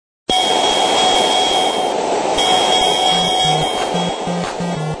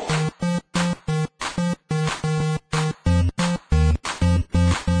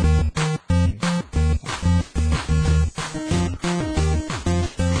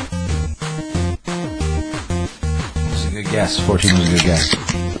Yes, 14 was a good guess.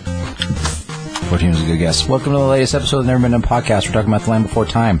 14 was a good guess. Welcome to the latest episode of the Never Been Done Podcast. We're talking about The Land Before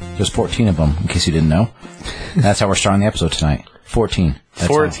Time. There's 14 of them, in case you didn't know. That's how we're starting the episode tonight. 14. That's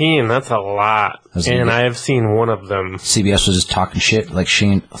 14, that's a lot. And I have seen one of them. CBS was just talking shit, like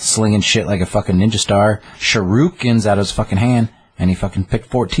slinging shit like a fucking ninja star. Shurikens out of his fucking hand, and he fucking picked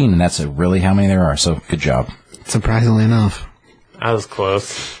 14, and that's really how many there are. So, good job. Surprisingly enough. I was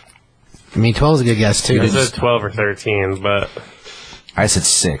close. I mean, 12 is a good guess, too. I said 12 or 13, but... I said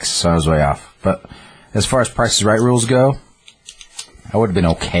 6, so I was way off. But as far as Price is Right rules go, I would have been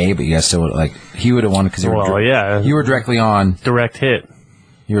okay, but you guys still would, like, he would have won because you were directly on. Direct hit.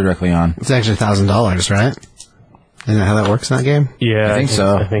 You were directly on. It's actually $1,000, right? Isn't that how that works in that game? Yeah, I think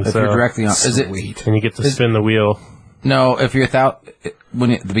so. I think if you're directly on, is it? And you get to spin the wheel. No, if you're at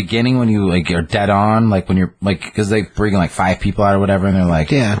the beginning when you like are dead on, like when you're like, because they bring like 5 people out or whatever, and they're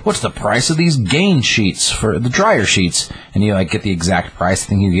like, yeah, what's the price of these gain sheets for the dryer sheets? And you like get the exact price. I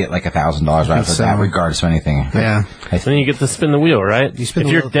think you get like $1,000 right for that, regardless of anything. Yeah. Then you get to spin the wheel, right? If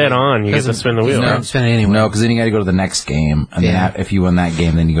you're dead on, you get to spin the wheel. No, right? spin it anyway. No, because then you got to go to the next game, and then if you win that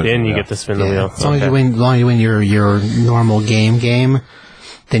game, then you go. Then you get to spin the wheel. As long as you win your normal game,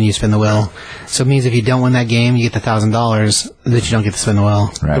 then you spin the wheel. So it means if you don't win that game, you get the $1,000 that you don't get to spin the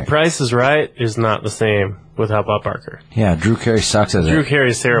wheel. Right. The Price is Right is not the same without Bob Barker. Yeah, Drew Carey sucks as Drew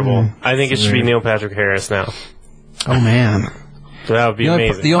Carey's terrible. I think it should be Neil Patrick Harris now. Oh man, so that would be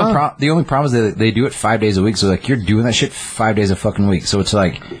amazing. The only problem is that they do it 5 days a week. So like you're doing that shit 5 days a fucking week. So it's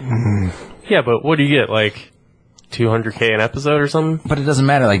like, yeah, but what do you get? Like $200K an episode or something? But it doesn't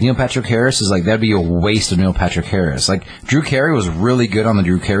matter. Like, Neil Patrick Harris is like, that'd be a waste of Neil Patrick Harris. Like, Drew Carey was really good on the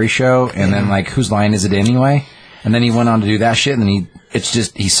Drew Carey show, and then, like, whose line is it anyway? And then he went on to do that shit, and then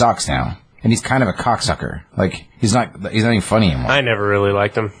he sucks now. And he's kind of a cocksucker. Like, he's not even funny anymore. I never really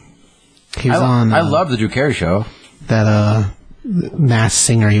liked him. He was on... I love the Drew Carey show. That, Masked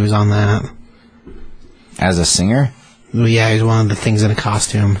Singer, he was on that. As a singer? Well, yeah, he was one of the things in a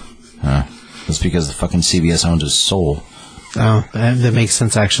costume. Huh. That's because the fucking CBS owns his soul. Oh, that makes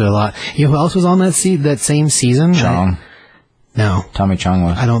sense actually a lot. You know who else was on that same season? Chong. No. Tommy Chong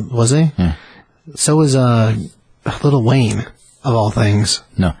was. Was he? Yeah. So was, Lil Wayne, of all things.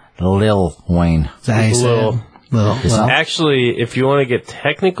 No, Lil Wayne. Is that how you say it? Lil. Actually, if you want to get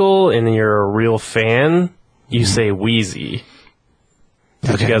technical and you're a real fan, you say Wheezy.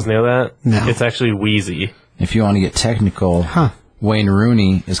 Did you guys know that? No. It's actually Wheezy. If you want to get technical... Wayne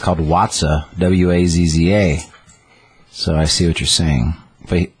Rooney is called Watza, W-A-Z-Z-A. So I see what you're saying.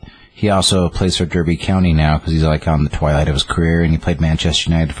 But he also plays for Derby County now because he's like on the twilight of his career, and he played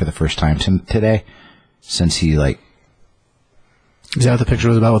Manchester United for the first time today since he like... Is that what the picture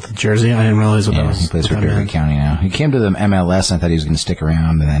was about with the jersey? I didn't realize what that was. He plays for Derby County now. He came to the MLS, and I thought he was going to stick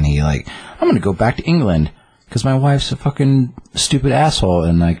around, and then he I'm going to go back to England because my wife's a fucking stupid asshole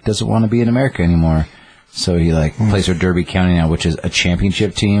and like doesn't want to be in America anymore. So he plays for Derby County now, which is a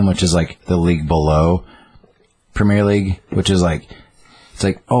championship team, which is like the league below Premier League, which is like, it's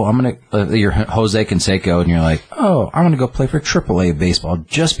like, oh, I'm going to, you're Jose Canseco, and you're like, oh, I'm going to go play for AAA baseball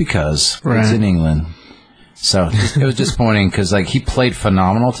just because it's in England. So it was disappointing because like he played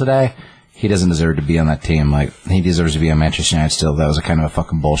phenomenal today. He doesn't deserve to be on that team. Like he deserves to be on Manchester United still. That was a kind of a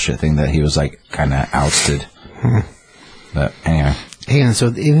fucking bullshit thing that he was like kind of ousted. But anyway. Hey, and so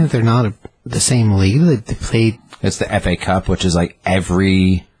even if they're not the same league, they play... It's the FA Cup, which is like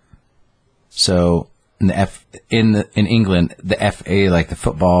so in England, the FA, like the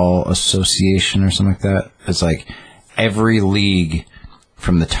Football Association or something like that, it's like every league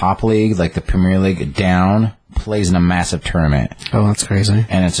from the top league, like the Premier League down, plays in a massive tournament. Oh, that's crazy.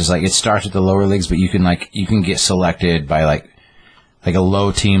 And it's just like, it starts with the lower leagues, but you can get selected by like a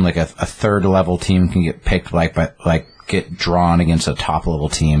low team, like a third level team can get picked get drawn against a top level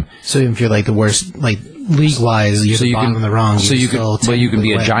team. So if you're like the worst, like league wise, you're the bottom of the rung. So you can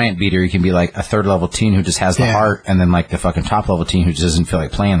be a giant beater. You can be like a third level team who just has the heart, and then like the fucking top level team who just doesn't feel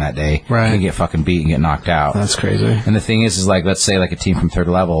like playing that day. Right. Can get fucking beat and get knocked out. That's crazy. And the thing is like, let's say like a team from third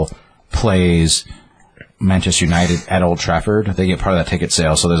level plays Manchester United at Old Trafford, they get part of that ticket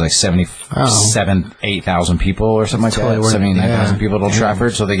sale. So there's like 8,000 people or something like that. 79,000 people at Old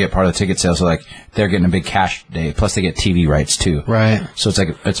Trafford. So they get part of the ticket sale. So like they're getting a big cash day. Plus they get TV rights too. Right. So it's like,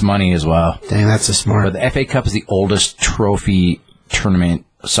 it's money as well. Dang, that's a smart. But the FA Cup is the oldest trophy tournament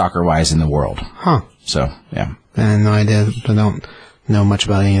soccer wise in the world. Huh. So, yeah. I had no idea. I don't know much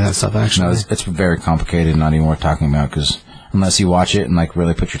about any of that stuff actually. No, it's very complicated, not even worth talking about because unless you watch it and like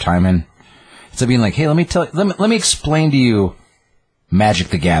really put your time in. It's like being like, hey, let me explain to you Magic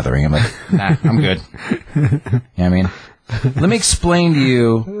the Gathering. I'm like, nah, I'm good. You know what I mean? Let me explain to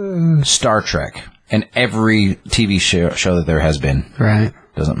you Star Trek. And every TV show that there has been. Right.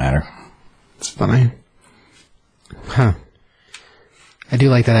 Doesn't matter. It's funny. Huh. I do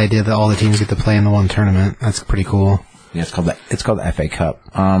like that idea that all the teams get to play in the one tournament. That's pretty cool. Yeah, it's called the FA Cup.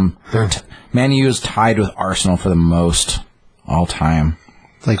 Man U is tied with Arsenal for the most all time.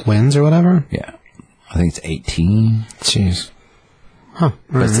 Like wins or whatever? Yeah. I think it's 18. Jeez. Huh.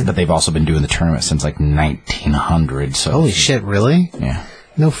 But they've also been doing the tournament since like 1900. So Holy shit, really? Yeah.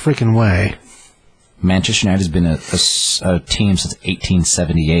 No freaking way. Manchester United has been a team since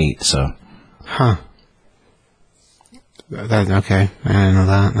 1878, so. Huh. Okay. I didn't know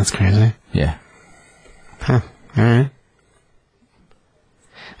that. That's crazy. Yeah. Huh. Alright.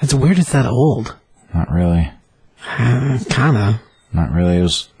 It's weird it's that old. Not really. Kinda. Not really. It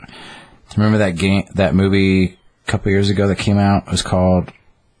was. Do you remember that movie a couple years ago that came out? It was called.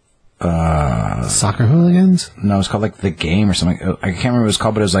 Soccer Hooligans? No, it was called like The Game or something. I can't remember what it was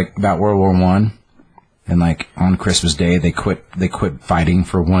called, but it was like about World War I. And like on Christmas Day, they quit fighting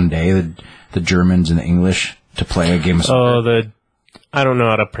for one day. The Germans and the English to play a game of soccer. I don't know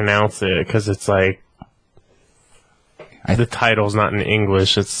how to pronounce it because it's like the title's not in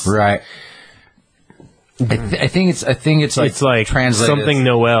English. It's right. I think it's like translated something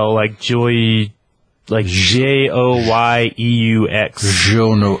Noel, like Joy, like Joyeux,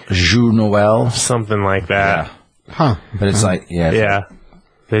 Jeux Noel, something like that. Yeah. Huh. But it's like yeah,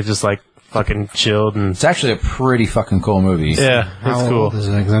 they just like fucking chilled and it's actually a pretty fucking cool movie. yeah, How it's cool. old is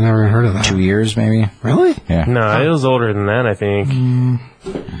it? 'Cause I never heard of that. 2 years maybe. Really? Yeah. No, it was older than that. I think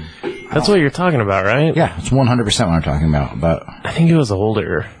that's what you're talking about, right? Yeah, it's 100% what I'm talking about. But I think it was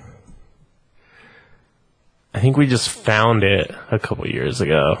older. I think we just found it a couple years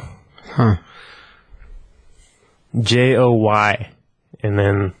ago. Huh. Joy, and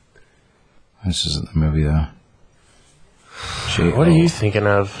then this isn't the movie though. what are you thinking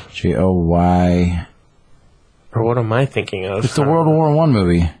of? Joy. Or what am I thinking of? It's the World War I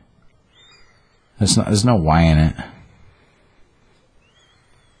movie. There's no Y in it.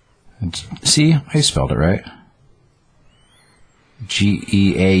 See, I spelled it right.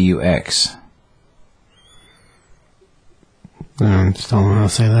 Geaux. I just don't know how to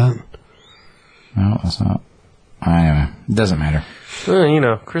say that. No, that's not. Anyway, it doesn't matter. You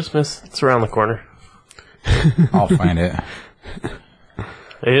know, Christmas, it's around the corner. I'll find it.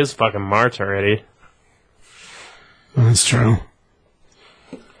 It is fucking March already. That's true.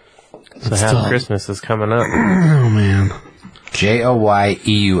 So half Christmas is coming up. Oh, man. Joyeux.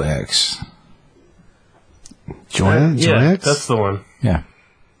 Yeah, that's the one. Yeah.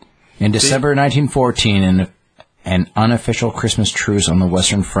 In December 1914, an unofficial Christmas truce on the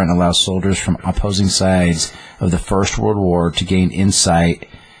Western Front allows soldiers from opposing sides of the First World War to gain insight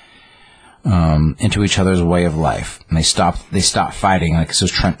into each other's way of life. And they stopped fighting. Like, this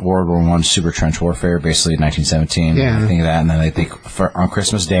was World War I super trench warfare, basically in 1917. Yeah. I think of that. And then on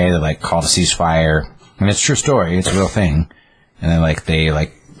Christmas Day, they like called a ceasefire. And it's a true story. It's a real thing. And then they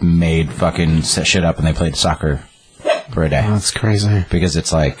made fucking set shit up and they played soccer for a day. Oh, that's crazy. Because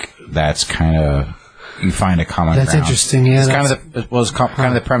it's like, that's kind of, you find a common ground. That's interesting, yeah. It's kind of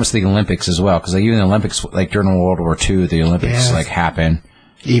the premise of the Olympics as well. Because like, even the Olympics, like during World War II, the Olympics happen.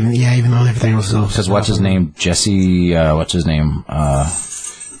 Even though everything was so... Because what's his name?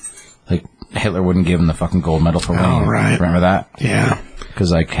 Like, Hitler wouldn't give him the fucking gold medal for winning. Oh, right. Remember that? Yeah.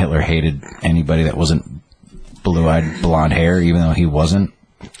 Because like Hitler hated anybody that wasn't blue-eyed blonde hair, even though he wasn't.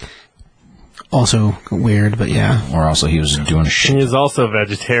 Also weird, but yeah. Or also he was doing a shit. He was also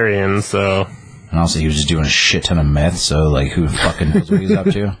vegetarian, so... And also he was just doing a shit ton of meth, so like who fucking knows what he's up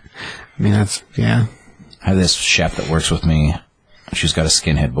to? I mean, that's... Yeah. I have this chef that works with me. She's got a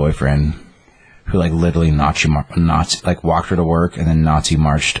skinhead boyfriend who like literally Nazi walked her to work and then Nazi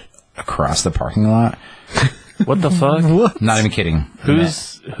marched across the parking lot. What the fuck? What? Not even kidding. Who?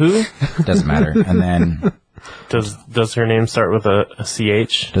 Doesn't matter. And then... Does her name start with a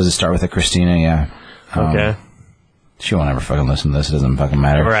CH? Does it start with a Christina? Yeah. Okay. She won't ever fucking listen to this. It doesn't fucking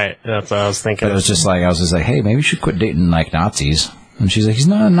matter. Right. That's what I was thinking. But it was just like, I was just like, hey, maybe you should quit dating like Nazis. And she's like, he's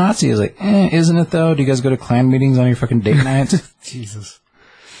not a Nazi. I was like, isn't it though? Do you guys go to Klan meetings on your fucking date nights? Jesus.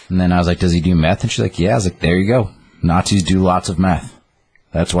 And then I was like, does he do meth? And she's like, yeah. I was like, there you go. Nazis do lots of meth.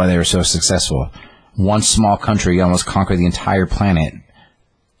 That's why they were so successful. One small country almost conquered the entire planet.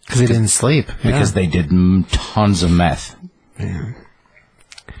 Because they didn't sleep. Because they did tons of meth. Yeah.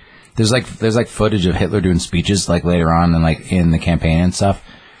 There's like footage of Hitler doing speeches like later on and like in the campaign and stuff.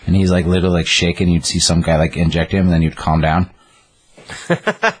 And he's like literally like shaking. You'd see some guy like inject him and then you'd calm down.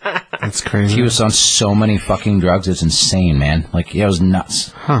 That's crazy. He was on so many fucking drugs. It's insane, man. Like, yeah, it was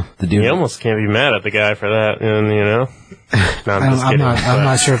nuts. Huh. The dude. You almost can't be mad at the guy for that, and you know. No, I'm just kidding. I'm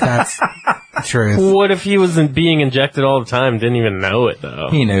not sure if that's Truth. What if he wasn't being injected all the time, didn't even know it, though?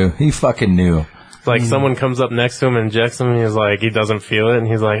 He knew. He fucking knew. Like, someone comes up next to him and injects him, and he's like, he doesn't feel it, and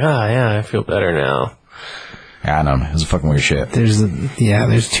he's like, yeah, I feel better now. Yeah, I know. It was fucking weird shit.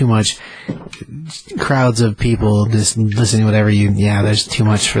 There's too much crowds of people just listening to whatever there's too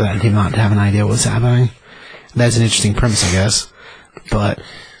much for that to not have an idea what's happening. That's an interesting premise, I guess. But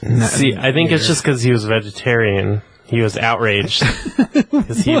see, I think it's just because he was vegetarian. He was outraged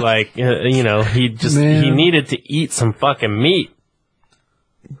because he he needed to eat some fucking meat,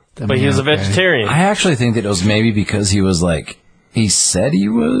 but he was a vegetarian. I actually think that it was maybe because he was like, he said he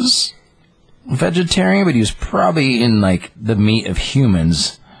was vegetarian, but he was probably in like the meat of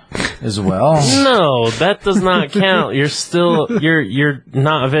humans as well. No, that does not count. You're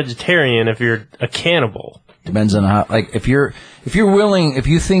not a vegetarian if you're a cannibal. Depends on how, like, if you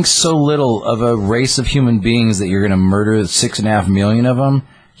think so little of a race of human beings that you're going to murder 6.5 million of them,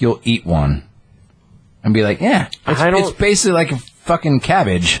 you'll eat one. And be like, yeah, it's basically like a fucking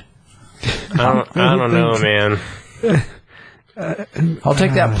cabbage. I don't know, man. I'll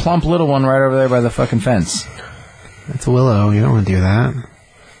take that plump little one right over there by the fucking fence. That's Willow. You don't want to do that.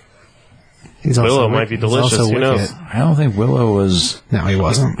 Willow might be delicious. Who knows? I don't think Willow was... No, he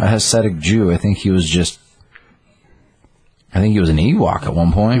wasn't. A Hasidic Jew. I think he was an Ewok at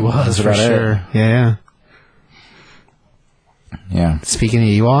one point. He was, for sure. Yeah. Yeah. Speaking of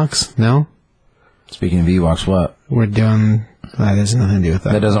Ewoks, no? Speaking of Ewoks, what? We're doing... That has nothing to do with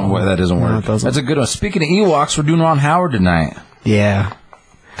that. That doesn't work. No, That's a good one. Speaking of Ewoks, we're doing Ron Howard tonight. Yeah.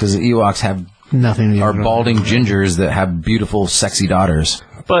 Because the Ewoks have... Nothing to do with are balding gingers that have beautiful, sexy daughters.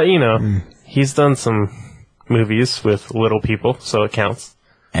 But, he's done some movies with little people, so it counts.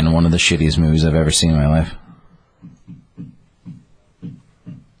 And one of the shittiest movies I've ever seen in my life.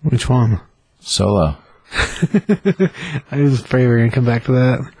 Which one? Solo. I was afraid we were going to come back to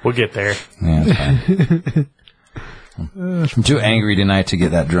that. We'll get there. Yeah, it's fine. I'm too angry tonight to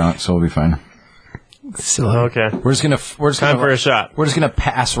get that drunk, so we'll be fine. Okay. We're just gonna time for a shot. We're just gonna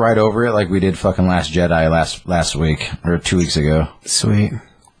pass right over it like we did fucking Last Jedi last week or 2 weeks ago. Sweet.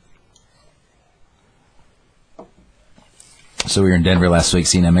 So we were in Denver last week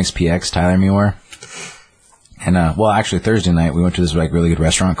seeing MXPX, Tyler Muir. And, actually Thursday night we went to this like really good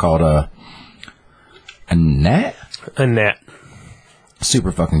restaurant called, Annette? Annette.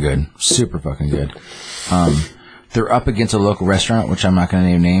 Super fucking good. Super fucking good. They're up against a local restaurant, which I'm not gonna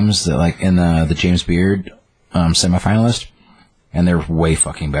name names, that like in the James Beard, semifinalist. And they're way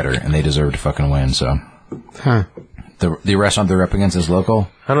fucking better and they deserve to fucking win, so. Huh. The restaurant they're up against is local.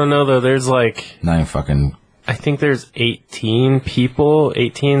 I don't know though, there's like... Not even fucking... I think there's 18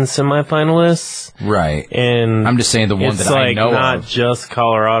 semifinalists. Right. And I'm just saying the one that I know it's like not of. just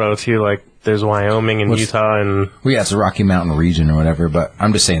Colorado too, like there's Wyoming and Utah and... Well, yeah, it's the Rocky Mountain region or whatever, but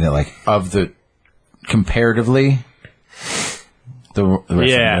I'm just saying that like of the... Comparatively... The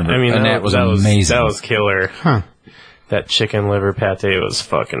Annette was amazing. That was killer. Huh. That chicken liver pate was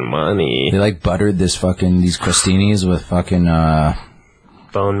fucking money. They like buttered these crostinis with fucking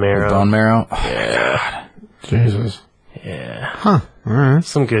bone marrow. Bone marrow. Oh, yeah. Jesus. Yeah. Huh. All right.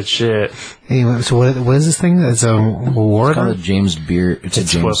 Some good shit. Anyway, so what is this thing? It's a award? It's called a James Beard.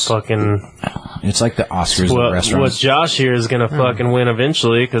 It's what fucking... It's like the Oscars of restaurants. What Josh here is gonna fucking win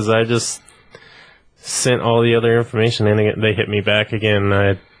eventually, because I just sent all the other information and they hit me back again.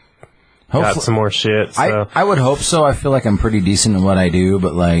 I got some more shit. So. I would hope so. I feel like I'm pretty decent at what I do,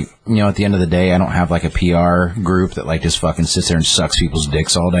 but like, at the end of the day, I don't have like a PR group that like just fucking sits there and sucks people's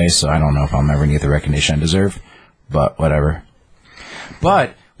dicks all day, so I don't know if I'm ever gonna get the recognition I deserve, but whatever.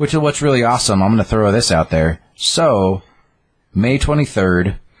 But, which is what's really awesome, I'm gonna throw this out there. So, May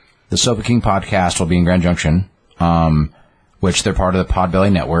 23rd, the Sofa King podcast will be in Grand Junction, which they're part of the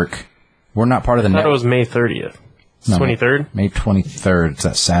Podbelly Network. We're not part of the network. I thought it was May 30th. No, 23rd? May 23rd. It's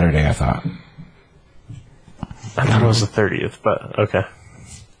that Saturday, I thought. I thought it was the 30th, but okay.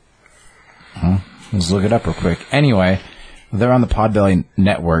 Let's look it up real quick. Anyway, they're on the Podbelly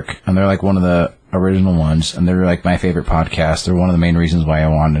Network, and they're like one of the original ones, and they're like my favorite podcast. They're one of the main reasons why I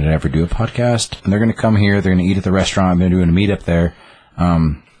wanted to ever do a podcast. And they're going to come here. They're going to eat at the restaurant. They're doing a meetup there.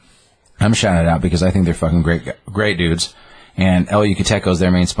 I'm shouting it out because I think they're fucking great dudes. And El Yucateco is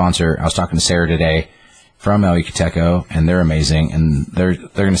their main sponsor. I was talking to Sarah today from El Yucateco, and they're amazing. And they're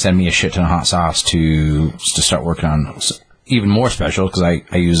going to send me a shit ton of hot sauce to start working on even more special, because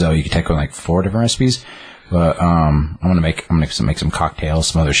I use El Yucateco in like 4 different recipes. But I'm gonna make some cocktails,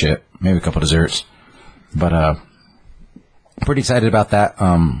 some other shit, maybe a couple desserts. But pretty excited about that.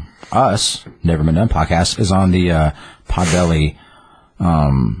 Us, Never Been Done podcast, is on the Podbelly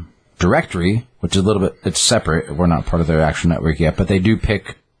directory, which is a little bit, it's separate. We're not part of their actual network yet, but they do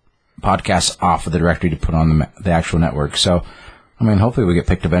pick podcasts off of the directory to put on the actual network. So, I mean, hopefully we get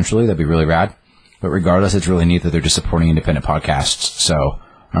picked eventually. That'd be really rad. But regardless, it's really neat that they're just supporting independent podcasts. So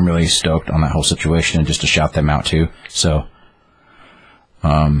I'm really stoked on that whole situation and just to shout them out too. So,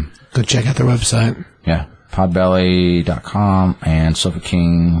 go check out their website. Yeah. Podbelly.com and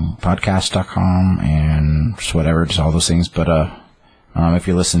SofaKingPodcast.com and just whatever, just all those things. But, if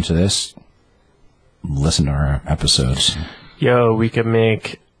you listen to this, listen to our episodes. Yo, we could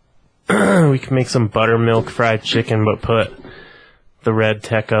make some buttermilk fried chicken, but put the red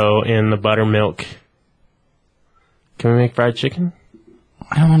Teco in the buttermilk. Can we make fried chicken?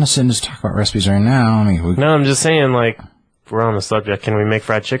 I don't want to sit and just talk about recipes right now. I mean, no, I'm just saying, like, we're on the subject. Can we make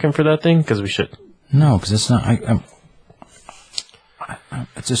fried chicken for that thing? Because we should. No, because it's not.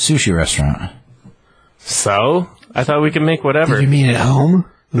 It's a sushi restaurant. So? I thought we could make whatever. Did you mean at home?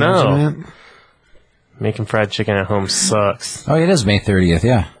 No. Making fried chicken at home sucks. Oh, it is May 30th,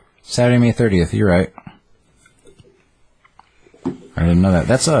 yeah. Saturday, May 30th. You're right. I didn't know that.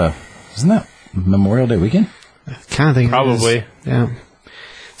 That's isn't that Memorial Day weekend? Kind of think Probably. It is. Yeah.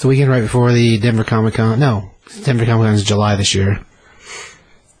 It's the weekend right before the Denver Comic Con. No, Denver Comic Con is July this year.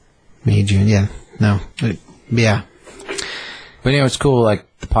 May, June, yeah. No. Yeah. But anyway, it's cool. Like,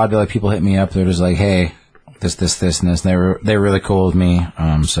 the Podbelly people hit me up. They're just like, hey, this, and this. And they're really cool with me.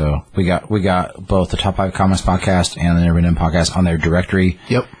 So we got both the Top 5 Comics podcast and the Never Been Done podcast on their directory.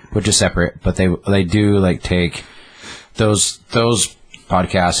 Yep. Which is separate. But they do, like, take those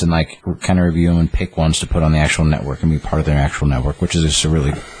podcasts and, like, kind of review them and pick ones to put on the actual network and be part of their actual network, which is just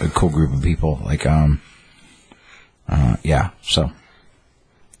a cool group of people. Like, yeah. So.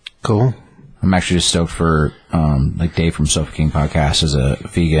 Cool. I'm actually just stoked for, like, Dave from Sofa King Podcast is a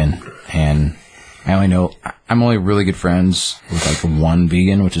vegan, and I'm only really good friends with, like, one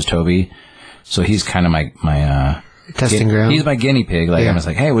vegan, which is Toby. So he's kind of my testing ground. He's my guinea pig. Like, I'm just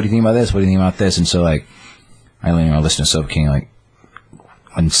like, hey, what do you think about this? What do you think about this? And so, like, I listen to Sofa King, like,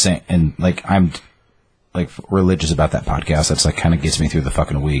 and like, I'm, like, religious about that podcast. That's, like, kind of gets me through the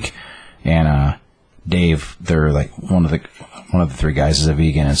fucking week. And, Dave, they're like one of the 3 guys is a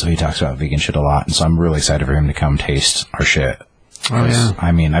vegan, and so he talks about vegan shit a lot, and so I'm really excited for him to come taste our shit. Oh yeah.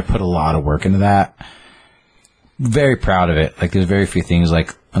 I mean, I put a lot of work into that. Very proud of it. Like, there's very few things,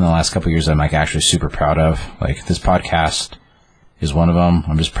 like, in the last couple of years I'm, like, actually super proud of. Like, this podcast is one of them.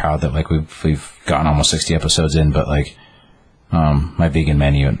 I'm just proud that, like, we've gotten almost 60 episodes in, but, like, my vegan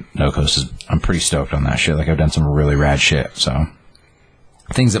menu at No Coast is, I'm pretty stoked on that shit. Like, I've done some really rad shit, so.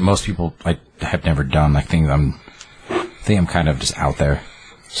 Things that most people, like, have never done, like, things I think I'm kind of just out there.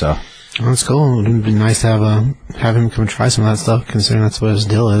 So. Well, that's cool. It would be nice to have him come try some of that stuff, considering that's what his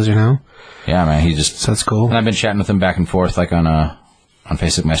deal is, you know? Yeah, man, So that's cool. And I've been chatting with him back and forth, like, on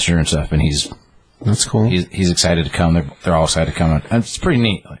Facebook Messenger and stuff, and that's cool. He's excited to come. They're all excited to come. And it's pretty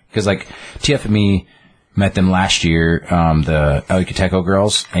neat. Because, like, TF and me met them last year, the El Yucateco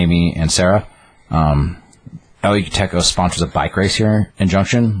girls, Amy and Sarah. El Yucateco sponsors a bike race here in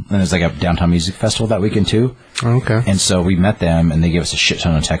Junction, and there's like a downtown music festival that weekend too. Oh, okay. And so we met them, and they gave us a shit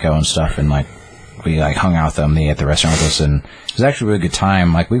ton of Teco and stuff, and like we like hung out with them. They ate at the restaurant with us, and it was actually a really good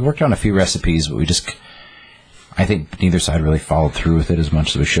time. Like, we worked on a few recipes, but I think neither side really followed through with it as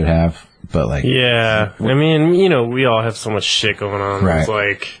much as we should have. But like, yeah, I mean, you know, we all have so much shit going on. Right. It's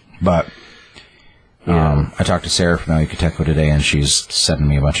like, but I talked to Sarah from El Yucateco today, and she's sending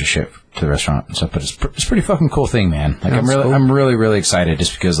me a bunch of shit to the restaurant and stuff. But it's a pretty fucking cool thing, man. Like, I'm really, really excited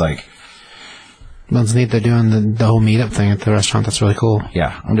just because, like, well, it's neat they're doing the whole meetup thing at the restaurant. That's really cool.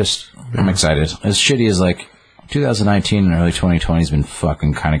 Yeah, I'm excited. As shitty as, like, 2019 and early 2020 has been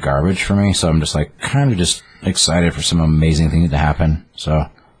fucking kind of garbage for me, so I'm just, like, kind of just excited for some amazing things to happen. So,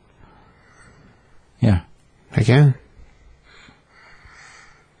 yeah. Heck yeah.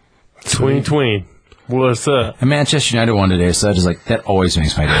 2020. What's up? And Manchester United won today, so that always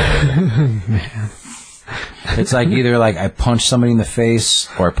makes my day. Man. It's like either like I punch somebody in the face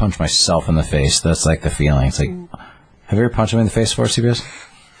or I punch myself in the face. That's like the feeling. It's like, have you ever punched somebody in the face before, CBS?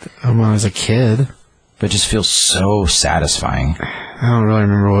 When I was a kid. But it just feels so satisfying. I don't really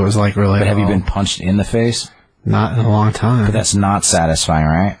remember what it was like really. But have you been punched in the face? Not in a long time. But that's not satisfying,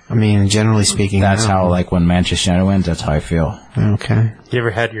 right? I mean, generally speaking. That's how, like, when Manchester United wins, that's how I feel. Okay. You ever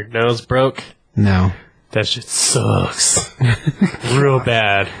had your nose broke? No. That shit sucks. Real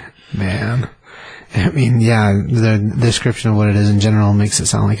bad. Man. I mean, yeah, the description of what it is in general makes it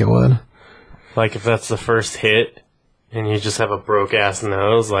sound like it would. Like, if that's the first hit, and you just have a broke-ass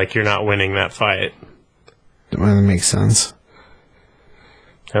nose, like, you're not winning that fight. Well, that makes sense.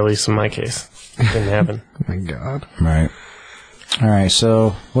 At least in my case. Didn't happen. Oh my God. Right. All right,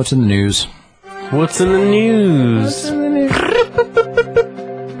 so what's in the news? What's in the news?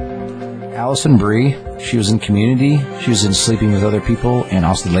 Alison Brie. She was in Community. She was in Sleeping with Other People, and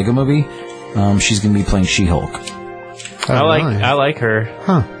also the Lego Movie. She's going to be playing She-Hulk. I like her.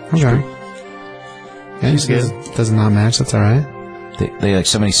 Huh. Okay. Yeah, She's good. Does not match. That's all right. They like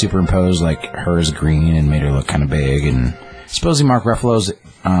somebody superimposed like her as green and made her look kind of big. And supposedly Mark Ruffalo's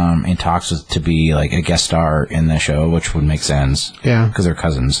in talks to be like a guest star in the show, which would make sense. Yeah. Because they're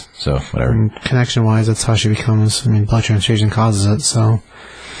cousins. So whatever. Connection-wise, that's how she becomes. I mean, blood transfusion causes it. So.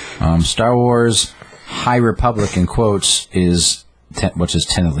 Star Wars High Republic in quotes which is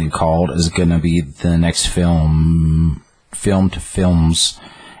tentatively called, is going to be the next film to films,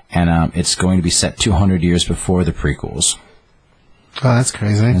 and it's going to be set 200 years before the prequels. Oh, that's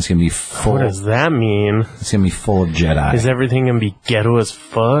crazy. And it's going to be full. What does that mean? It's going to be full of Jedi. Is everything going to be ghetto as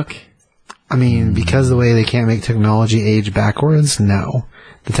fuck? I mean, because of the way they can't make technology age backwards, no.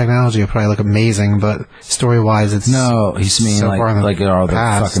 The technology will probably look amazing, but story-wise, it's no. He's mean so like all the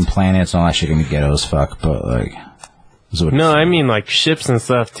past. fucking planets and all that shit going to be ghetto as fuck, but like. No, I mean like ships and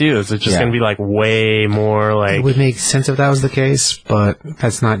stuff too. Is it just going to be like way more like... It would make sense if that was the case, but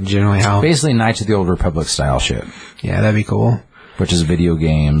that's not generally how... Basically Knights of the Old Republic style shit. Yeah, that'd be cool. Which is video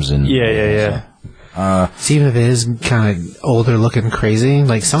games and... Yeah. So even if it is kind of older looking crazy,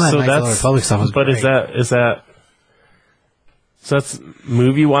 like some of that Knights of the Old Republic stuff was But great. is that... So that's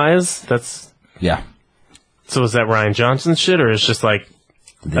movie-wise? That's... Yeah. So is that Rian Johnson shit, or is just like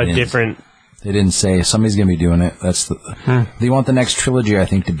different... They didn't say somebody's going to be doing it. That's They want the next trilogy, I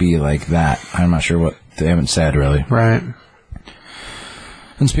think, to be like that. I'm not sure what they haven't said really. Right.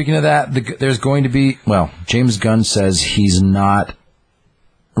 And speaking of that, there's going to be. Well, James Gunn says he's not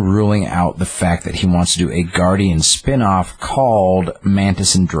ruling out the fact that he wants to do a Guardian spin-off called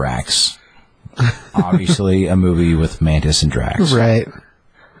Mantis and Drax. Obviously, a movie with Mantis and Drax. Right.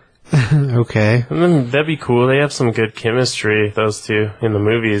 Okay. I mean, that'd be cool. They have some good chemistry, those two, in the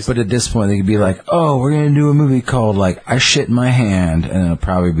movies. But at this point, they could be like, "Oh, we're going to do a movie called like I Shit in My Hand," and it'll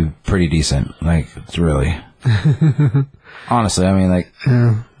probably be pretty decent. Like, it's really. Honestly, I mean, like,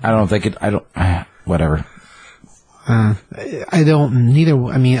 I don't think it. I don't. Whatever. I don't. Neither.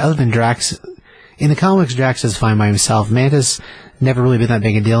 I mean, other than Drax, in the comics, Drax is fine by himself. Mantis never really been that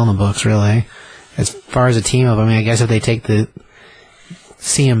big a deal in the books, really. As far as a team up, I mean, I guess if they take the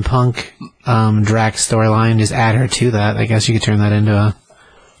CM Punk Drax storyline, just add her to that, I guess you could turn that into a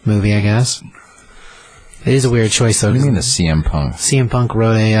movie, I guess. It is a weird choice, though. What do you mean the CM Punk? CM Punk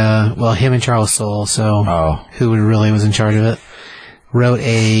wrote him and Charles Soule, who really was in charge of it, wrote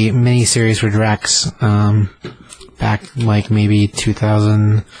a mini-series for Drax back, like, maybe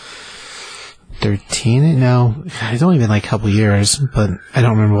 2013? No, it's only been, like, a couple years, but I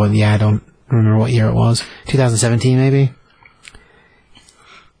don't remember I don't remember what year it was. 2017, maybe?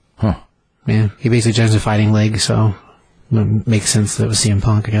 Huh. Yeah, he basically joins the Fighting League, so it makes sense that it was CM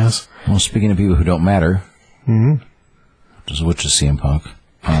Punk, I guess. Well, speaking of people who don't matter, which is CM Punk,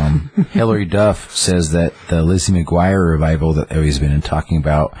 Hilary Duff says that the Lizzie McGuire revival that he's been talking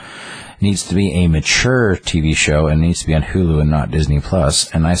about needs to be a mature TV show and needs to be on Hulu and not Disney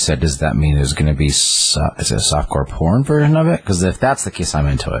Plus. And I said, does that mean there's going to be is it a softcore porn version of it? Because if that's the case, I'm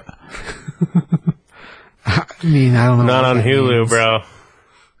into it. I mean, I don't know. Not on Hulu, bro.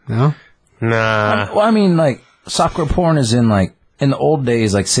 No? Nah. Well, I mean, like, softcore porn is in, like, in the old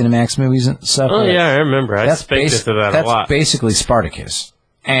days, like, Cinemax movies and stuff. Oh, like, yeah, I remember. I spec'd to that a lot. That's basically Spartacus.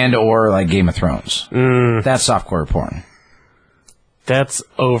 And, or, like, Game of Thrones. That's softcore porn. That's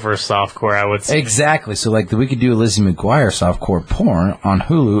over softcore, I would say. Exactly. So, like, we could do a Lizzie McGuire softcore porn on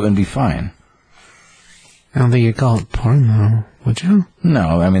Hulu and be fine. I don't think you'd call it porn, though, would you?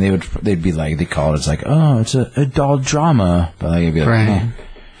 No, I mean, they'd be like, they call it, it's like, oh, it's a adult drama. But, like, it'd be like, right.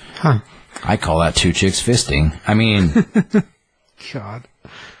 Huh. I call that two chicks fisting. I mean... God.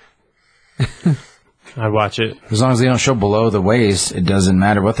 I'd watch it. As long as they don't show below the waist, it doesn't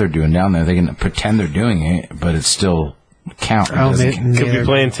matter what they're doing down there. They can pretend they're doing it, but it still counts. Oh, Could be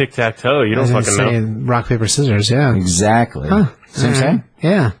playing tic-tac-toe. You don't fucking know. Rock, paper, scissors, yeah. Exactly. Huh. See what I'm saying?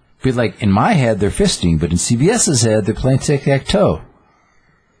 Yeah. But like, in my head, they're fisting, but in CBS's head, they're playing tic-tac-toe.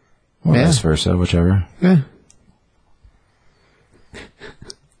 Or vice versa, whichever. Yeah.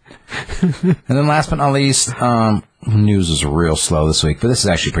 And then last but not least, news was real slow this week, but this is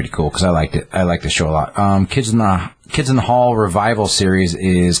actually pretty cool because I liked it. I like the show a lot. Kids in the Hall revival series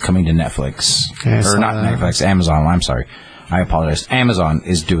is coming to Netflix. Or not Netflix, Amazon. I'm sorry. I apologize. Amazon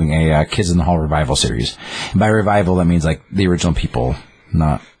is doing a Kids in the Hall revival series. And by revival, that means like the original people,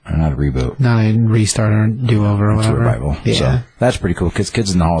 not a reboot. Not a restart or do-over or whatever. It's a revival. Yeah. So that's pretty cool because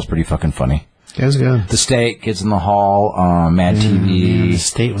Kids in the Hall is pretty fucking funny. It was good. The State, Kids in the Hall, Mad TV. Yeah, The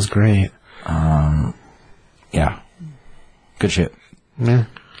State was great. Yeah. Good shit. Yeah.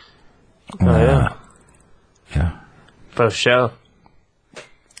 Oh, yeah. Yeah. For sure.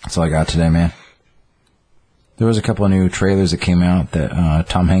 That's all I got today, man. There was a couple of new trailers that came out. That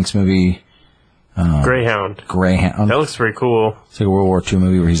Tom Hanks movie, Greyhound. Greyhound. That looks pretty cool. It's like a World War II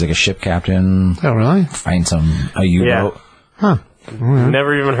movie where he's like a ship captain Oh, really? fighting a U-boat. Huh.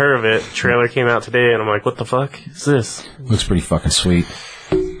 Never even heard of it. Trailer came out today, and I'm like, what the fuck is this? Looks pretty fucking sweet.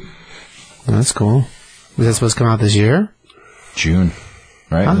 That's cool. Was that supposed to come out this year? June,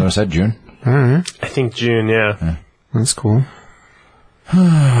 right? Is that what I said? June. All right. I think June, yeah. That's cool.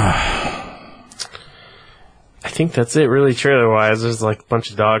 I think that's it, really, trailer-wise. There's like a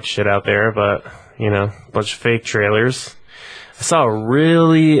bunch of dog shit out there, but, you know, a bunch of fake trailers. I saw a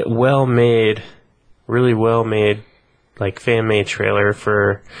really well-made, like, fan-made trailer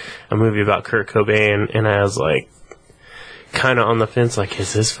for a movie about Kurt Cobain, and I was, like, kind of on the fence, like,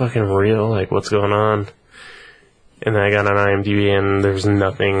 is this fucking real? Like, what's going on? And then I got on IMDb, and there's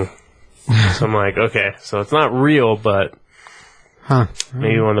nothing. So I'm like, okay, so it's not real, but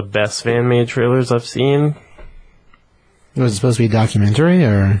maybe one of the best fan-made trailers I've seen. Was it supposed to be a documentary,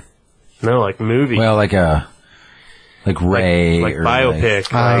 or? No, like movie. Well, like Ray, like or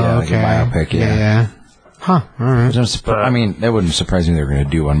biopic. like a biopic. Yeah. Huh. All right. I mean, that wouldn't surprise me they were going to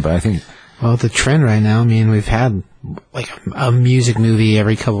do one, but I think. Well, the trend right now, I mean, we've had like a music movie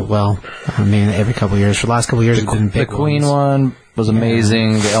every couple years. For the last couple of years, it's been big The Queen ones. one was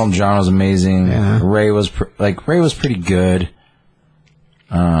amazing. The Elton John was amazing. Yeah. Ray was pretty good.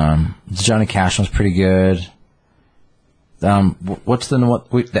 Johnny Cash was pretty good. What's the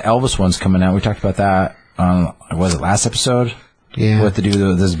Elvis one's coming out? We talked about that was it last episode? Yeah. What to do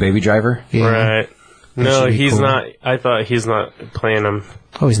with this Baby Driver? Yeah. Right. No, should be he's cool. not. I thought he's not playing him.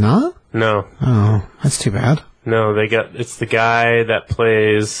 Oh, he's not? No. Oh, that's too bad. No, it's the guy that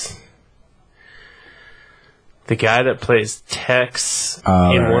plays Tex in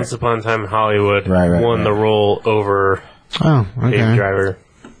right. Once Upon a Time in Hollywood. Right, won the role over Oh, okay. Baby Driver.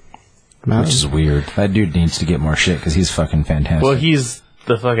 Which is weird. That dude needs to get more shit because he's fucking fantastic. Well, he's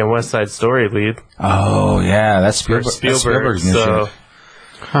the fucking West Side Story lead. Oh yeah, that's For Spielberg. Spielberg, That's Spielberg's new so shit.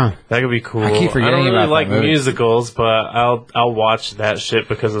 Huh. that could be cool. I keep forgetting I don't really about that like movie. musicals, but I'll watch that shit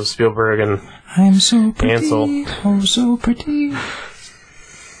because of Spielberg and I'm so pretty. Ansel. Oh, so pretty.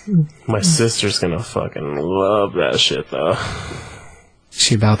 my sister's gonna fucking love that shit though. Is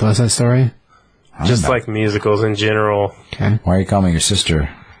she about the West Side Story? Just like musicals in general. Okay. Why are you calling me your sister?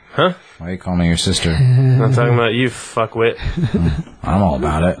 Huh? Why are you calling me your sister? I'm not talking about you, fuckwit. I'm all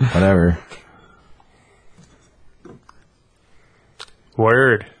about it. Whatever.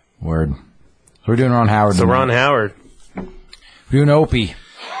 Word. Word. So we're doing Ron Howard. So tonight. Ron Howard. We're doing Opie.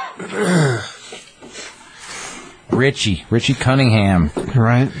 Richie Cunningham.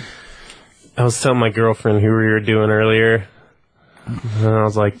 Right. I was telling my girlfriend who we were doing earlier. And I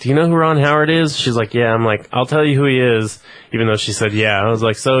was like, do you know who Ron Howard is? She's like, yeah. I'm like, I'll tell you who he is. Even though she said, yeah. I was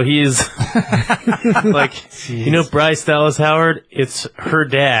like, so he's like, you know Bryce Dallas Howard? It's her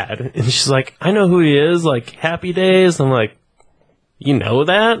dad. And she's like, I know who he is. Like, Happy Days. I'm like, you know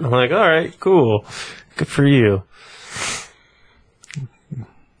that? I'm like, all right, cool. Good for you.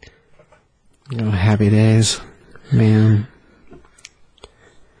 Happy Days. Man.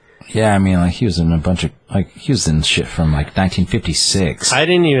 Yeah, I mean, like, he was in a bunch of, like, he was in shit from, like, 1956. I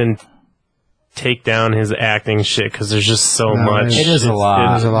didn't even take down his acting shit because there's just so much. it is a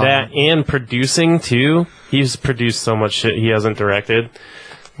lot. It is a lot. That and producing, too. He's produced so much shit he hasn't directed.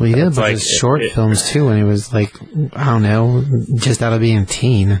 Well, he did a bunch like of short it- films, too, when he was, like, I don't know, just out of being a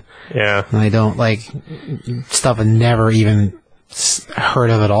teen. Yeah. And I don't, like, stuff I never even heard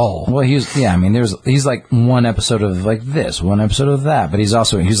of at all. Well, I mean, he's like one episode of like this, one episode of that, but he's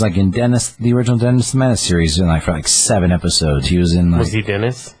like in the original Dennis the Menace series, in like for like 7 episodes. He was in like. Was he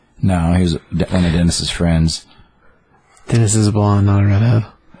Dennis? No, he was one of Dennis's friends. Dennis is blonde, not a redhead.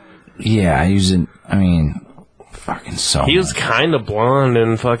 Yeah, he was in, I mean, fucking so He was much. kind of blonde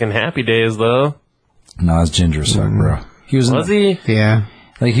in fucking Happy Days, though. No, that's ginger suck, bro. He was Was he? Yeah.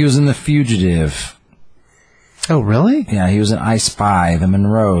 Like, he was in The Fugitive. Oh, really? Yeah, he was in I Spy, The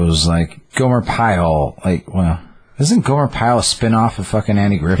Monroes, like, Gomer Pyle. Like, well, isn't Gomer Pyle a spin-off of fucking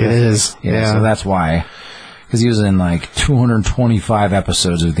Andy Griffith? It is. Yeah. So that's why. Because he was in, like, 225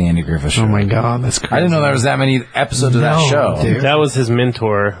 episodes of the Andy Griffith Show. Oh, my God. That's crazy. I didn't know there was that many episodes of that No, show. dude. That was his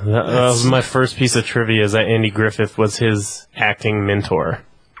mentor. That was my first piece of trivia, is that Andy Griffith was his acting mentor.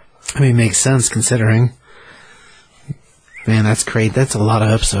 I mean, it makes sense considering. Man, that's great. That's a lot of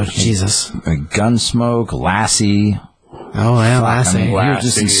episodes. Jesus. Gunsmoke, Lassie. Oh, yeah, Lassie. I mean, he was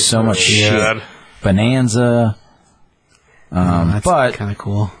just in so much God. shit. Bonanza. That's but kind of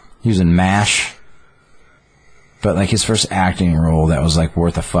cool. he was in MASH. But like his first acting role that was like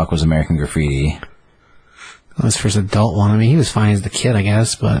worth a fuck was American Graffiti. His first adult one. I mean, he was fine as the kid, I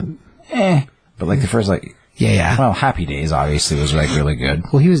guess, but But like the first like yeah. well, Happy Days obviously was like really good.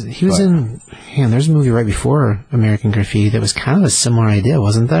 Well, he was in. Man, there's a movie right before American Graffiti that was kind of a similar idea,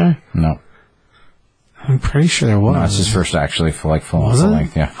 wasn't there? No, I'm pretty sure there was. no, it's his first actually for like full Was it?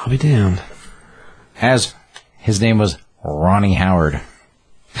 length. Yeah, I'll be damned. as his name was Ronnie Howard.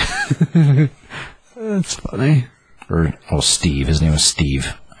 That's funny. Or, Steve. His name was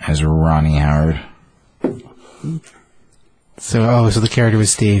Steve. As Ronnie Howard. So the character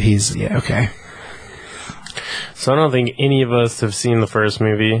was Steve. Yeah, okay. So I don't think any of us have seen the first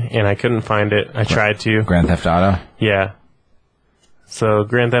movie, and I couldn't find it. I tried to. Grand Theft Auto. Yeah. So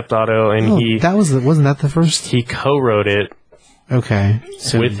Grand Theft Auto, and wasn't that the first? he co-wrote it Okay.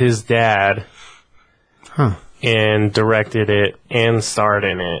 So, with his dad huh. and directed it and starred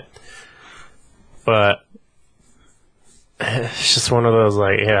in it. But it's just one of those,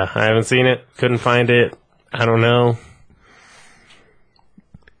 like, yeah, I haven't seen it, couldn't find it, I don't know.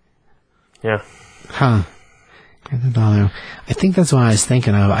 Yeah. Huh. Grand Theft Auto. I think that's what I was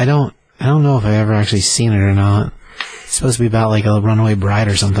thinking of. I don't know if I've ever actually seen it or not. It's supposed to be about like a runaway bride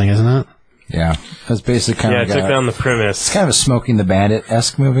or something, isn't it? Yeah. That's basically kind Yeah, of I took down the premise. It's kind of a Smoking the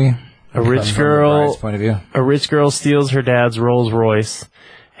Bandit-esque movie. A rich From the girl bride's point of view. A rich girl steals her dad's Rolls Royce,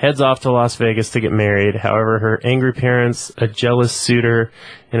 heads off to Las Vegas to get married. However, her angry parents, a jealous suitor,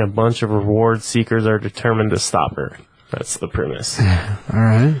 and a bunch of reward seekers are determined to stop her. That's the premise. All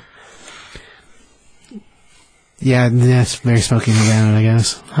right. Yeah, that's very Smoking the Bandit, I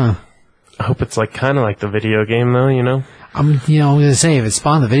guess. Huh. I hope it's like kind of like the video game, though. You know. I'm gonna say if it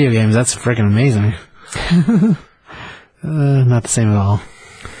spawned the video games, that's freaking amazing. Not the same at all.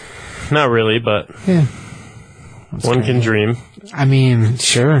 Not really, but Yeah. one can dream. I mean,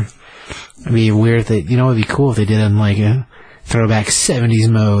 sure. It'd be weird if they, it'd be cool if they did it in like a throwback 70s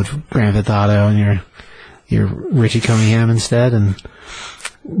mode, Grand Theft Auto, and you're Richie Cunningham instead, and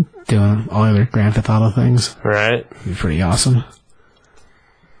doing all other Grand Theft Auto things. Right. It'd be pretty awesome.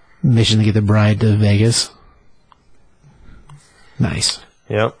 Mission to get the bride to Vegas. Nice.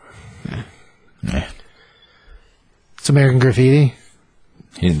 Yep. Yeah. It's American Graffiti.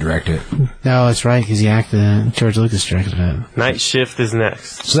 He didn't direct it. No, that's right, because he acted in it. George Lucas directed it. Night Shift is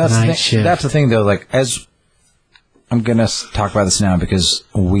next. So that's the thing, though. Like, as I'm gonna talk about this now because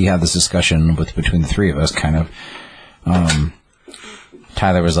we had this discussion between the three of us, kind of.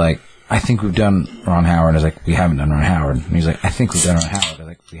 Tyler was like, "I think we've done Ron Howard." I was like, "We haven't done Ron Howard." And he's like, "I think we've done Ron Howard." I was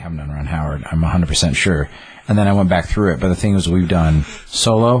like, "We haven't done Ron Howard. I'm 100% sure." And then I went back through it. But the thing is, we've done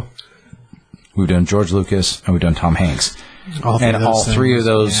Solo, we've done George Lucas, and we've done Tom Hanks. All three of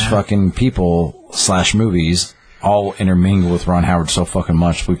those fucking people / movies all intermingle with Ron Howard so fucking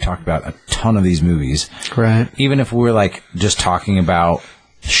much. We've talked about a ton of these movies. Right. Even if we're like just talking about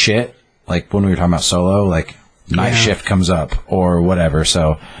shit, like when we were talking about Solo, like Night Shift comes up or whatever.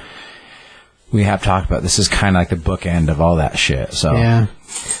 So we have talked about this is kind of like the bookend of all that shit. So yeah,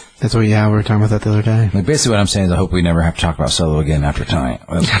 that's what. Yeah, we were talking about that the other day. Like basically, what I'm saying is I hope we never have to talk about Solo again after tonight.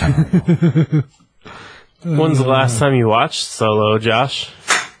 That's kind of When's the last time you watched Solo, Josh?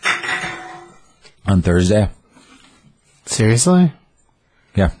 on Thursday. Seriously?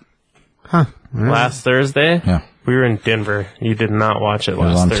 Yeah, Huh. Last Thursday? yeah. We were in Denver. You did not watch it It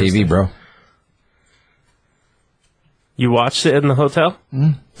was last on Thursday. TV, bro. You watched it in the hotel?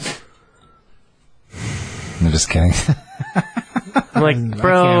 I'm just kidding. I'm like,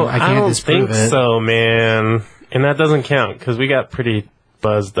 bro, I can't don't disprove think it. so, man. And that doesn't count because we got pretty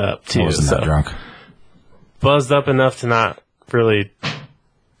buzzed up too. I wasn't that drunk. Buzzed up enough to not really,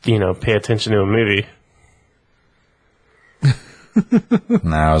 pay attention to a movie.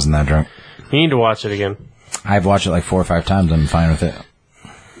 No, I wasn't that drunk. You need to watch it again. I've watched it like 4 or 5 times. I'm fine with it.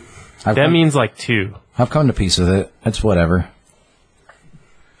 That means like 2. I've come to peace with it. It's whatever.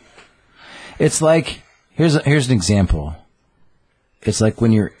 It's like here's an example. It's like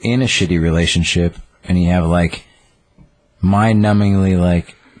when you're in a shitty relationship and you have like mind-numbingly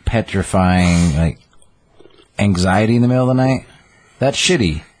like petrifying like anxiety in the middle of the night. That's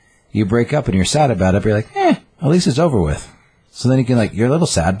shitty. You break up and you're sad about it, but you're like, at least it's over with. So then you can you're a little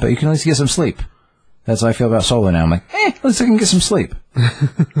sad, but you can at least get some sleep. That's how I feel about Solo now. I'm like, at least I can get some sleep.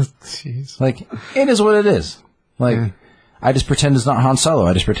 Jeez. Like, it is what it is. Like, I just pretend it's not Han Solo.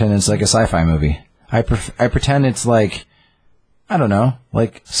 I just pretend it's like a sci-fi movie. I pretend it's like, I don't know,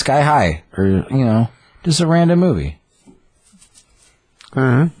 like Sky High or, just a random movie.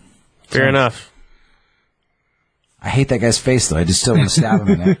 Uh-huh. Fair enough. I hate that guy's face, though. I just still want to stab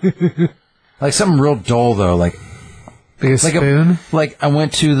him in it. Like, something real dull, though. Like Big spoon? I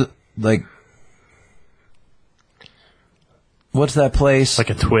went to, what's that place? Like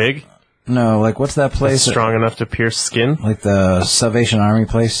a twig? No, like what's that place? Strong enough to pierce skin? Like the Salvation Army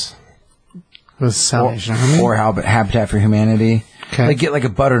place? Was Salvation Army? Or Habitat for Humanity. Okay. Like get like a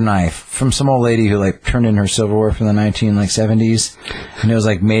butter knife from some old lady who like turned in her silverware from the 1970s, and it was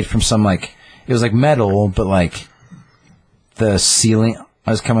like made from some like it was like metal, but like the ceiling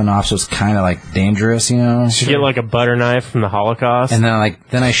was coming off, so it's kind of like dangerous, you know. You get like a butter knife from the Holocaust, And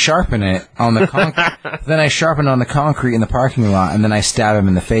then I sharpen it on the then I sharpen it on the concrete in the parking lot, and then I stab him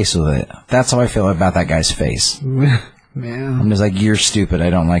in the face with it. That's how I feel about that guy's face. Man. I'm just like, you're stupid. I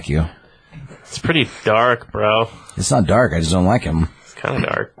don't like you. it's pretty dark, bro. It's not dark. I just don't like him. It's kind of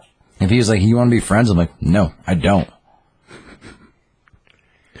dark. If he was like, you want to be friends? I'm like, no, I don't.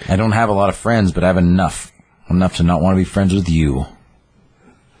 I don't have a lot of friends, but I have enough to not want to be friends with you.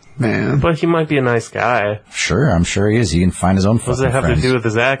 Man. But he might be a nice guy. Sure, I'm sure he is. He can find his own What does fucking that have friends. to do with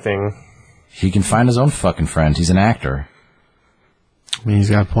his acting? He can find his own fucking friends. He's an actor. I mean, he's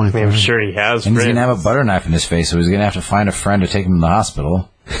got a point I mean, I'm there. sure he has And he's friends. going to have a butter knife in his face, so he's going to have to find a friend to take him to the hospital.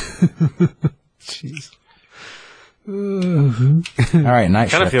 Jeez. All right, night I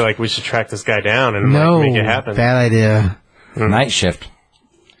kind of shift. feel like we should track this guy down and No, like, make it happen. bad idea. Night shift.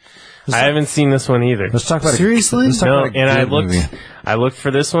 I haven't seen this one either. Let's talk about Seriously? Let's talk No, about a and good I looked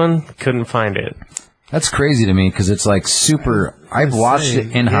for this one, couldn't find it. That's crazy to me because it's like super. I've watched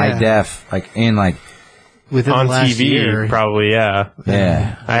it in high def, like in like Within On the last TV, year. probably, yeah.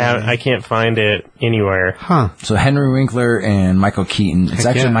 yeah. I can't find it anywhere. Huh. So Henry Winkler and Michael Keaton. It's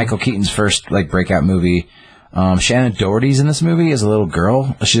actually yeah. Michael Keaton's first like breakout movie. Shannon Doherty's in this movie as a little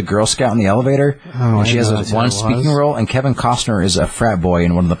girl. She's a Girl Scout in the elevator. Oh, and she has that's one what it speaking was. role, and Kevin Costner is a frat boy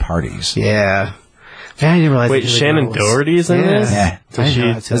in one of the parties. Yeah. Man, I didn't realize Wait, that the Shannon girl was- Doherty's in Yeah. this? Yeah. Does I she?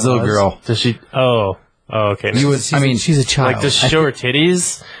 know that's who This it little was. girl. Does she? Oh, okay. You would. She's I mean, she's a child. Like, does she show her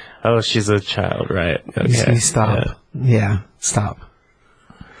titties? Oh, she's a child, right? Okay. Stop. Yeah. Stop.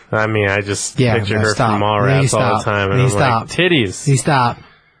 I mean, I just Yeah, picture no, her stop. from You Mallrats all the stop. time, and You I'm stop. like, titties. You stop.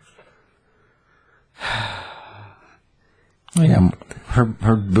 yeah,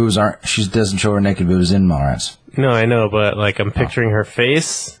 her boobs aren't. She doesn't show her naked boobs in Mallrats. No, I know, but like I'm picturing her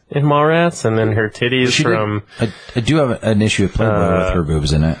face in Mallrats, and then her titties She did- from. I do have an issue with Playboy with her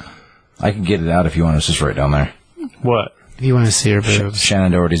boobs in it. I can get it out if you want. It's just right down there. What? If you want to see her boobs.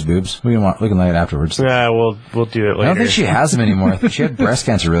 Shannon Doherty's boobs. We can look at it afterwards. Yeah, we'll do it later. I don't think she has them anymore. I think she had breast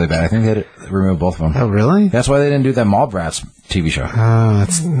cancer really bad. I think they had to remove both of them. Oh, really? That's why they didn't do that Mallrats TV show. Oh, I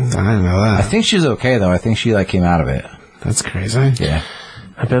didn't know I that. think she's okay though. I think she like came out of it. That's crazy. Yeah.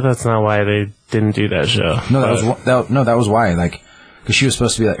 I bet that's not why they didn't do that show. No, that was why. Like, because she was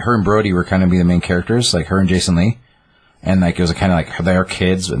supposed to be like her and Brody were kind of be the main characters, like her and Jason Lee, and like it was kind of like their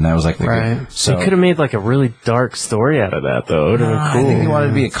kids, and that was like the Right. So They could have made like a really dark story out of that, though. It would have been I cool. think he wanted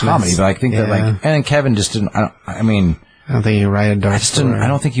to be a comedy, but I think that like, Yeah. and then Kevin just didn't. I mean, I don't think you write a dark I just didn't. story. I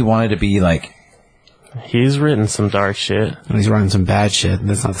don't think he wanted to be like. He's written some dark shit, He's writing some bad shit.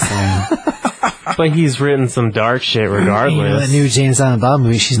 That's not the same. but he's written some dark shit You know, regardless. that new James Silent Bob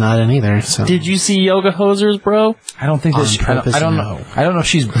movie, she's not in either. So. Did you see Yoga Hosers, bro? I don't think that. On She, purpose, I don't no. know. I don't know if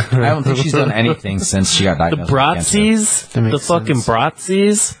she's. I don't think she's done anything since she got The diagnosed. with cancer. Bratzies? That makes The fucking sense.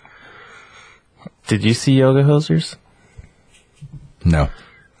 Bratzies? Did you see Yoga Hosers? No.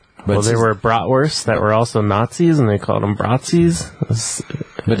 But Well, there were bratwursts that were also Nazis, and they called them Bratzies.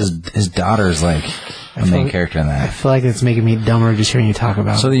 But his daughter's like the main character in I that. feel like it's making me dumber just hearing you talk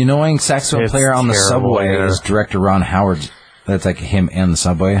about So it. the annoying saxophone It's player on the terrible, subway yeah. is director Ron Howard. That's like him in the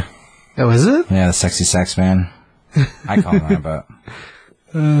subway. Oh, is it? Yeah, the sexy sax man. I call him that, but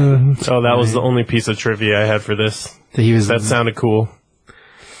Oh, that was the only piece of trivia I had for this. That he was. That sounded cool.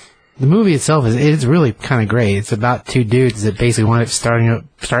 The movie itself it's really kind of great. It's about two dudes that basically want to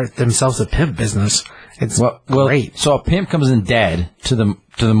start themselves a pimp business. It's great. So a pimp comes in dead to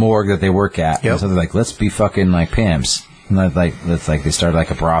the morgue that they work at. Yep. And so they're like, let's be fucking like pimps. And that's like they started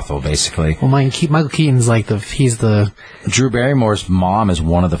like a brothel basically. Well, Michael Keaton's like he's the. Drew Barrymore's mom is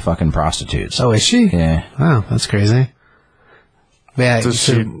one of the fucking prostitutes. Oh, is she? Yeah. Wow, that's crazy. Yeah, Does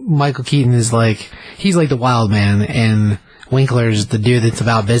so she- Michael Keaton is he's like the wild man, and Winkler's the dude that's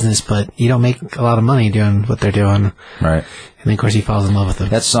about business, but you don't make a lot of money doing what they're doing. Right. And then, of course, he falls in love with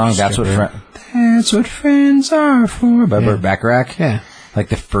That song, That's stripper. What Friends Are For, by Burt Bacharach. Yeah. Like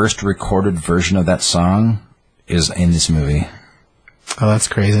the first recorded version of that song is in this movie. Oh, that's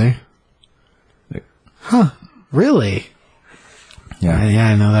crazy. Huh. Really? Yeah. Yeah,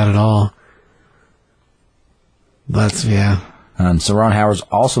 I know that at all. Yeah. So Ron Howard's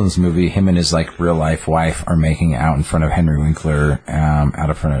also in this movie. Him and his like real life wife are making out in front of Henry Winkler, out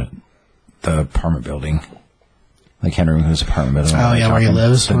in front of the apartment building. like Henry Winkler's apartment. But Oh, yeah, where he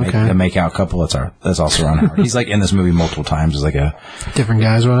lives? The Okay. makeout couple. That's also Ron Howard. He's like in this movie multiple times as like a Different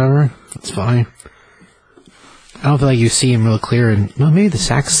guys or whatever. It's funny. I don't feel like you see him real clear. And well, maybe the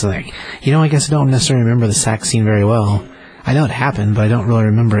sax thing. You know, I guess I don't necessarily remember the sax scene very well. I know it happened, but I don't really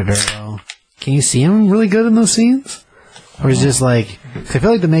remember it very well. Can you see him really good in those scenes? Or is it just like... 'cause I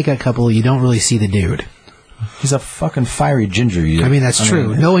feel like the makeout couple, you don't really see the dude. he's a fucking fiery ginger. I mean, that's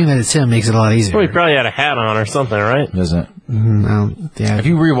true. Knowing that it's him makes it a lot easier. Well, he probably had a hat on or something, right? Doesn't. Yeah. If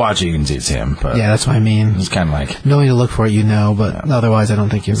you rewatch it, you can see it's him. But Yeah, that's what I mean. it's kind of like Knowing to look for it, you know, but otherwise I don't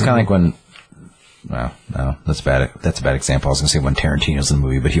think you it's kind of like when. Well, no, that's bad. That's a bad example. I was gonna say when Tarantino's in the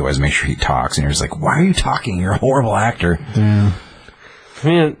movie, but he always makes sure he talks, and you're just like, "Why are you talking? You're a horrible actor." Yeah. I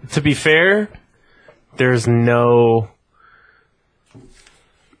mean, to be fair, there's no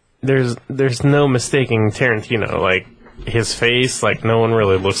mistaking Tarantino. Like, his face, like, no one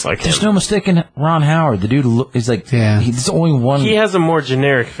really looks like There's him. no mistaking Ron Howard. The dude, he's like, Yeah. he's only one. He has a more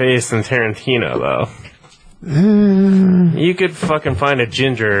generic face than Tarantino, though. You could fucking find a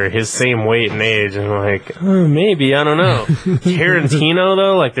ginger his same weight and age, and like, maybe, I don't know. Tarantino,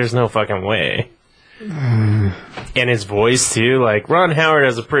 though, like, there's no fucking way. And his voice, too. Like, Ron Howard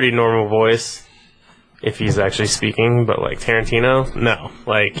has a pretty normal voice, if he's actually speaking, but, like, Tarantino, no.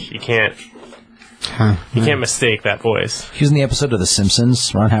 Like, you can't mistake that voice. He was in the episode of The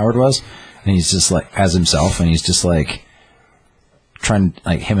Simpsons. Ron Howard was, and he's just like as himself, and he's just like trying,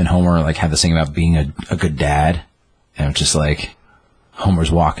 like him and Homer like have this thing about being a good dad, and it's just like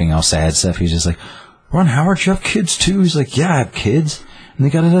Homer's walking all sad stuff. He's just like, Ron Howard, you have kids too? He's like, yeah, I have kids. And they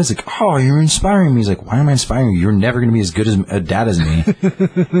got it. He's like, oh, you're inspiring me. He's like, why am I inspiring you? You're never going to be as good as a dad as me.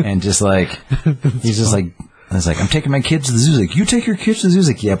 And just like, he's just like, it's like, I'm taking my kids to the zoo. He's like, you take your kids to the zoo? He's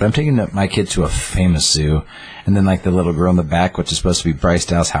like, yeah, but I'm taking my kid to a famous zoo. And then like the little girl in the back, which is supposed to be Bryce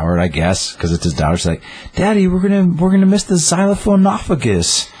Dallas Howard, I guess, because it's his daughter. She's like, Daddy, we're gonna miss the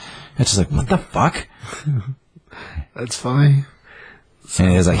xylophonophagus. And it's just like, what the fuck? That's funny.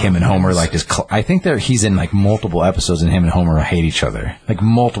 And it's like him and Homer, like this. I think he's in like multiple episodes, and him and Homer hate each other. Like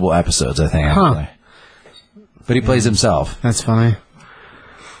multiple episodes, I think. Huh. But he plays himself. That's funny.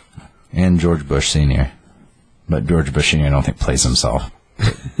 And George Bush Sr. But George Bush Sr. I don't think plays himself.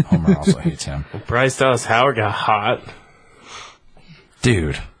 Homer also hates him. Bryce Dallas Howard got hot.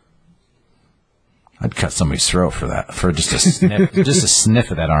 Dude. I'd cut somebody's throat for that. For just a sniff. Just a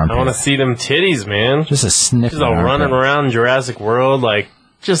sniff of that armpit. I want to see them titties, man. Just a sniff Just of that all running armpit. around Jurassic World, like,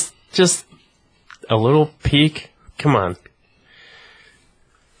 just a little peek. Come on.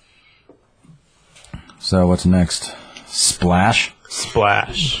 So what's next? Splash?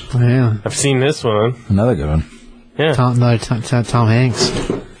 Splash. Oh, yeah. I've seen this one. Another good one. Yeah. Tom Hanks.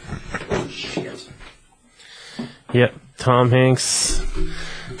 Yep. Tom Hanks.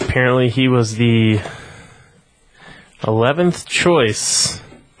 Apparently he was the 11th choice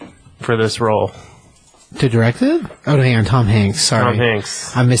for this role. To direct it? Oh, hang on, Tom Hanks. Sorry. Tom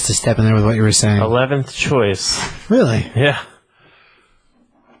Hanks. I missed a step in there with what you were saying. 11th choice. Really? Yeah.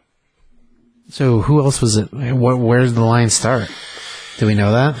 So who else was it? Where's the line start? Do we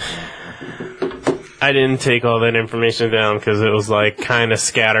know that? I didn't take all that information down because it was like kind of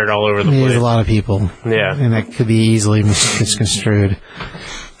scattered all over the There's place. a lot of people. Yeah. And that could be easily misconstrued.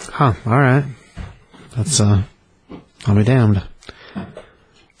 Huh, alright. That's, I'll be damned.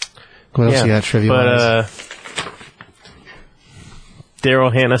 What else you got trivia-wise?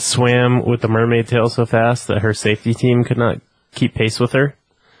 Daryl Hannah swam with the mermaid tail so fast that her safety team could not keep pace with her.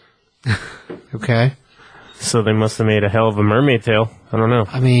 Okay. So they must have made a hell of a mermaid tail. I don't know.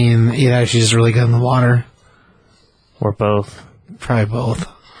 I mean, either she's just really good in the water. Or both. Probably both.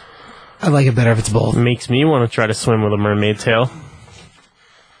 I like it better if it's both. Makes me want to try to swim with a mermaid tail.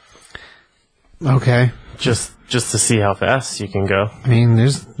 Okay. Just to see how fast you can go. I mean,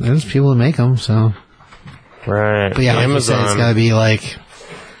 there's people that make them, so. Right. But yeah, like you said, it's gotta be like,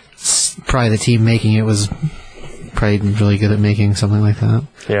 probably the team making it was probably really good at making something like that.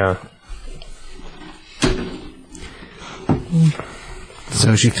 Yeah.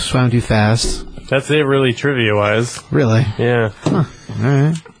 So she swam too fast. That's it, really, trivia-wise. Really? Yeah. Huh.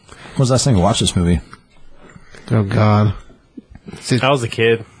 Alright. When was the last time you watched this movie? Oh god. I was a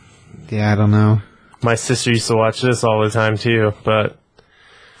kid. Yeah, I don't know. My sister used to watch this all the time, too, but...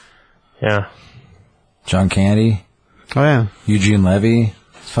 Yeah. John Candy? Oh yeah. Eugene Levy?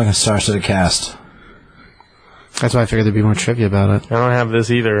 It's fucking star-studded cast. That's why I figured there'd be more trivia about it. I don't have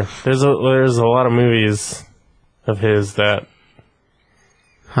this either. There's a lot of movies of his that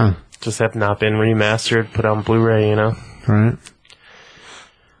Huh. just have not been remastered, put on Blu-ray, you know? Right.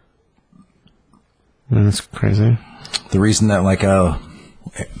 That's crazy. The reason that, like,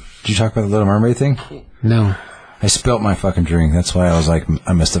 did you talk about the Little Mermaid thing? No. I spilt my fucking drink. That's why I was like,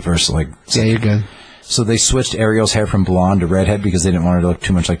 I missed the first, like... Yeah, you're good. So they switched Ariel's hair from blonde to redhead because they didn't want her to look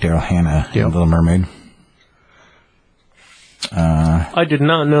too much like Daryl Hannah in Little Mermaid. I did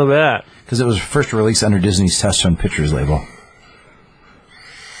not know that. Because it was first released under Disney's Touchstone Pictures label.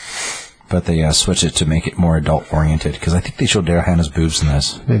 But they switched it to make it more adult-oriented. Because I think they showed Daryl Hannah's boobs in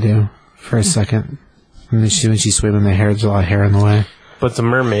this. They do. For a second. And then when she's swimming, there's a lot of hair in the way. But it's a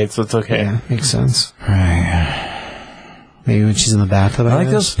mermaid, so it's okay. Yeah, makes sense. Right. Maybe when she's in the bathtub. I like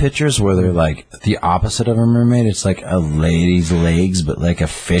those pictures where they're like the opposite of a mermaid. It's like a lady's legs, but like a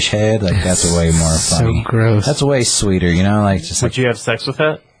fish head. Like that's way more funny. So gross. That's way sweeter, you know? Like just Would you have sex with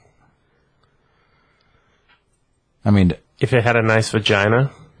that? I mean, if it had a nice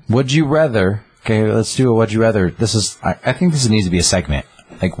vagina? Would you rather? Okay, let's do a would you rather. This is. I think this needs to be a segment.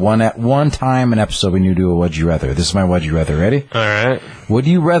 Like one time an episode we need to do a would you rather. This is my would you rather. Ready? All right. Would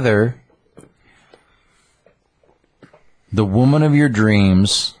you rather the woman of your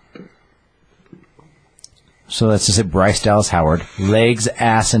dreams, so let's just say Bryce Dallas Howard, legs,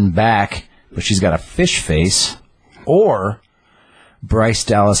 ass, and back, but she's got a fish face, or Bryce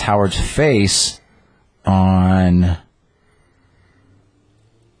Dallas Howard's face on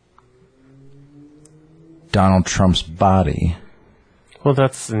Donald Trump's body? Well,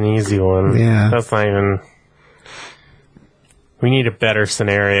 that's an easy one. Yeah. That's not even... We need a better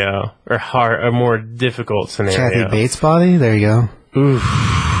scenario, or a more difficult scenario. Kathy Bates' body? There you go. Oof.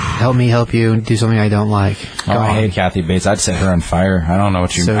 Help me help you do something I don't like. Oh, I hate Kathy Bates. I'd set her on fire. I don't know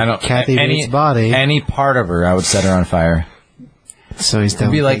what you... So I don't, Kathy Bates' body... Any part of her, I would set her on fire. So he's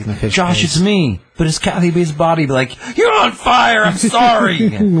Be like, Josh, it's me, but it's Kathy Bates' body. Be like, you're on fire. I'm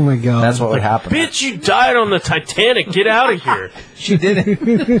sorry. Oh my god, that's what would happen. Bitch, you died on the Titanic. Get out of here. She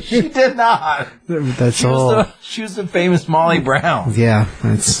didn't. She did not. That's all. She was the famous Molly Brown. Yeah,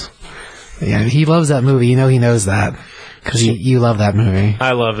 he loves that movie. You know he knows that because you love that movie.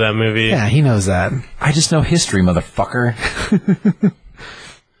 I love that movie. Yeah, he knows that. I just know history, motherfucker.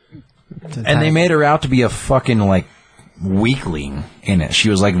 And they made her out to be a fucking like weakling in it.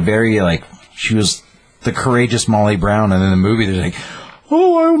 She was like she was the courageous Molly Brown, and in the movie they're like,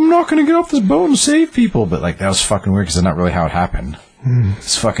 oh, I'm not going to get off this boat and save people. But like that was fucking weird because that's not really how it happened.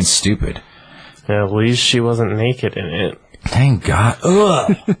 It's fucking stupid. Yeah, at least she wasn't naked in it. Thank God.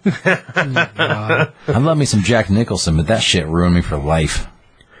 Ugh. I love me some Jack Nicholson, but that shit ruined me for life.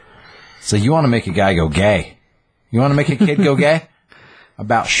 So you want to make a guy go gay? You want to make a kid go gay?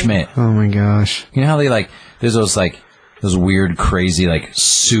 About Schmidt. Oh my gosh. You know how they like, there's those like, those weird, crazy, like,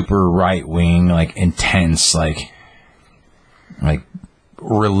 super right-wing, like, intense, like,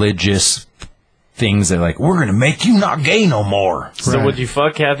 religious things that, like, we're gonna make you not gay no more. So would you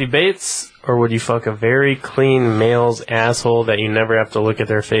fuck Kathy Bates, or would you fuck a very clean male's asshole that you never have to look at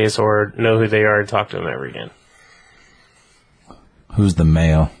their face or know who they are and talk to them ever again? Who's the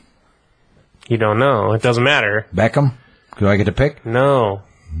male? You don't know. It doesn't matter. Beckham? Do I get to pick? No.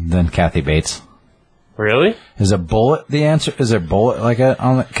 Then Kathy Bates. Really? Is a bullet the answer? Is there a bullet like a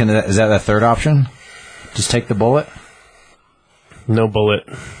on the, is that the third option? Just take the bullet? No bullet.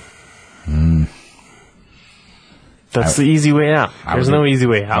 That's the easy way out. There's no easy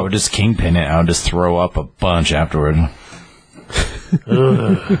way out. I would just kingpin it. I would just throw up a bunch afterward.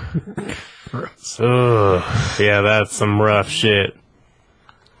 Ugh. Ugh. Yeah, that's some rough shit.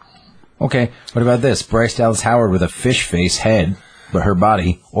 Okay, what about this? Bryce Dallas Howard with a fish face head, but her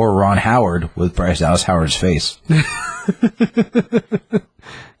body, or Ron Howard with Bryce Dallas Howard's face.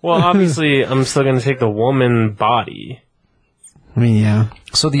 Well, obviously, I'm still going to take the woman body. I mean, yeah.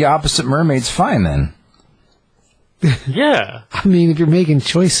 So the opposite mermaid's fine then. Yeah. I mean, if you're making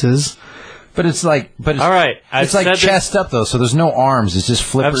choices. But it's like, all right. It's like chest up though, so there's no arms. It's just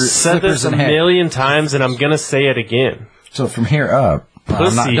flippers. I've said this a million times, and I'm going to say it again. So from here up,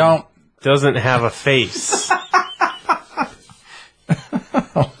 pussy doesn't have a face.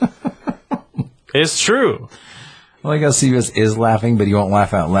 It's true. Well, I guess he is laughing, but he won't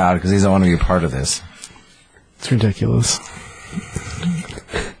laugh out loud because he doesn't want to be a part of this. It's ridiculous.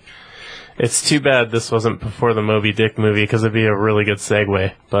 It's too bad this wasn't before the Moby Dick movie because it'd be a really good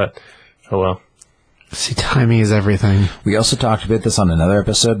segue, but oh well. See, timing is everything. We also talked about this on another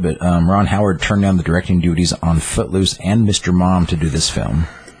episode, but Ron Howard turned down the directing duties on Footloose and Mr. Mom to do this film.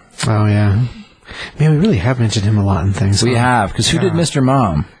 Oh, yeah. Man, we really have mentioned him a lot in things. We have, because who did Mr.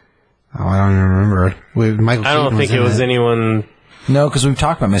 Mom? Oh, I don't even remember. I don't think it was anyone... No, because we've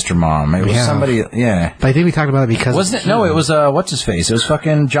talked about Mr. Mom. It was somebody, yeah. But I think we talked about it because... Wasn't it? No, it was, what's-his-face? It was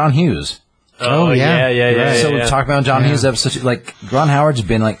fucking John Hughes. Oh, yeah. Yeah. So we've talked about John Hughes episodes. Like, Ron Howard's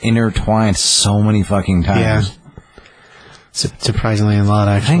been, like, intertwined so many fucking times. Yeah. Surprisingly a lot,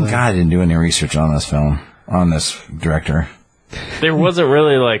 actually. Thank God I didn't do any research on this film. on this director. There wasn't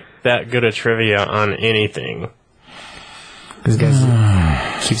really like that good a trivia on anything. This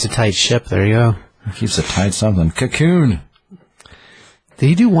guy keeps a tight ship. There you go. Keeps a tight something. Cocoon. Did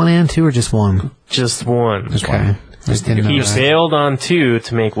he do 1 and 2 or just 1? Just one. Okay. Just didn't know He that. failed on 2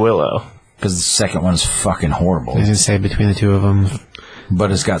 to make Willow. Because the second one's fucking horrible. I was going to say between the two of them. But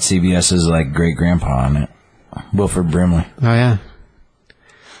it's got CBS's like great grandpa on it. Wilford Brimley. Oh, yeah.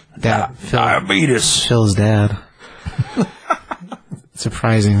 Diabetes. Phil's dad.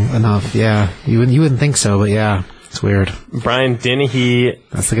 Surprising enough, yeah. You wouldn't think so, but yeah, it's weird. Brian Dennehy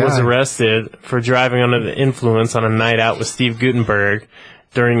That's the guy. was arrested for driving under the influence on a night out with Steve Guttenberg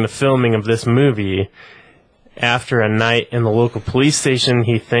during the filming of this movie. After a night in the local police station,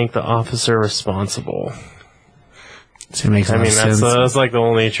 he thanked the officer responsible. So it makes a lot of sense. That's like the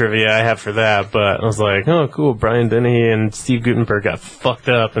only trivia I have for that, but I was like, oh, cool, Brian Dennehy and Steve Guttenberg got fucked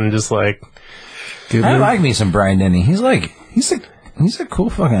up and just like... I like me some Brian Denny. He's a cool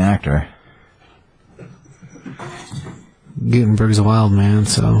fucking actor. Gutenberg's a wild man,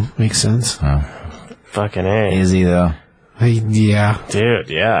 so makes sense. Fucking A. Is he though? Yeah. Dude,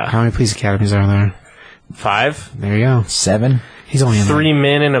 yeah. How many police academies are there? 5? There you go. 7? He's only in 3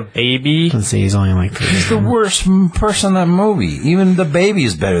 men and a baby. Let's see, he's only in like 3. He's the worst person in that movie. Even the baby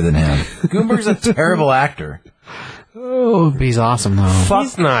is better than him. Gutenberg's a terrible actor. Oh, he's awesome though.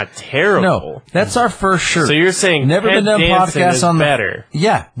 He's not terrible. No, that's our first shirt. So you're saying never Ted been done Danson podcast is on better?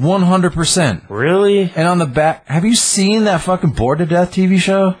 Yeah, 100%. Really? And on the back, have you seen that fucking Bored to Death TV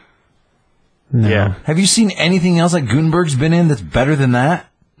show? No. Yeah. Have you seen anything else that Gutenberg's been in that's better than that?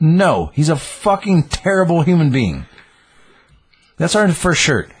 No, he's a fucking terrible human being. That's our first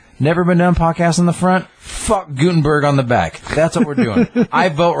shirt. Never been done podcast on the front. Fuck Gutenberg on the back. That's what we're doing. I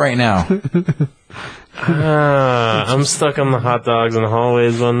vote right now. I'm stuck on the hot dogs in the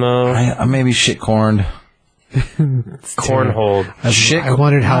hallways one though. I maybe shit corned. Cornhole. I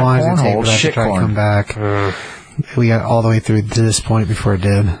wondered how long it would take for that to shit try to corn. come back. We got all the way through to this point before it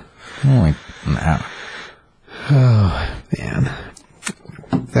did. Only an hour. Oh, man.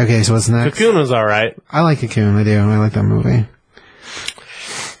 Okay, so what's next? Cocoon was alright. I like Cocoon, I do. I like that movie.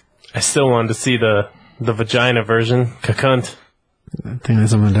 I still wanted to see the vagina version. Cocunt. I think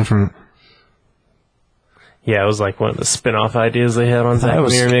that's something different. Yeah, it was like one of the spin-off ideas they had on I Zack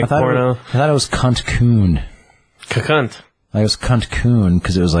Mirnick porno. I thought it was Cunt Coon. Cocunt. I was Cunt Coon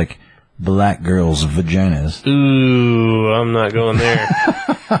because it was like black girls' vaginas. Ooh, I'm not going there.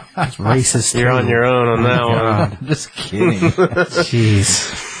 It's racist. You're too. on your own on that one. I'm just kidding.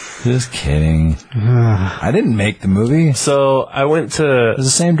 Jeez. Just kidding. I didn't make the movie. It So I went was the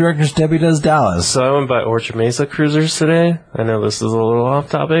same director as Debbie Does Dallas. by Orchard Mesa Cruisers today. I know this is a little off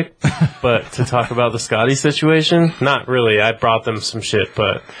topic, but to talk about the Scotty situation, not really. I brought them some shit,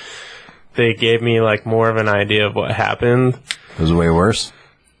 but they gave me like more of an idea of what happened. It was way worse.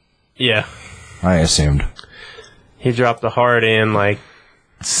 Yeah. I assumed. He dropped the hard in like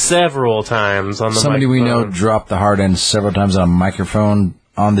several times on the Somebody we know microphone. dropped the hard end several times on a microphone,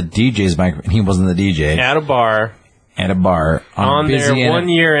 on the DJ's microphone. He wasn't the DJ. At a bar At a bar. on their 1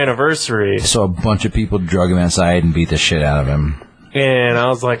 year anniversary. So a bunch of people drug him outside and beat the shit out of him. And I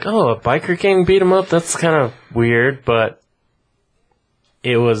was like, oh, a biker gang beat him up? That's kind of weird, but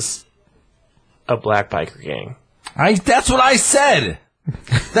it was a black biker gang. That's what I said.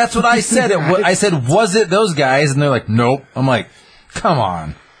 That's what I said. I said, was it those guys? And they're like, nope. I'm like, come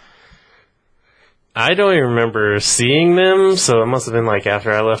on. I don't even remember seeing them, so it must have been like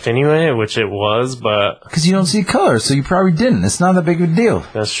after I left anyway, which it was, but Because you don't see color, so you probably didn't. It's not that big of a deal.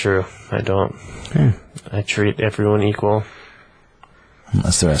 that's true. I don't. I treat everyone equal.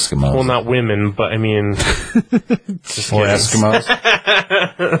 Unless they're Eskimos. Well, not women, but I mean, just Or kidding.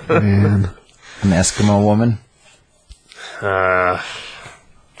 Eskimos. Man. An Eskimo woman.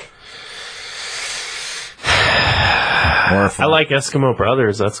 Or a I like Eskimo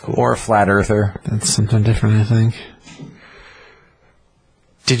Brothers. That's cool. Or a flat earther. That's something different, I think.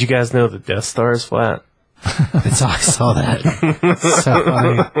 Did you guys know the Death Star is flat? I saw that. So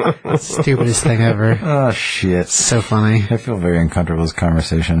funny. Stupidest thing ever. Oh, shit. So funny. I feel very uncomfortable with this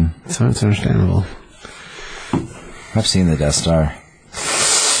conversation. So it's understandable. I've seen the Death Star.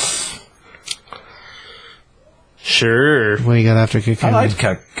 Sure. What do you got after Cocoon? I liked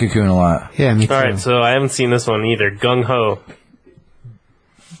Cocoon a lot. Yeah, me too. All right, so I haven't seen this one either. Gung Ho.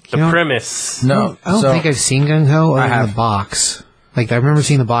 The You know- premise. No, I don't think I've seen Gung Ho other I than have. the box. Like, I remember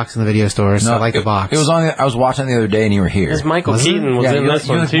seeing the box in the video store, so I like the box. It was on. I was watching it the other day, and you were here. Because Michael Was it? Keaton was in you're this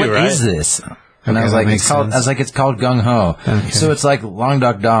you're one like, too, what right? is this? And I Okay, was that like, makes it's called. sense. I was like, it's called Gung Ho. Okay. So it's like Long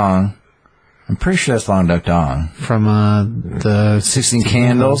Duck Dong. I'm pretty sure that's Long Duck Dong. From, the 16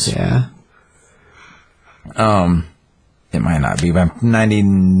 Candles. Yeah. It might not be, but I'm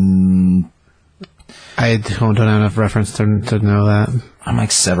 90... I don't have enough reference to know that. I'm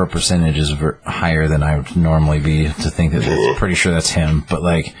like several percentages higher than I would normally be to think that it's pretty sure that's him. But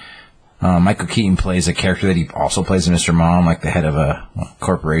like, Michael Keaton plays a character that he also plays in Mr. Mom, like the head of a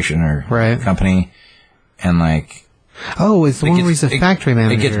corporation or company. And like... Oh, it's the one where he's a factory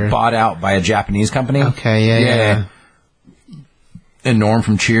manager. It gets bought out by a Japanese company. Okay, yeah. And Norm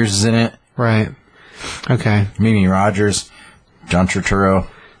from Cheers is in it. Right. Okay. Mimi Rogers, John Turturro.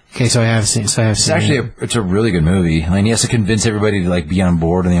 Okay, so I have seen. It's actually it's a really good movie. I mean, he has to convince everybody to like be on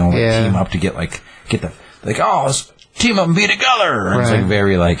board, and they all team up to get the let's team up and be together. And it's like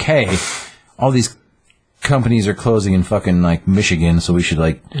very like, hey, all these companies are closing in fucking like Michigan, so we should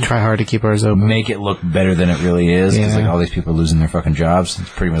like try hard to keep ours open, make it look better than it really is, because like all these people are losing their fucking jobs. It's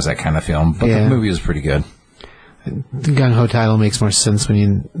pretty much that kind of film, but the movie is pretty good. The gung ho title makes more sense when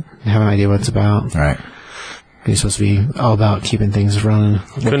you have an idea what it's about. Right. You're supposed to be all about keeping things running.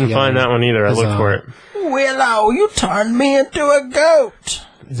 Couldn't find that one either. I looked for it. Willow, you turned me into a goat.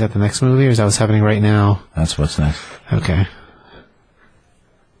 Is that the next movie, or is that what's happening right now? That's what's next. Okay.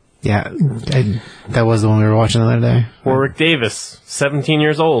 Yeah, that was the one we were watching the other day. Warwick Davis, 17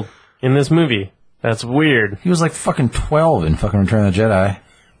 years old, in this movie. That's weird. He was like fucking 12 in fucking Return of the Jedi.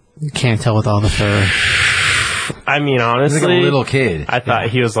 You can't tell with all the fur. I mean, honestly, he's like a little kid. I thought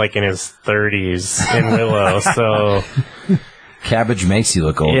he was like in his 30s in Willow, so... Cabbage makes you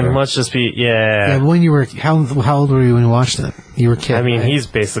look older. It must just be, yeah. When you were, how old were you when you watched it? You were a kid. I mean, right? he's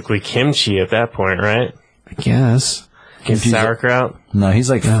basically kimchi at that point, right? I guess. Kimchi sauerkraut? No, he's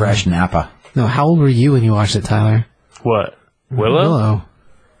like fresh Napa. No, how old were you when you watched it, Tyler? What? Willow?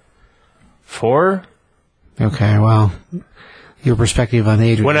 4? Okay, well, your perspective on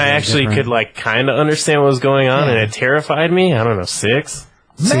age. When I actually could, like, kind of understand what was going on, and it terrified me, I don't know, 6?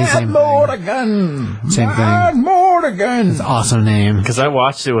 Mad Mortigan! Same thing. Mad Mortigan! It's an awesome name. Because I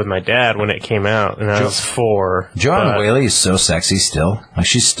watched it with my dad when it came out, and I was 4. Joanna Whaley is so sexy still. Like,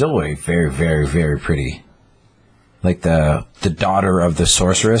 she's still very, very, very pretty. Like the daughter of the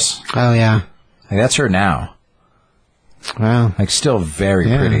sorceress. Oh, yeah. Like, that's her now. Wow. Like, still very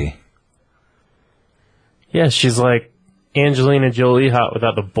pretty. Yeah, she's like Angelina Jolie hot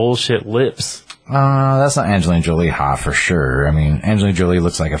without the bullshit lips. That's not Angelina Jolie hot for sure. I mean, Angelina Jolie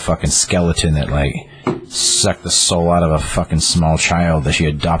looks like a fucking skeleton that, like, sucked the soul out of a fucking small child that she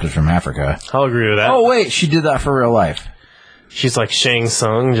adopted from Africa. I'll agree with that. Oh, wait, she did that for real life. She's like Shang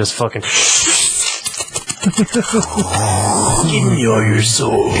Tsung, just fucking... Give me all your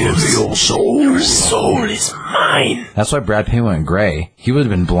soul. Give me your soul. Your soul is mine. That's why Brad Pitt went gray. He would have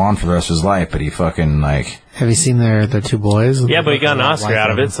been blonde for the rest of his life, but he fucking, like... Have you seen their 2 boys? Yeah, but he got an Oscar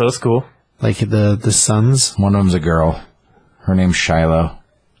out of it, so it's cool. Like the sons? One of them's a girl. Her name's Shiloh.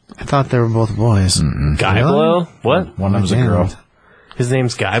 I thought they were both boys. Guy Blow? What? One of them's a girl. His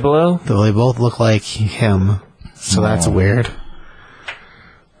name's Guy Blow? Though they both look like him. So that's weird.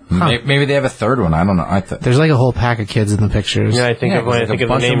 Huh. Maybe they have a third one. I don't know. There's like a whole pack of kids in the pictures. Yeah, I think of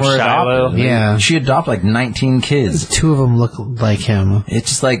the name Shiloh. Yeah. She adopted like 19 kids. 2 of them look like him. It's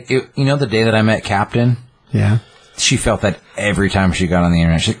just like, you know the day that I met Captain? Yeah. She felt that every time she got on the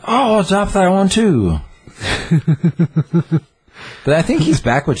internet. She's like, oh, I'll adopt that one too. But I think he's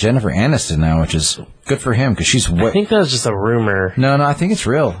back with Jennifer Aniston now, which is good for him, because she's... I think that was just a rumor. No, I think it's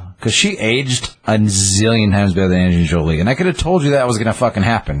real. Because she aged a zillion times better than Angelina Jolie. And I could have told you that was going to fucking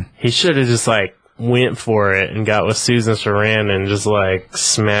happen. He should have just, like, went for it and got with Susan Sarandon and just, like,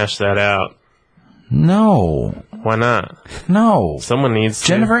 smashed that out. No. Why not? No. Someone needs to.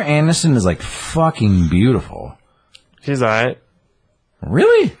 Jennifer Aniston is, like, fucking beautiful. She's alright.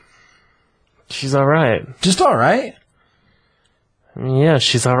 Really? She's alright. Just alright? I mean, yeah,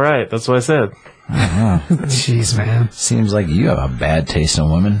 she's alright. That's what I said. Jeez, man. Seems like you have a bad taste in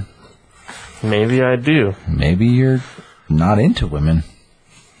women. Maybe I do. Maybe you're not into women.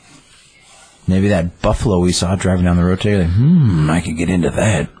 Maybe that buffalo we saw driving down the road today, like, I could get into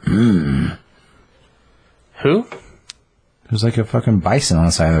that. Who? There's like a fucking bison on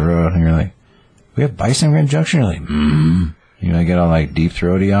the side of the road, and you're like, we have bison in Grand Junction? You're like, You know, get all like deep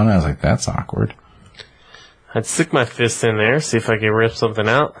throaty on it. I was like, that's awkward. I'd stick my fist in there, see if I can rip something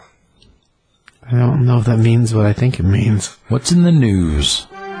out. I don't know if that means what I think it means. What's in the news?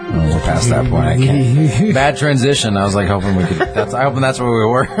 Oh, we're past that point. I can't. Bad transition. I was like hoping we could. I hoping that's where we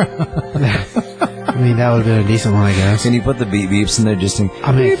were. I mean, that would have been a decent one, I guess. Can you put the beep beeps in there just in?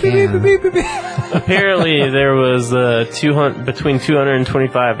 I mean, beep, beep, beep. Apparently, there was between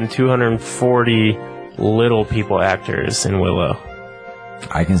 225 and 240 little people actors in Willow.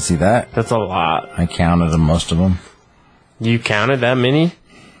 I can see that. That's a lot. I counted them, most of them. You counted that many?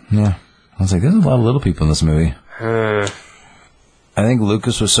 Yeah. I was like, there's a lot of little people in this movie. I think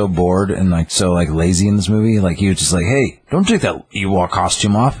Lucas was so bored and like so like lazy in this movie. Like he was just like, "Hey, don't take that Ewok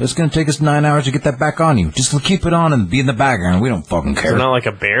costume off. It's gonna take us 9 hours to get that back on you. Just keep it on and be in the background. We don't fucking care." It's not like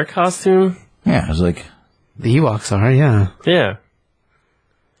a bear costume. Yeah, it was like The Ewoks are, yeah. Yeah.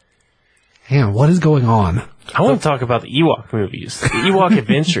 Damn, what is going on? I want to talk about the Ewok movies, the Ewok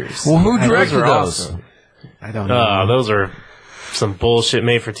Adventures. Well, who directed are those? awesome. I don't know. Those are some bullshit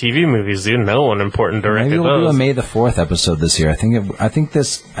made for TV movies, dude. No one important directed Maybe we'll do a those. May the 4th episode this year. I think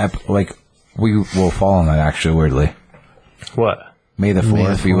this we will fall on that actually weirdly. What? May the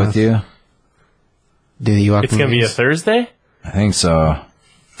 4th be with you. Do the Ewok It's gonna be a Thursday. I think so.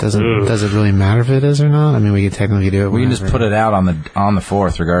 Does it really matter if it is or not? I mean, we could technically do it. We can just put it out on the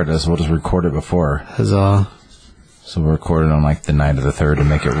 4th regardless. We'll just record it before. Huzzah. So we'll record it on like the night of the 3rd and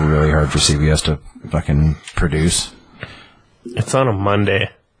make it really hard for CBS to fucking produce. It's on a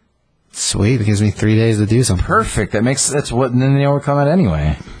Monday. Sweet. It gives me 3 days to do something. Perfect. That's what, and then they all come out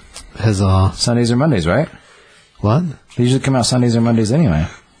anyway. Huzzah. Sundays or Mondays, right? What? They usually come out Sundays or Mondays anyway.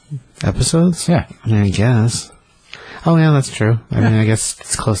 Episodes? Yeah. I mean, I guess. Oh, yeah, that's true. I mean, I guess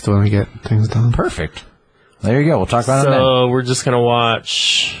it's close to when we get things done. Perfect. There you go. We'll talk about it then. So we're just gonna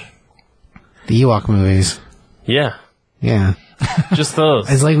watch. The Ewok movies. Yeah, Yeah. just those.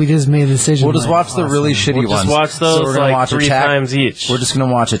 It's like we just made a decision. We'll just like, watch the really shitty We'll ones. just watch those So we're gonna like watch 3 times each. We're just going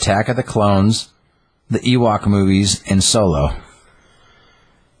to watch Attack of the Clones, the Ewok movies, and Solo.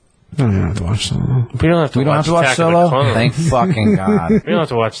 No, we don't have to watch them. We don't have to. We don't have to watch Attack of the Solo? Clones. Thank fucking God. We don't have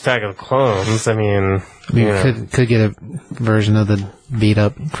to watch Attack of the Clones. I mean, We you know. could get a version of the beat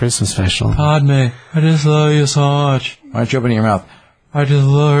up Christmas special. Padme, I just love you so much. Why don't you open your mouth? I just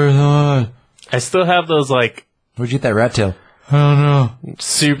love her so much. I still have those like Where'd you get that rat tail? I don't know.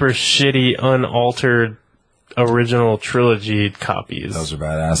 super shitty, unaltered original trilogy copies Those are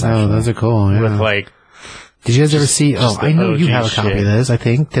badass. Oh, Actually. those are cool. Yeah. with like. Did you guys ever see? Oh, the I know you OG have a copy shit. of this. I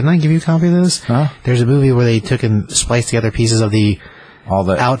think didn't I give you a copy of this? Huh? There's a movie where they took and spliced together pieces of the All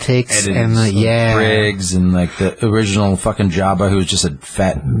the outtakes edits, and the Briggs and like the original fucking Jabba who was just a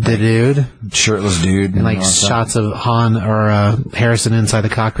fat the dude shirtless dude. and like all that stuff. shots of Han or Harrison inside the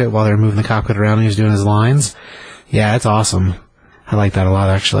cockpit while they're moving the cockpit around. And he was doing his lines. Yeah, it's awesome. I like that a lot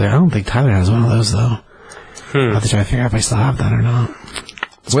actually. I don't think Tyler has one of those though. I have to try to figure out if I still have that or not.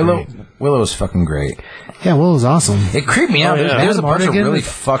 Willow is fucking great. Yeah, Will was awesome. It creeped me out. yeah. There's a bunch of Mardigan, really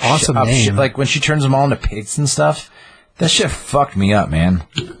fucked awesome up name. shit. Like when she turns them all into pigs and stuff. That shit fucked me up, man.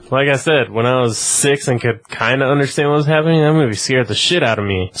 Like I said, when I was 6 and could kind of understand what was happening, that movie scared the shit out of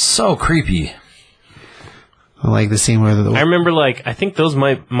me. So creepy. I like the scene where I remember, like, I think those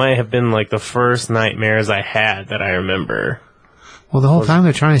might have been, like, the first nightmares I had that I remember. well, the whole time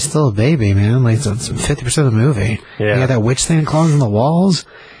they're trying to steal a baby, man. Like, it's 50% of the movie. Yeah. You got that witch thing that climbs on the walls.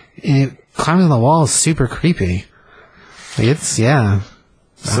 And climbing on the walls is super creepy. Like, it's, yeah.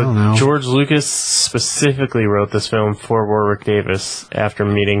 I don't know. George Lucas specifically wrote this film for Warwick Davis after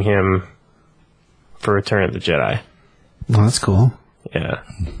meeting him for Return of the Jedi. Well, that's cool. Yeah.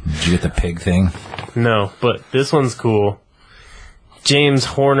 Did you get the pig thing? No, but this one's cool. James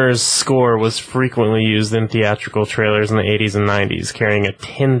Horner's score was frequently used in theatrical trailers in the 80s and 90s, carrying a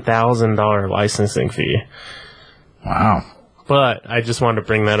 $10,000 licensing fee. Wow. But I just wanted to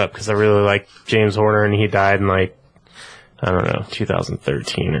bring that up because I really like James Horner, and he died in, like, I don't know,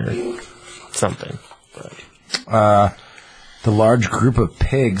 2013 or something. But The large group of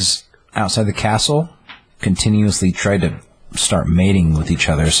pigs outside the castle continuously tried to start mating with each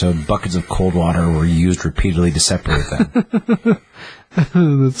other, so buckets of cold water were used repeatedly to separate them.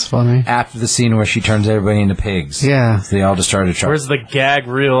 That's funny. After the scene where she turns everybody into pigs. Yeah. So they all just started to try. where's the gag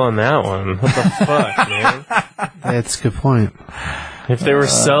reel on that one? What the fuck, man? That's a good point. If there were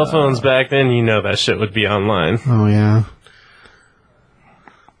cell phones back then, you know that shit would be online. Oh, yeah.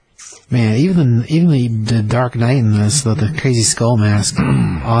 Man, even the Dark Knight in this, the crazy skull mask,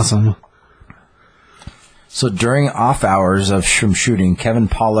 awesome. So during off hours from shooting, Kevin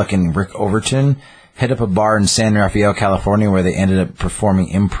Pollak and Rick Overton hit up a bar in San Rafael, California, where they ended up performing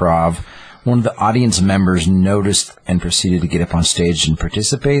improv. One of the audience members noticed and proceeded to get up on stage and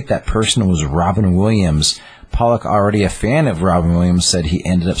participate. That person was Robin Williams. Pollak, already a fan of Robin Williams, said he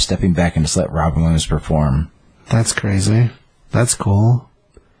ended up stepping back and just let Robin Williams perform. That's crazy. That's cool.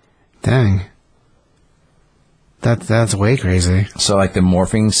 Dang. That's way crazy. So like the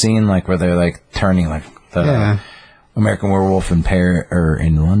morphing scene, like where they're like turning like the Yeah. American Werewolf in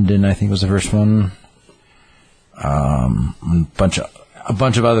in London, I think was the first one. A bunch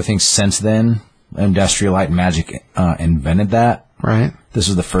of other things since then. Industrial Light and Magic invented that. Right? This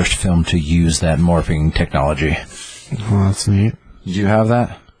was the first film to use that morphing technology. Well, that's neat. Did you have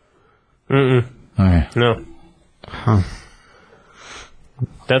that? Mm-mm. Okay. No. Huh.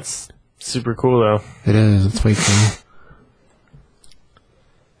 That's super cool, though. It is. It's way cool.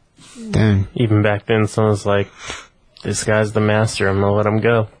 Dang. Even back then, someone's like, this guy's the master. I'm going to let him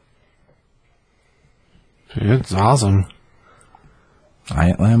go. It's awesome.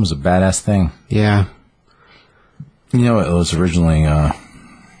 ILM was a badass thing. Yeah. You know, it was originally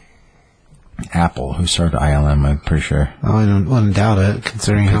Apple who started ILM, I'm pretty sure. Oh, I wouldn't doubt it,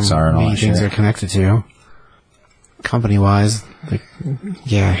 considering Pixar and how all many that things shit. they're connected to. Company-wise, like,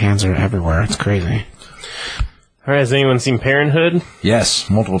 yeah, hands are everywhere. It's crazy. All right, has anyone seen Parenthood? Yes,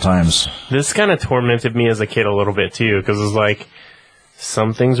 multiple times. This kind of tormented me as a kid a little bit, too, because it was like,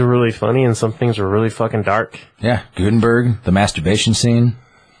 some things were really funny and some things were really fucking dark. Yeah, Gutenberg, the masturbation scene.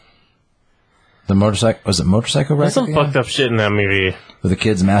 The motorcycle, was it motorcycle wreck? There's some fucked up shit in that movie. With the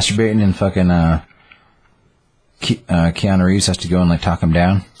kids masturbating and fucking, Keanu Reeves has to go and, like, talk him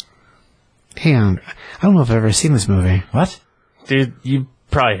down. Hang on. I don't know if I've ever seen this movie. What? Dude, you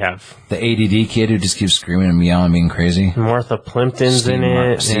probably have. The ADD kid who just keeps screaming and meowing and being crazy. Martha Plimpton's in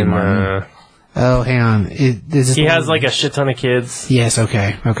it. Steve and, Martin. Oh, hang on. Is this he the has one- like a shit ton of kids. Yes,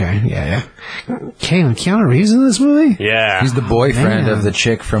 okay. Yeah. Keanu Reeves in this movie? Yeah. He's the boyfriend Man. of the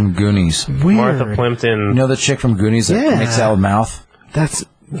chick from Goonies. Weird. Martha Plimpton. You know the chick from Goonies that Yeah. makes out with mouth? That's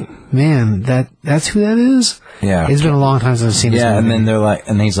who that is? Yeah. It's been a long time since I've seen this Yeah, movie. and then they're like,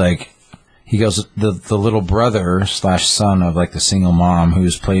 and he's like, he goes, the little brother / son of like the single mom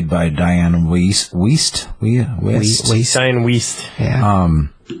who's played by Diane Wiest. Diane Wiest. Yeah.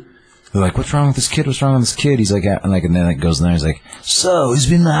 They're like, what's wrong with this kid? What's wrong with this kid? He's like, and then it goes in there. He's like, so he's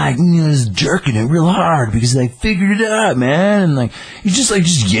been like, just jerking it real hard because they figured it out, man. And like, he's just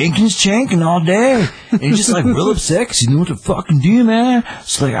yanking his chanking all day. And he's just like real upset because he didn't know what to fucking do, man.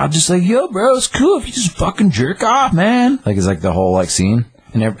 So like, I'll just like, yo, bro, it's cool if you just fucking jerk off, man. Like, it's like the whole like scene.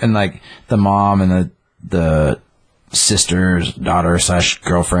 And like the mom and the sister's daughter /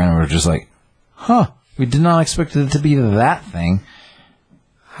 girlfriend were just like, huh, we did not expect it to be that thing.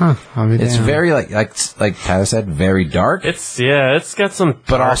 Huh. I'll be It's damned. very like Tyler said, very dark, It's got some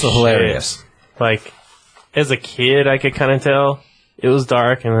but dark also shit. hilarious. Like, as a kid, I could kind of tell it was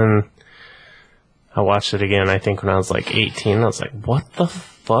dark, and then I watched it again, I think, when I was like 18. I was like, what the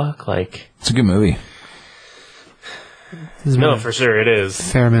fuck? Like, It's a good movie. This has no, been for sure it is. a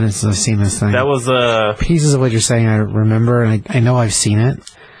fair minute since I've seen this thing. That was, Pieces of what you're saying I remember, and I know I've seen it,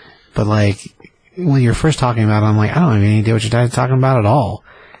 but like, when you're first talking about it, I'm like, I don't have any idea what you're talking about at all.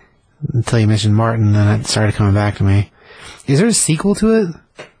 Until you mentioned Martin, then it started coming back to me. Is there a sequel to it?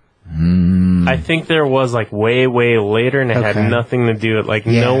 I think there was like way, way later, and it Okay. had nothing to do with, like,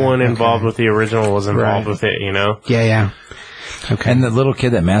 Yeah, no one involved okay. with the original was involved Right. with it, you know? Yeah. Okay. And the little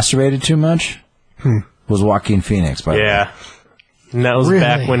kid that masturbated too much was Joaquin Phoenix, by the way. Yeah. And that was Really?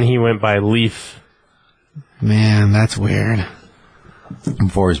 back when he went by Leaf. Man, that's weird.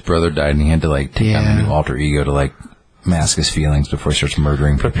 Before his brother died, and he had to like take on Yeah. a new alter ego to like mask his feelings before he starts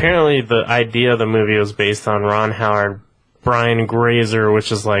murdering people. Apparently, the idea of the movie was based on Ron Howard, Brian Grazer,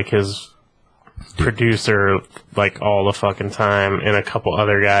 which is like his producer, like all the fucking time, and a couple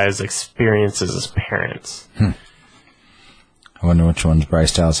other guys' experiences as parents. I wonder which one's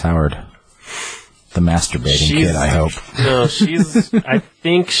Bryce Dallas Howard. The masturbating kid, I hope. No, I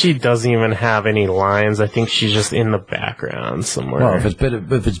think she doesn't even have any lines. I think she's just in the background somewhere. Well, if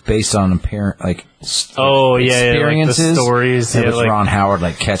it's based on apparent like Oh, yeah, like the experiences, stories, if yeah, it's like- Ron Howard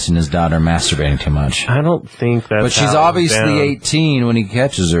like catching his daughter masturbating too much. I don't think that's But she's how it was obviously down. 18 when he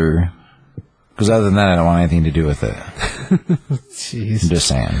catches her. Because other than that, I don't want anything to do with it. Jeez. I'm just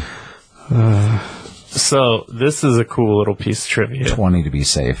saying. So, this is a cool little piece of trivia. 20 to be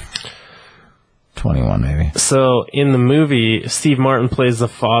safe. 21 maybe. So, in the movie, Steve Martin plays the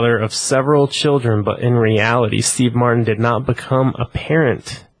father of several children, but in reality, Steve Martin did not become a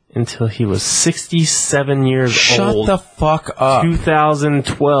parent until he was 67 years Shut old. the fuck up.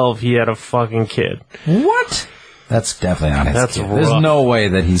 2012, he had a fucking kid. What? That's definitely not his That's kid. There's rough. no way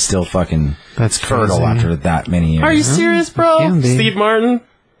that he's still fucking That's fertile crazy. after that many years. Are you serious, bro? Can be. Steve Martin?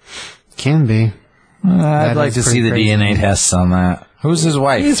 Can be. I'd like is to see pretty the crazy. DNA tests on that. Who's his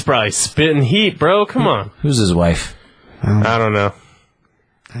wife? He's probably spitting heat, bro. Come on. Who's his wife? I don't know.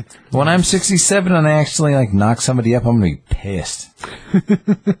 When I'm 67 and I actually like knock somebody up, I'm gonna be pissed.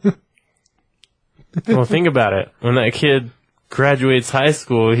 Well, think about it. When that kid graduates high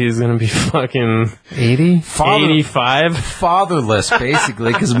school, he's going to be fucking 80? 85. Fatherless,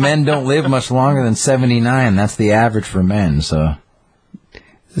 basically, because men don't live much longer than 79. That's the average for men. So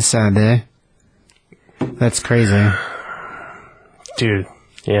It's a sad day. That's crazy. Dude,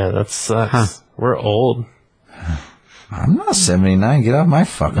 yeah, that sucks. Huh. We're old. I'm not 79. Get off my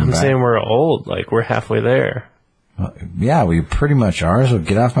fucking I'm back. saying we're old. Like, we're halfway there. Yeah, we pretty much are, so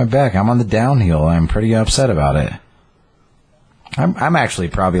get off my back. I'm on the downhill. I'm pretty upset about it. I'm actually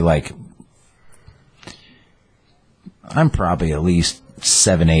probably like... I'm probably at least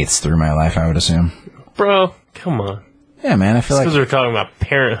 7/8 through my life, I would assume. Bro, come on. Yeah, man, I feel Just because like... we're talking about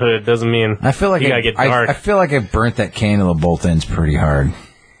parenthood doesn't mean I feel like you gotta get dark. I feel like I burnt that candle at both ends pretty hard.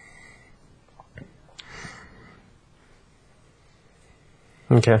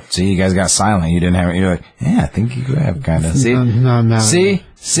 Okay. See, you guys got silent. You didn't have it. You're like, yeah, I think you have kind of. See? No, I'm not. See?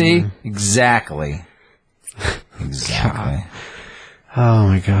 Exactly. Exactly. Oh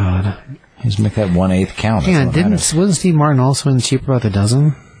my god. Just make that 1/8 count. Yeah, That's what matters. wasn't Steve Martin also in Cheaper by the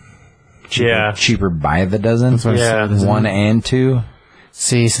Dozen? Yeah. Cheaper by the dozen? That's what I Yeah. said, isn't 1 it? and 2?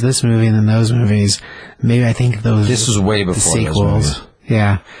 See, so this movie and then those movies, maybe I think those... This was way the before those sequels. movies.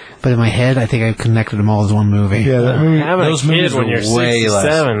 Yeah. But in my head, I think I connected them all as one movie. Yeah, that movie, Having those a kid movies when were you're way less.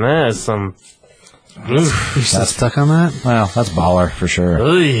 67, that is some... You're still stuck on that? Well, that's baller for sure. I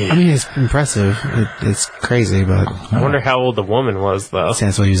Ugh. mean, it's impressive. It's crazy, but I wonder how old the woman was, though.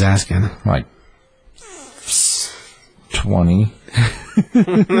 that's what he was asking. Like 20.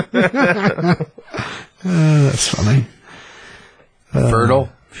 That's funny. Fertile.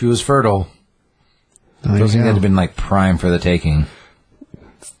 She was fertile. There Those you things had go. to been like prime for the taking.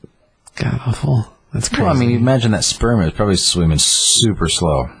 God awful. That's crazy. Well, I mean, imagine that sperm is probably swimming super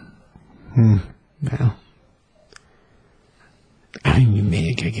slow. Yeah. I mean, you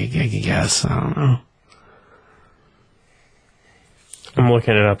may guess. I don't know. I'm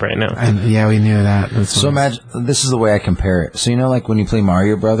looking it up right now. And yeah, we knew that. That's So what- imagine, this is the way I compare it. So you know like when you play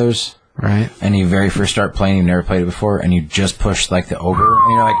Mario Brothers, right? and you very first start playing, you've never played it before, and you just push like the over,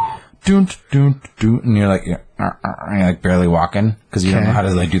 and you're like, doont, doont, doont, and you're like like barely walking, because you don't know Okay. how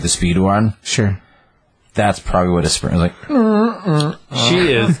to like do the speed one. Sure. That's probably what a sprint is like.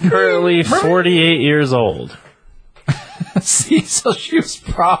 She is currently 48 years old. See, so she was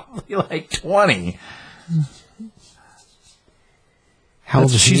probably like 20. How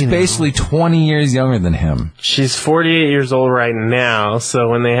old is She's she now? basically 20 years younger than him. She's 48 years old right now, so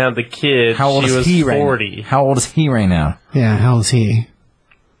when they had the kid, How old she is was he right 40. now? How old is he right now? Yeah, how old is he?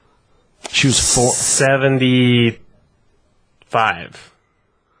 She was 75.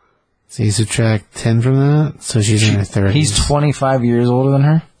 So you subtract 10 from that, so she's in her 30s. He's 25 years older than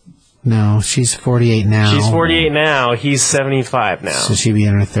her? No, she's 48 now. She's 48 now. He's 75 now. So she'd be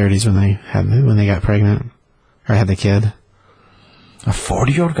in her 30s when they got pregnant or had the kid. A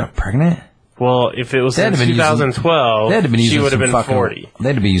 40-year-old got pregnant? Well, if it was They in had to been using- 2012, They had to been she using would have some been fucking, 40. They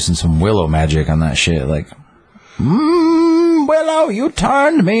had to be using some Willow magic on that shit. Like, Willow, you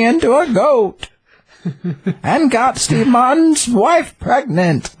turned me into a goat and got Steve Martin's wife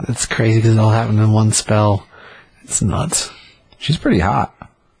pregnant. That's crazy because it all happened in one spell. It's nuts. She's pretty hot.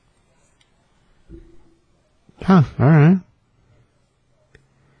 Huh, alright.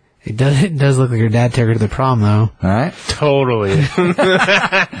 It does look like her dad took her to the prom, though. All right? Totally.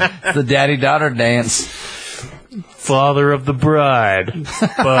 The daddy-daughter dance. Father of the bride.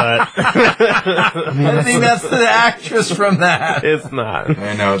 But I think that's the actress from that. it's not.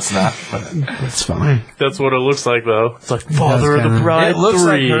 I know it's not. That's fine. That's what it looks like, though. It's like Father of the kinda- Bride It looks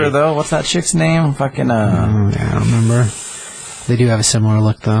 3. like her, though. What's that chick's name? Fucking, Oh, yeah, I don't remember. They do have a similar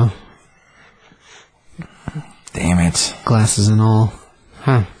look, though. damn it. Glasses and all.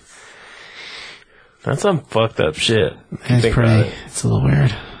 Huh. That's some fucked up shit. It's Think about pretty. it. It's a little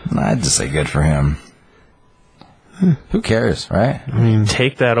weird. I'd just say good for him. Who cares, right? I mean,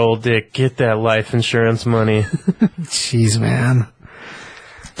 Take that old dick. Get that life insurance money. jeez, man.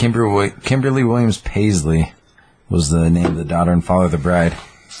 Kimberly Williams Paisley was the name of the daughter and father of the bride.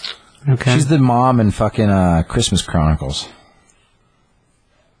 Okay. She's the mom in fucking Christmas Chronicles.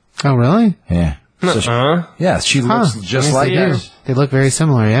 Oh, really? Yeah. So she, Huh? yeah, she looks just Yes, like they her. do. They look very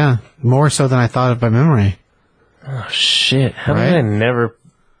similar, yeah. More so than I thought of by memory. Oh, shit. How Right? did I never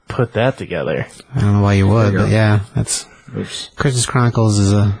put that together? I don't know why you would, There you but go. yeah, that's... Christmas Chronicles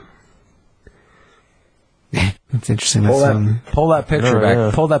is a... It's interesting. That's Pull that picture Oh, back.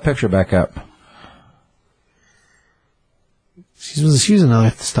 yeah. Pull that picture back up. she was in other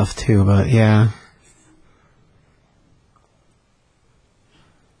stuff too, but yeah.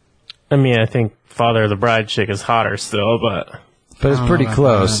 I mean, I think Father of the Bride chick is hotter still, but But it's I don't pretty know about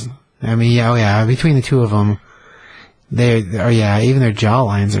close. that. I mean, yeah, oh yeah, between the two of them, even their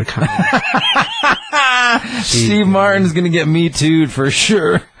jawlines are kind of... Steve Martin's gonna get me too'd for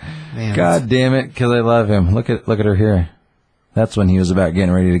sure. Man, God damn it, because I love him. Look at her here. That's when he was about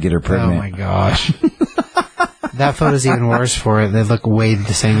getting ready to get her oh my pregnant. gosh. that photo's even worse for it. They look way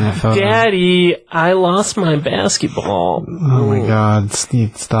the same in that photo. Daddy, I lost my basketball. Oh my God!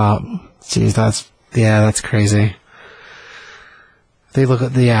 Stop. Jeez, that's crazy. They look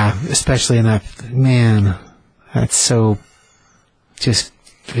at especially in that man. That's so. Just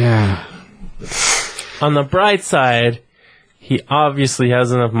yeah. On the bright side, he obviously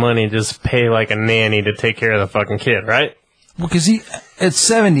has enough money to just pay like a nanny to take care of the fucking kid, right? Well, because at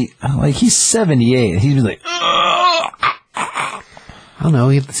 70, like, he's 78. He's like, I don't know.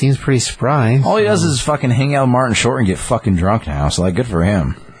 He seems pretty spry. all he does is fucking hang out with Martin Short and get fucking drunk now. So, like, good for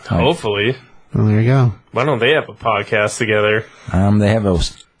him. Like, Hopefully. Well, there you go. Why don't they have a podcast together? they have a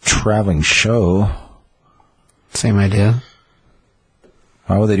traveling show. Same idea.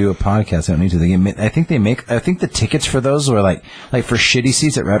 Why would they do a podcast? They don't need to. I think the tickets for those were like for shitty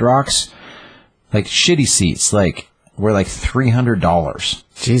seats at Red Rocks, like shitty seats, like were like $300.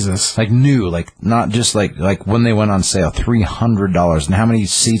 Jesus. Like new, like not just like when they went on sale, $300. And how many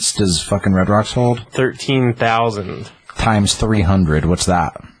seats does fucking Red Rocks hold? 13,000 times 300. What's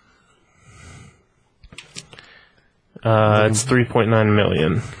that? It's 3.9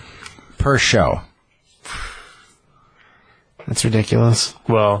 million per show. That's ridiculous.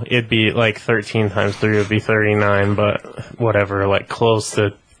 Well, it'd be like 13 times 3 would be 39, but whatever, like close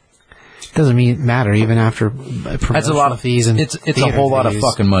to. Doesn't matter even after promotional That's a lot of fees and it's a whole lot of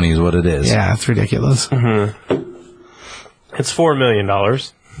fucking money is what it is. Yeah, it's ridiculous. Mm-hmm. It's $4 million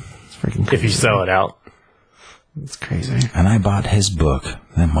It's freaking crazy. if you sell it out. It's crazy. And I bought his book.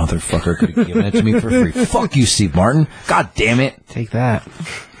 That motherfucker could have given it to me for free. Fuck you, Steve Martin. God damn it. Take that.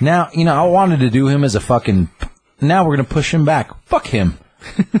 Now, I wanted to do him as a fucking. Now we're going to push him back. Fuck him.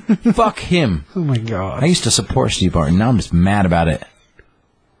 Fuck him. Oh my God. I used to support Steve Martin. Now I'm just mad about it.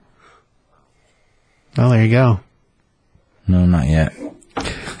 Oh, there you go. No, not yet. Not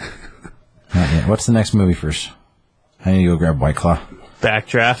yet. What's the next movie first? I need to go grab White Claw.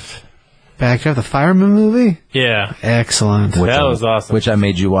 Backdraft. Backdraft, the Fireman movie? Yeah. Excellent. That was awesome. Which I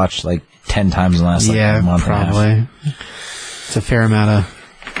made you watch like 10 times in the last month probably. and a half. It's a fair amount of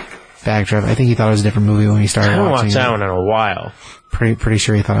Backdraft. I think he thought it was a different movie when he started I haven't watching watched that it. one in a while. Pretty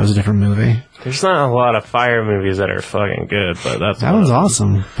sure he thought it was a different movie. There's not a lot of fire movies that are fucking good, but that one's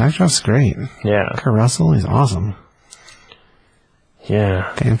awesome. Backdraft's great. Yeah. Kurt Russell is awesome.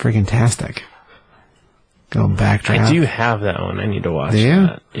 Yeah. Damn freaking tastic. Go Backdraft. I do have that one. I need to watch Do you?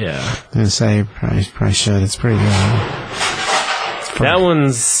 that. Yeah. I was going to say, probably should. It's pretty good. That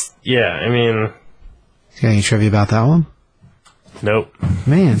one's, I mean. Got any trivia about that one? Nope.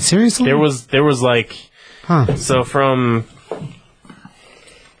 Man, seriously? There was like, so from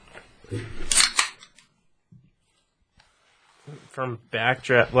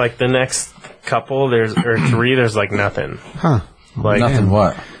Backdraft, like the next couple, three, there's like nothing. Huh. Like nothing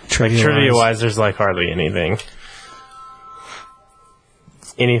what? Trivia-wise, there's like hardly anything.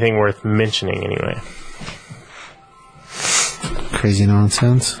 Anything worth mentioning, anyway. Crazy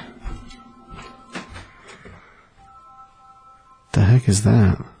nonsense. The heck is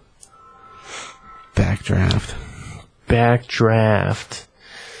that? Backdraft. Backdraft.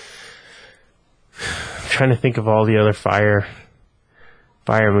 I'm trying to think of all the other fire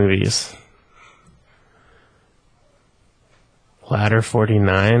movies. Ladder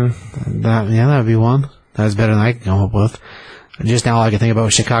 49. That would be one. That was better than I could come up with. Just now all I can think about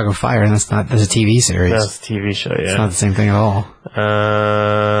was Chicago Fire, and that's a TV series. That's a TV show, yeah. It's not the same thing at all.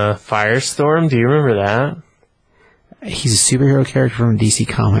 Firestorm, do you remember that? He's a superhero character from DC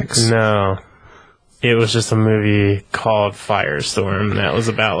Comics. No. It was just a movie called Firestorm that was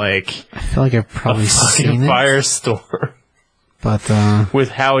about like I feel like I've probably a fucking seen it. firestorm. But with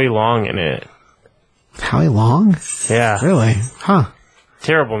Howie Long in it. Howie Long? Yeah. Really? Huh.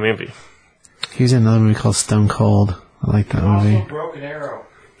 Terrible movie. He was in another movie called Stone Cold. I like that movie. Broken Arrow.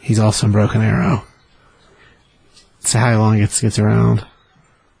 He's also in Broken Arrow. So Howie Long gets around.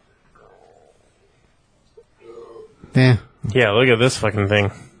 Yeah. Yeah, look at this fucking thing.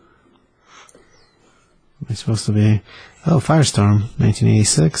 Am I supposed to be? Oh, Firestorm,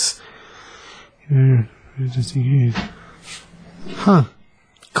 1986. Huh.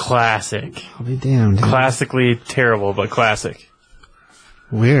 Classic. I'll be damned. Dude. Classically terrible, but classic.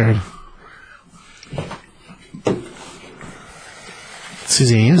 Weird.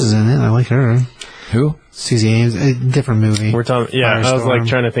 Susie Ames is in it. I like her. Who? Susie Ames. A different movie. We're talking. Yeah, I was like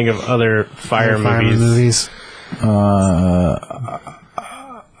trying to think of other fireman movies.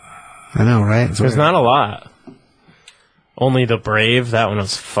 I know, right? There's not a lot. Only The Brave. That one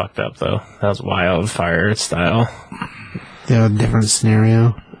was fucked up though. That was wildfire style. Yeah, different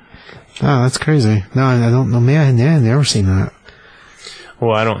scenario. Oh, that's crazy. No, I don't know. Maybe I've never seen that.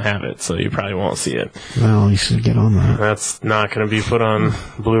 Well, I don't have it, so you probably won't see it. Well, you should get on that. That's not going to be put on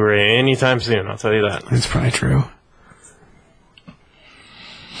Blu-ray anytime soon, I'll tell you that. That's probably true.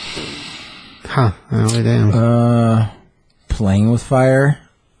 Huh. Oh, damn. Playing with Fire.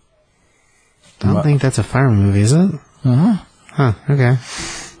 I don't think that's a fire movie, is it? Uh-huh. Huh, okay.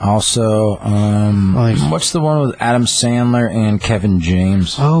 Also, what's the one with Adam Sandler and Kevin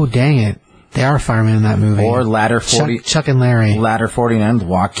James? Oh, dang it. They are firemen in that movie. Or Ladder 40... Chuck and Larry. Ladder 49 with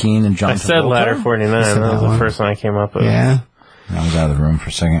Joaquin and John I said Travolta. Ladder 49. That was the first one I came up with. Yeah. I was out of the room for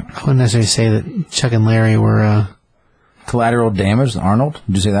a second. I wouldn't necessarily say that Chuck and Larry were, Collateral Damage, Arnold.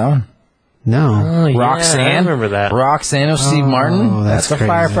 Did you say that one? No. Oh, yeah, Roxanne. I remember that. Roxanne of Steve Martin. that's the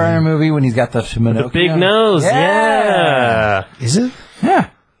crazy. firefighter movie when he's got the The big nose. Yeah. Is it? Yeah.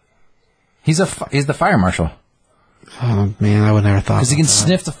 He's the fire marshal. Oh, man, I would never thought Because he can about that.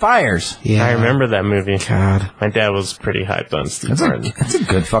 sniff the fires. Yeah. I remember that movie. God. My dad was pretty hyped on Steve Martin. That's a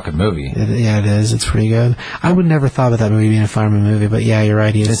good fucking movie. Yeah, it is. It's pretty good. I would never thought about that movie being a fireman movie, but yeah, you're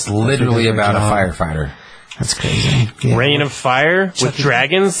right. It's literally about a firefighter. That's crazy. Yeah. Reign of Fire with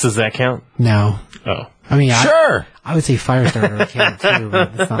dragons? Does that count? No. Oh. I mean, Sure. I would say Firestarter would count too,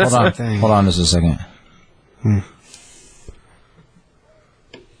 but it's not the same thing. Hold on just a second.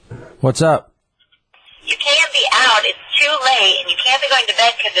 What's up? You can't be out. It's too late, and you can't be going to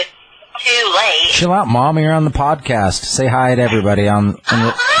bed because it's too late. Chill out, Mom. You're on the podcast. Say hi to everybody Hi!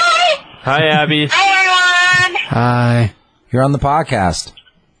 Hi, Abby. Hi, everyone! Hi. You're on the podcast.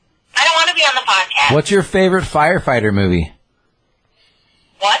 I don't want to be on the podcast. What's your favorite firefighter movie?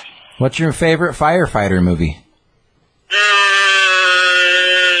 What? What's your favorite firefighter movie?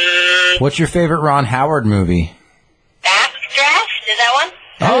 What's your favorite Ron Howard movie? Back draft? Is that one?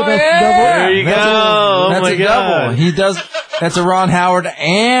 Oh, that's yeah. double. There you That's go. A, Oh that's my a God. double. He does. That's a Ron Howard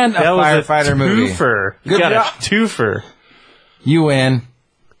and a That was firefighter a movie. twofer. You Good got job. a twofer. You win.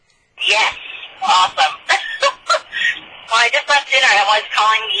 Yes. Awesome. Well, I just left dinner and I was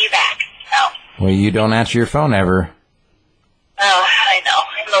calling you back. So. Well, you don't answer your phone ever. Oh, I know.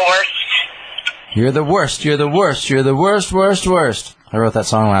 I'm the worst. You're the worst. You're the worst. You're the worst, worst, worst. I wrote that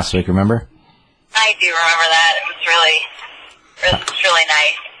song last week, remember? I do remember that. It was really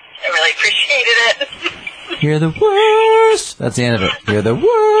nice. I really appreciated it. You're the worst. That's the end of it. You're the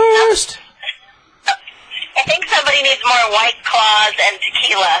worst. I think somebody needs more White Claws and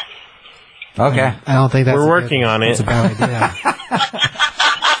tequila. Okay. I don't think that's We're working on it. It's a bad idea.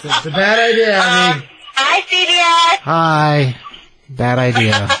 It's a bad idea, I mean. Hi, CBS. Hi. Bad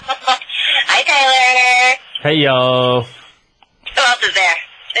idea. Hi, Tyler. Hey, yo. Who else is there?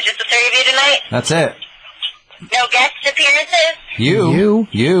 Is it the three of you tonight? That's it. No guest appearances?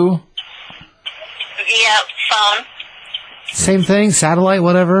 You. Via phone? Same thing, satellite,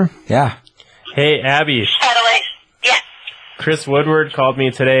 whatever. Yeah. Hey, Abby. Satellite? Yeah. Chris Woodward called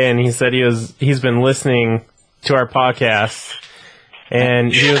me today, and he said he's been listening to our podcast,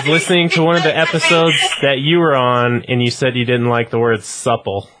 and he was listening to one of the episodes that you were on, and you said you didn't like the word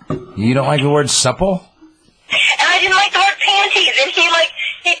supple. You don't like the word supple? And I didn't like the word panties, and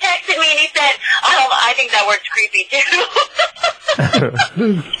he texted me and he said, I think that word's creepy too.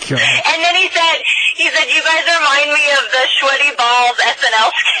 And then he said, you guys remind me of the Sweaty Balls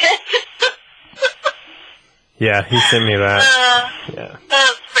SNL skit. Yeah, he sent me that. Yeah. That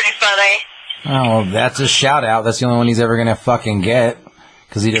was pretty funny. Oh, well, that's a shout out. That's the only one he's ever gonna fucking get.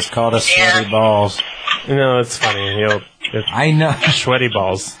 Because he just called us sweaty balls. No, it's funny. I know. Sweaty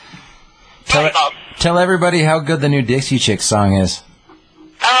balls. Sweaty Balls. Tell everybody how good the new Dixie Chicks song is.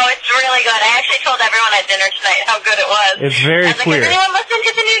 Oh, it's really good. I actually told everyone at dinner tonight how good it was. It's very I was like, queer. has anyone listened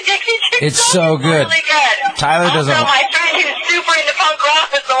to the new Dixie Chicks It's song? so good. It's really good. Tyler doesn't- Also, my friend who's super into punk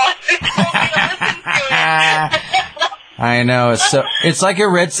rock was the one who told me to listen to it. I know. It's like a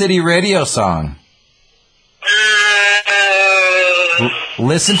Red City Radio song.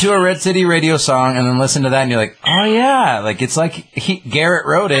 Listen to a Red City Radio song and then listen to that and you're like, oh yeah, like it's like Garrett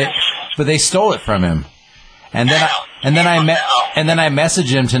wrote it, but they stole it from him. And then I messaged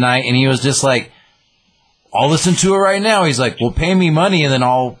him tonight and he was just like, I'll listen to it right now. He's like, well, pay me money and then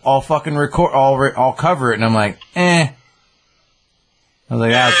I'll fucking record, I'll cover it. And I'm like, I was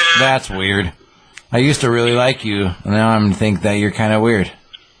like, that's weird. I used to really like you, and now I'm think that you're kind of weird.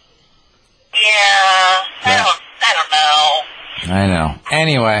 Yeah, Yeah. I don't know. I know.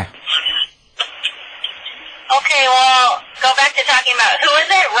 Anyway, Okay, well, go back to talking about, who is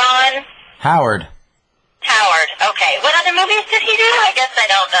it? Ron Howard. Howard. Okay, what other movies did he do? I guess I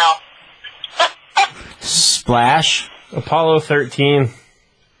don't know. Splash. Apollo 13.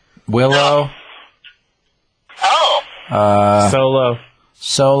 Willow. Oh, Solo.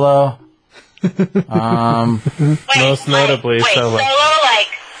 Solo. wait, Most notably, wait, Solo. Solo, like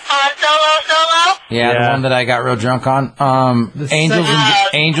Yeah, the one that I got real drunk on.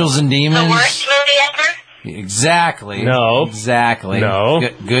 Angels and Demons. The worst movie ever? Exactly. No. Exactly. No.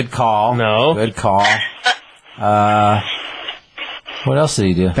 Good call. No. Good call. What else did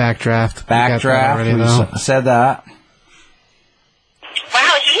he do? Backdraft. Backdraft. We Said that.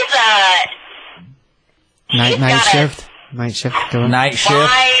 Wow, he's Night got shift. Night shift. Night Shift.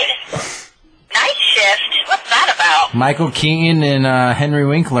 Night Shift? What's that about? Michael Keaton and Henry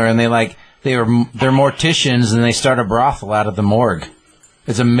Winkler, and they're morticians, and they start a brothel out of the morgue.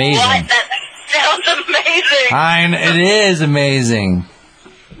 It's amazing. What? That sounds amazing. It is amazing.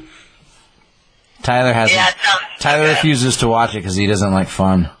 Tyler has. Yeah, it sounds Tyler good. refuses to watch it because he doesn't like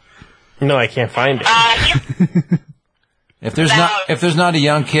fun. No, I can't find it. If there's not a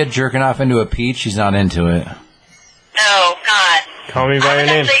young kid jerking off into a peach, he's not into it. Oh, God. Call me by your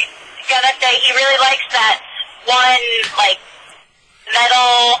name. Gonna say he really likes that one, like,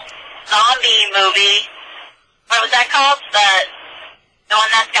 metal zombie movie. What was that called? The one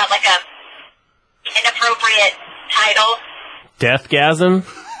that's got, like, a inappropriate title. Deathgasm?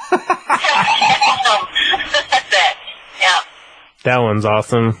 That's it. Yeah. That one's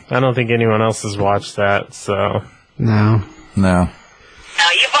awesome. I don't think anyone else has watched that, so... No. No. No,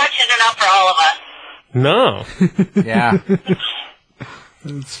 you've watched it enough for all of us. No. Yeah.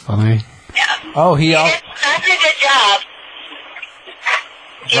 It's funny. Yeah. Oh, He did such a good job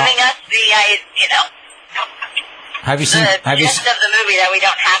giving us the, Have you seen? the gist of the movie that we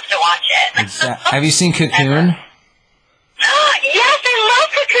don't have to watch it. Have you seen Cocoon? Yes, I love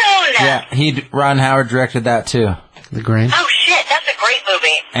Cocoon! Yeah, Ron Howard directed that too, The Grinch. Oh shit, that's a great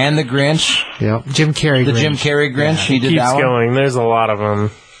movie. and The Grinch, Yep. Jim Carrey. the Grinch. Jim Carrey Grinch. He did Keeps that one. going. There's a lot of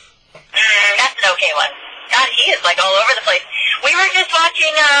them. That's an okay one. God, he is like all over the place. We were just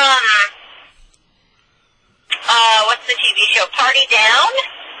watching, what's the TV show? Party Down?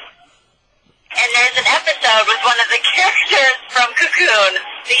 And there's an episode with one of the characters from Cocoon.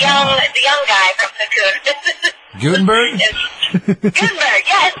 The young guy from Cocoon. Gutenberg. Gutenberg,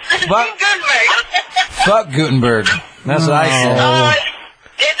 yes! Fuck. Gutenberg. Fuck Gutenberg. That's what I said.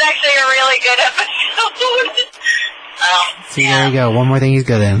 It's actually a really good episode. See, there you go. One more thing he's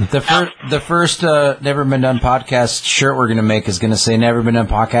good in. The first Never Been Done podcast shirt we're gonna make is gonna say Never Been Done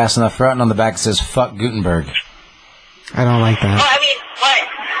podcast on the front, and on the back it says Fuck Gutenberg. I don't like Well, that. I mean, what?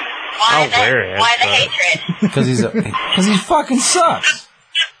 I'll wear it, Why the but- hatred? Because he fucking sucks.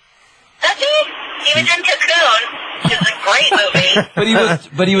 Does he? He was in Cocoon, which is a great movie.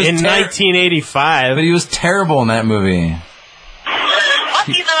 But he was In 1985. But he was terrible in that movie. What,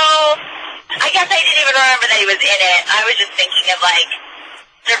 I guess I didn't even remember that he was in it. I was just thinking of, like,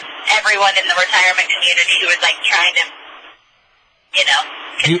 everyone in the retirement community who was, like, trying to,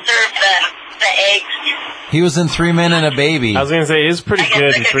 conserve the eggs. He was in 3 Men and a Baby. I was going to say, it's pretty I guess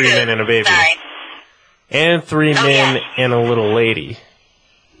good the in 3 Men and a Baby. Sorry. And 3 Oh, Men yeah. and a Little Lady.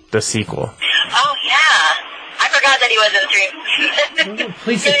 The sequel. Oh, yeah. I forgot that he was in 3.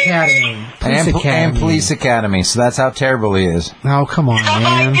 Police Academy. and Police Academy. So that's how terrible he is. Oh, come on, Oh,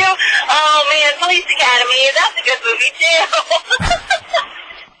 man. man, Police Academy. That's a good movie, too.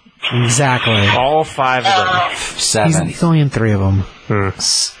 Exactly. All 5 of them. 7. He's only in 3 of them. Well,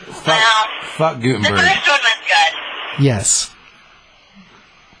 Fuck the Gutenberg. first one was good. Yes.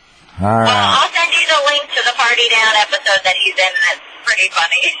 All Well, right. I'll send you the link to the Party Down episode that he's in. That's pretty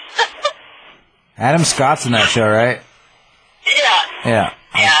funny. Adam Scott's in that show, right? Yeah. Yeah.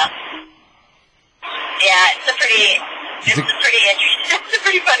 Yeah. Yeah, it's a pretty interesting, it's a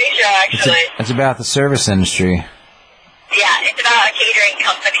pretty funny show, actually. It's about the service industry. Yeah, it's about a catering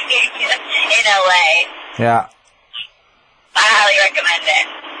company in LA. Yeah. I highly recommend it.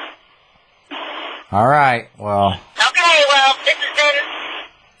 All right. Well, Okay, well, this has been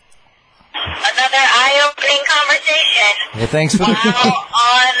another eye-opening conversation yeah, thanks for. while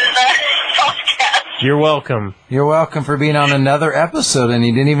on the podcast. You're welcome. You're welcome for being on another episode, and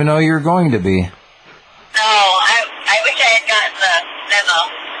you didn't even know you were going to be. No, I wish I had gotten the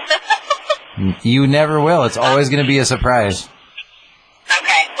memo. You never will. It's always going to be a surprise.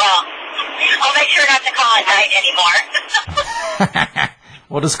 Okay, well, I'll make sure not to call at night anymore.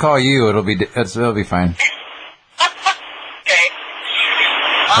 We'll just call you. It'll be fine. Okay.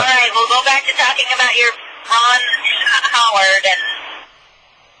 All right, we'll go back to talking about your Ron Howard and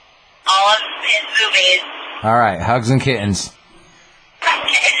all of his movies. All right. Hugs and kittens.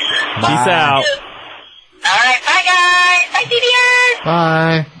 Okay. Peace out. All right, bye guys. Bye, CDers.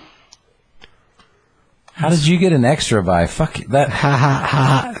 Bye. How did you get an extra by? Fuck that. Ha ha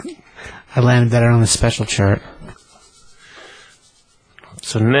ha. I landed better on the special chart.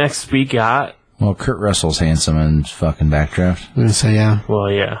 So next we got... Well, Kurt Russell's handsome in fucking Backdraft. I'm gonna say yeah.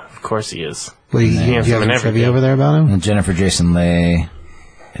 Well, yeah, of course he is. What do you have Handsome some and trivia everything. over there about him? And Jennifer Jason Leigh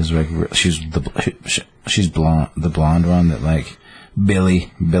is like she's blonde, the blonde one that like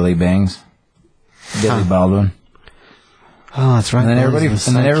Billy bangs, Billy Baldwin. Oh, that's right. And then That was everybody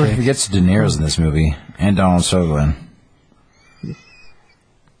the sidekick. forgets De Niro's in this movie and Donald Sutherland.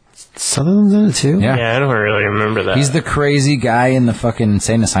 Sutherland's in it too? Yeah. Yeah, I don't really remember that. He's the crazy guy in the fucking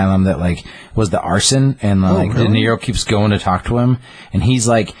insane asylum that like was the arson, and like really? De Niro keeps going to talk to him, and he's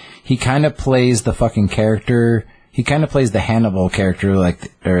like he kind of plays the fucking character. He kind of plays the Hannibal character,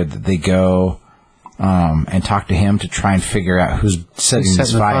 like or they go and talk to him to try and figure out who's setting these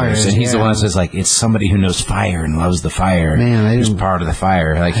setting the fires, fires, and he's the yeah. one that says like it's somebody who knows fire and loves the fire. Man, I who's didn't- part of the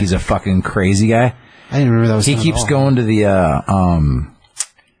fire. Like he's a fucking crazy guy. I didn't remember that was He him at keeps all. going to the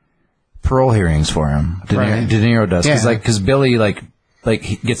parole hearings for him. Right. De Niro does Yeah. because Billy like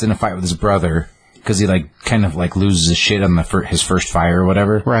he gets in a fight with his brother because he like kind of like loses his shit on his first fire or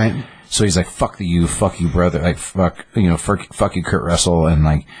whatever. Right. So he's like fuck you brother, like fuck you Kurt Russell, and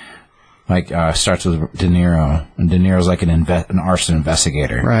like starts with De Niro, and De Niro's like an arson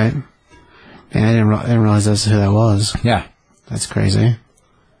investigator. Right. Man, I didn't realize that's who that was. Yeah. That's crazy.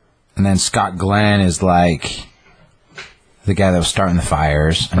 And then Scott Glenn is like the guy that was starting the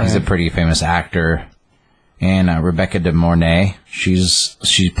fires, and he's a Right. pretty famous actor. And Rebecca De Mornay,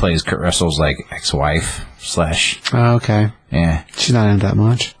 she plays Kurt Russell's like ex-wife / Oh, okay. yeah. She's not in it that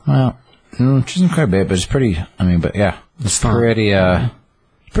much. Well, she's in quite a bit, but it's pretty. I mean, but yeah, It's fun.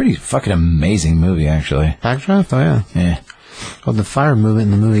 pretty fucking amazing movie actually. Backdraft? Oh, yeah. Yeah. Well, the fire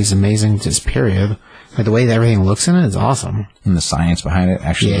movement in the movie is amazing, just period. Like, the way that everything looks in it is awesome. And the science behind it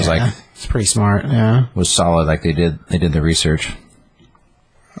actually was like it's pretty smart, yeah. was solid. Like they did the research.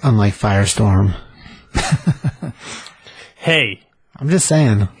 Unlike Firestorm. Hey, I'm just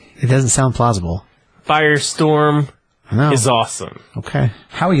saying, it doesn't sound plausible. Firestorm I know. is awesome. Okay.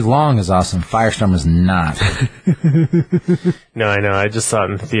 Howie Long is awesome. Firestorm is not. No, I know. I just saw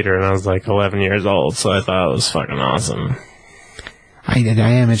it in the theater and I was like 11 years old, so I thought it was fucking awesome. I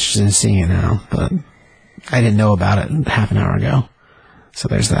am interested in seeing it now, but I didn't know about it half an hour ago. So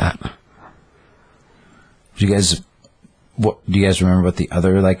there's that. Do you guys remember what the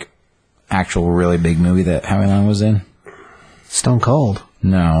other like actual really big movie that Howie Long was in? Stone Cold.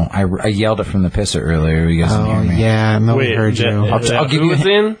 No, I yelled it from the pisser earlier. You guys didn't Oh, hear me. yeah. Nobody heard you. I'll give who you a was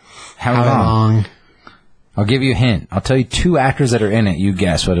in? Howie How Long. long? I'll give you a hint. I'll tell you 2 actors that are in it. You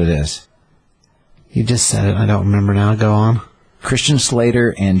guess what it is. You just said it. I don't remember now. Go on. Christian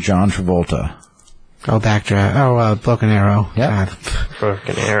Slater and John Travolta. Oh, Backdraft. Oh, Broken Arrow. Yep. God.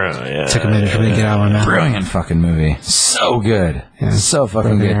 Broken Arrow, yeah. Took a minute for me to get out of my mouth. Brilliant fucking movie. So good. Yeah. So fucking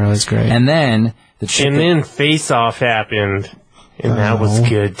Broken good. Arrow is great. And then the chick And then Face Off happened, and that was Oh.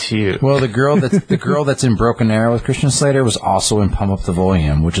 good too. well, the girl that's in Broken Arrow with Christian Slater was also in Pump Up the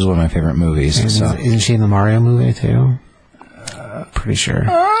Volume, which is one of my favorite movies. And So isn't she in the Mario movie, too? Pretty sure.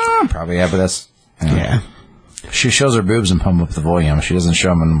 probably yeah, but that's Yeah. She shows her boobs in Pump Up the Volume. She doesn't show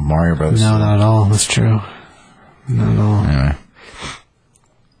them in Mario Bros. No, not at all. That's true. Not at all. Anyway,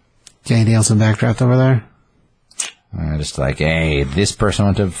 Anything else in Backdraft over there? just like, hey, this person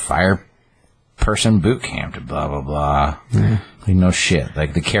went to fire person boot camp to blah blah blah. Yeah. Like no shit.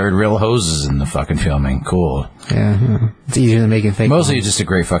 Like they carried real hoses in the fucking filming. Cool. Yeah. It's easier than making fake Mostly ones. just a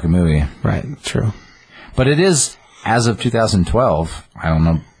great fucking movie. Right. True. But it is as of 2012. I don't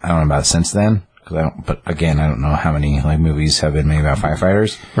know about it since then. But again, I don't know how many like movies have been made about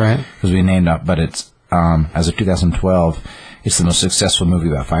firefighters. Right. Because we named up, but it's as of 2012, it's the most successful movie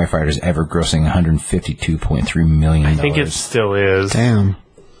about firefighters ever, grossing $152.3 million. I think it still is. Damn.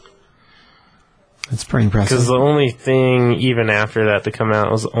 That's pretty impressive. Because the only thing, even after that, to come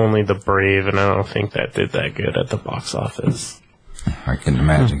out was only The Brave, and I don't think that did that good at the box office. I can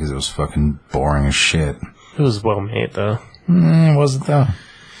imagine because it was fucking boring as shit. It was well made, though. Was it though?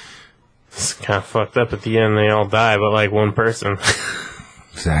 It's kind of fucked up at the end. They all die, but like one person.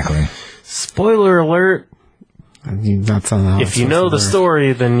 Exactly. Spoiler alert. That's on If you know the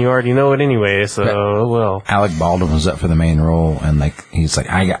story, then you already know it anyway, so, oh well. Alec Baldwin was up for the main role, and like he's like,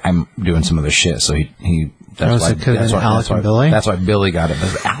 I'm doing some other shit, so he. That's so it could've been Alec and Billy? That's why Billy got it.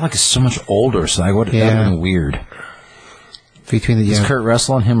 But Alec is so much older, so like, that would have been weird. Between the Because Kurt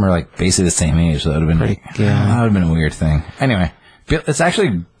Russell and him are like basically the same age, so that would have been that would have been a weird thing. Anyway, it's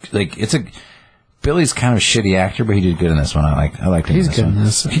actually like Billy's kind of a shitty actor, but he did good in this one. I liked him. He's in this good one. in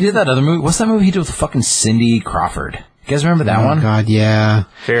this. He did that other movie. What's that movie he did with fucking Cindy Crawford? You guys remember that one? Oh, God, yeah.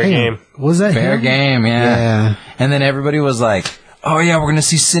 Fair game. Was that Fair him? Game, yeah. Yeah. And then everybody was like, "Oh yeah, we're gonna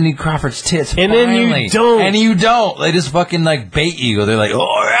see Cindy Crawford's tits." And then you finally." don't. And you don't. They just fucking like bait you. They're like,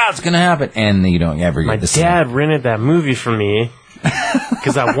 "Oh yeah, it's gonna happen," and you don't ever get My to see dad it. rented that movie for me,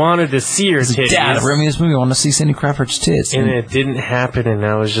 because I wanted to see her titties. Dad, bring me this movie. I want to see Cindy Crawford's tits. And it didn't happen, and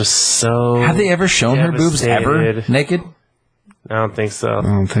I was just so. Have they ever shown her boobs ever naked? I don't think so. I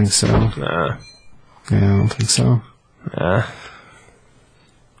don't think so. Nah. Yeah, I don't think so. Nah.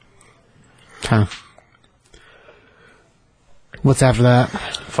 Huh. What's after that?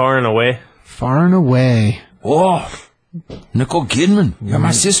 Far and Away. Far and Away. Oh, Nicole Kidman, you're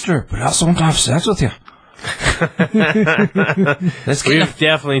my sister, but I also want to have sex with you. Let's get We've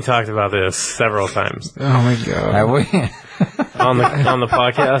definitely talked about this several times Oh my god. Have we? on the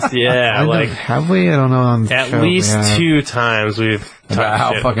podcast. Yeah, Have we? I don't know. On the at show, least yeah. 2 times we've talked About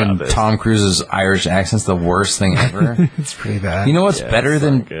how shit fucking about this. Tom Cruise's Irish accent's the worst thing ever. It's pretty bad. You know what's Yeah, better it's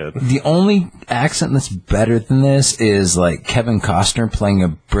than not good. the only accent that's better than this is like Kevin Costner playing a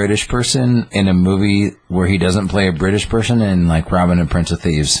British person in a movie where he doesn't play a British person in like Robin Hood, Prince of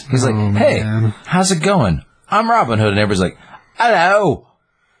Thieves. He's like, "Hey, man. how's it going? I'm Robin Hood," and everybody's like, "Hello,"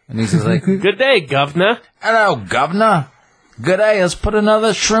 and he's just like, Good day, governor. "Hello, governor. Good day. Let's put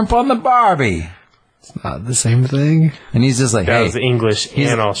another shrimp on the Barbie." It's not the same thing. And he's just like, That "Hey, was English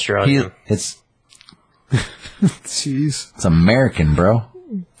and Australian. it's Jeez. American, bro."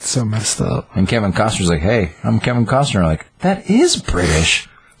 So messed up. And Kevin Costner's like, "Hey, I'm Kevin Costner." Like, that is British.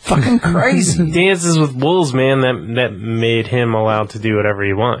 Fucking crazy. Dances with Wolves, man, that made him allowed to do whatever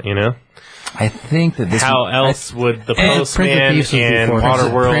he want, you know? I think that this. How else would the Prince of Postman Thieves was and before. Prince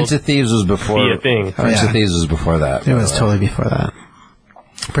Waterworld of Thieves was before. be a thing? Prince Yeah. of Thieves was before that. It was totally before that.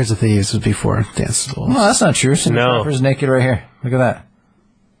 Prince of Thieves was before Dances with Wolves. No, that's not true. Cindy No. Crawford's naked right here. Look at that.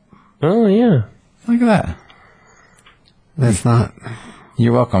 Oh, yeah. Look at that. That's not.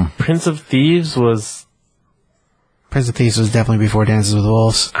 You're welcome. Prince of Thieves was... Prince of Thieves was definitely before Dances with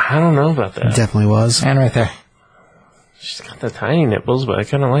Wolves. I don't know about that. Definitely was. And right there. She's got the tiny nipples, but I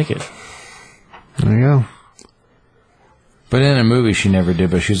kind of like it. There you go. But in a movie, she never did.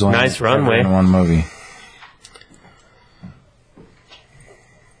 But she's only Nice ever runway. in one movie.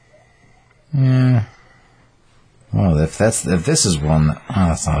 Yeah. Well, if this is one,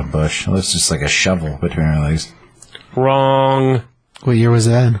 that's not a bush. It looks just like a shovel between her legs. Wrong. What year was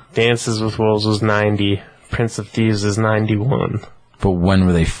that? Dances with Wolves was 90. Prince of Thieves is 91. But when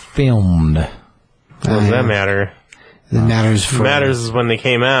were they filmed? What does that matter? It matters for. What matters is when they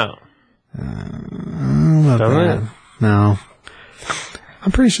came out. About Doesn't that. it? No.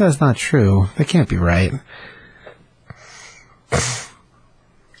 I'm pretty sure that's not true. That can't be right.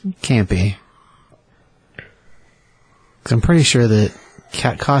 Can't be. Because I'm pretty sure that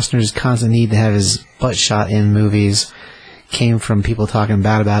Costner's constant need to have his butt shot in movies came from people talking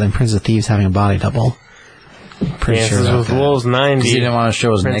bad about him. Prince of Thieves having a body double. Pretty sure Dances about with that. Wolves 90. He didn't want to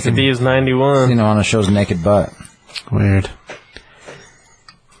show his Prince naked. of Thieves He 91. didn't want to show his naked butt. Weird.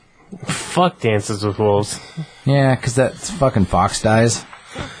 Fuck Dances with Wolves. Yeah, because that fucking fox dies.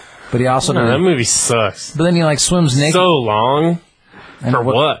 But he also No, that doesn't. movie sucks. But then he like swims naked So long. and For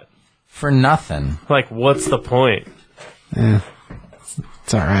what? For nothing. Like, what's the point? Yeah.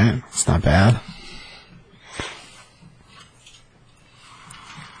 It's alright. It's not bad.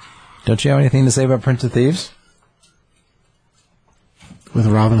 Don't you have anything to say about Prince of Thieves? With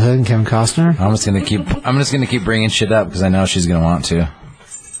Robin Hood and Kevin Costner? I'm just gonna keep bringing shit up because I know she's gonna want to.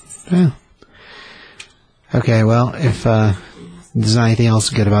 Yeah. Okay, well, if there's not anything else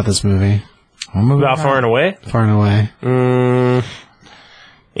good about this movie, We'll move About on. Far and Away? far and away.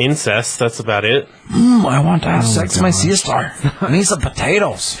 Incest, that's about it. I want to have sex with my sister. I need some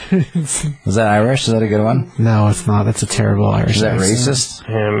potatoes. Is that Irish? Is that a good one? No, it's not. That's a terrible Irish Is that accent. racist?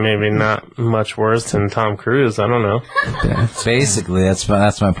 And maybe not much worse than Tom Cruise. I don't know. Yeah, Basically, that's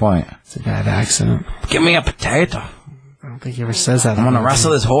my point. it's a bad accent. Give me a potato. I don't think he ever says that. I'm gonna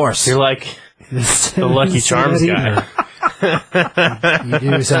wrestle this horse. You're like the Lucky Charms guy. You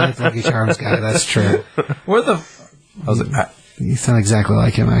do sound like the Lucky Charms guy. That's true. Where the? I was like, You sound exactly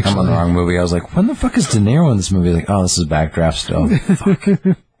like him, actually. I'm on the wrong movie. I was like, when the fuck is De Niro in this movie? Like, oh, this is Backdraft still.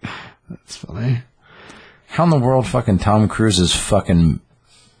 Fuck. That's funny. How in the world fucking Tom Cruise's fucking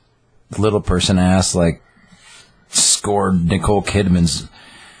little person ass like scored Nicole Kidman's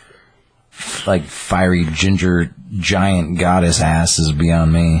like fiery ginger giant goddess ass is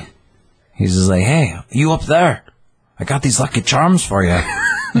beyond me. He's just like, hey, you up there? I got these Lucky Charms for you.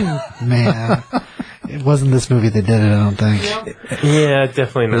 Man. It wasn't this movie that did it, I don't think. Yeah,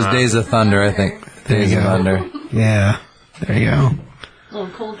 definitely It was not. Days of Thunder, I think. Days you of go. Thunder. Yeah. There you go. Little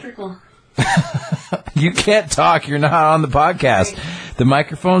cold trickle. You can't talk. You're not on the podcast. The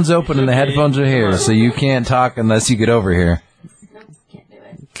microphone's open and the headphones are here, so you can't talk unless you get over here. Can't do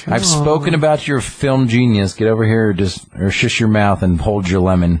it. I've spoken about your film genius. Get over here or shush your mouth and hold your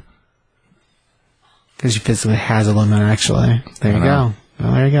lemon. Because she physically has a limit, actually. There you go.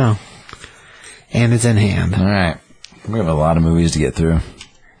 Well, there you go. And it's in hand. All right. We have a lot of movies to get through.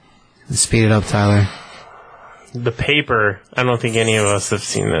 Speed it up, Tyler. The Paper. I don't think any of us have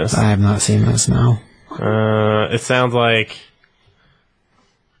seen this. I have not seen this, no. It sounds like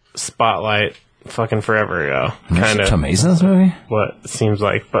Spotlight fucking forever ago. Kind of. Tom Mason in this movie? What it seems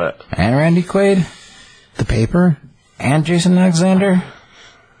like, but... And Randy Quaid? The Paper? And Jason Alexander?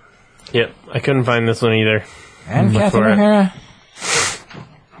 Yep, I couldn't find this one either. And Look Catherine for it. O'Hara?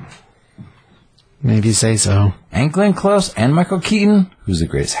 Maybe you say so. And Glenn Close? And Michael Keaton? Who's the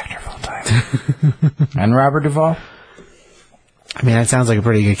greatest actor of all time? And Robert Duvall? I mean, that sounds like a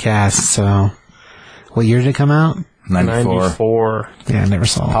pretty good cast, so... What year did it come out? 94. Yeah, I never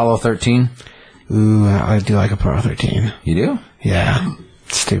saw it. Apollo 13? Ooh, I do like Apollo 13. You do? Yeah.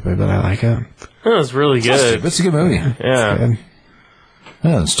 It's stupid, but I like it. It was really good. It's a good movie. Yeah. Good.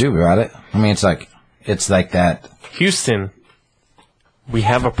 Nothing stupid about it. I mean, it's like that. Houston, we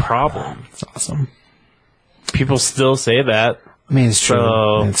have a problem. It's awesome. People still say that, I mean, it's true.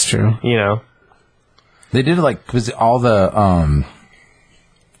 So- It's true. you know. They did it like, because all the, I'm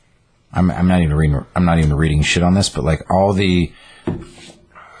not even reading shit on this, but like all the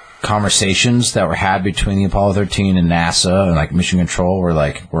conversations that were had between the Apollo 13 and NASA and like Mission Control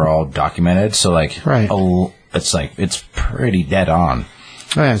were all documented. So like, Right. It's pretty dead on.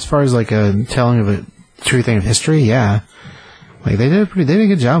 Oh, yeah, as far as like a telling of a true thing of history, yeah. Like they did a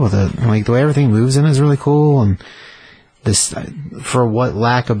good job with it. Like the way everything moves in is really cool, and this, for what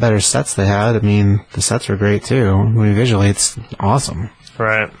lack of better sets they had, I mean, the sets were great too. I mean, visually, it's awesome.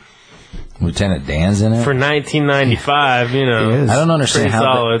 Right. Lieutenant Dan's in it. For 1995, you know. It is. I don't understand Pretty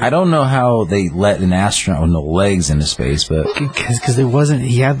how. solid. I don't know how they let an astronaut with no legs into space, but Because it wasn't,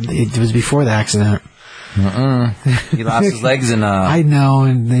 it was before the accident. he lost his legs in I know,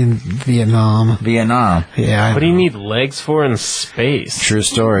 in Vietnam. Vietnam. Yeah. What do you need legs for in space? True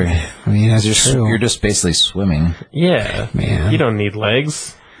story. I mean, that's true. You're just basically swimming. Yeah. Man. You don't need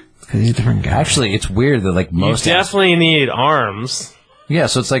legs. 'Cause he's a different guy. Actually, it's weird that like You most. definitely need arms. Yeah,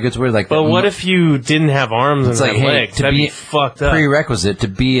 so it's weird like. But what if you didn't have arms and It's like, had hey, legs? to That'd be be fucked up. prerequisite to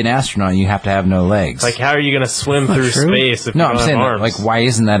be an astronaut? You have to have no legs. Like, how are you going to swim through true. space if no, you I'm don't saying have that, arms? like, why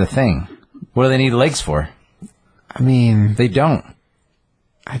isn't that a thing? What do they need legs for? I mean, They don't.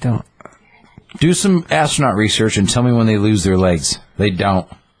 I don't. Do some astronaut research and tell me when they lose their legs. They don't.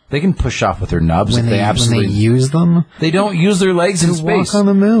 They can push off with their nubs When if they they absolutely. use them They don't use their legs in to space. walk on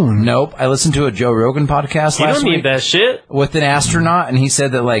the moon. Nope. I listened to a Joe Rogan podcast you last don't week need that shit. with an astronaut, and he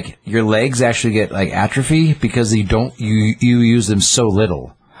said that like your legs actually get like atrophy because you use them so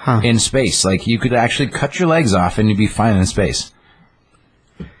little in space. Like you could actually cut your legs off and you'd be fine in space.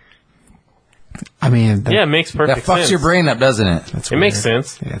 I mean, Yeah, it makes That perfect fucks sense. your brain up, doesn't it? that's It weird. makes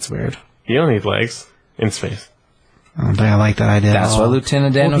sense. Yeah, it's weird. You don't need legs in space. I don't think I like that idea. That's at all. why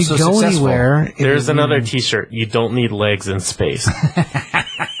Lieutenant Dan Well, was if so you go successful. anywhere, it There's would another be- T-shirt. You don't need legs in space.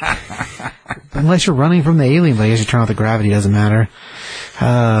 unless you're running from the alien, but I guess you turn off the gravity, doesn't matter.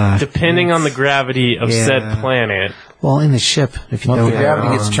 Depending on the gravity of Yeah. said planet. Well, in the ship, if you Well, don't if the have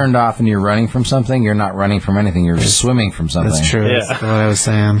gravity gets arms. turned off and you're running from something, you're not running from anything. You're swimming from something. That's true. Yeah. That's what I was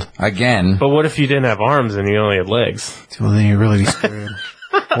saying. Again, But what if you didn't have arms and you only had legs? Well, then you'd really be screwed.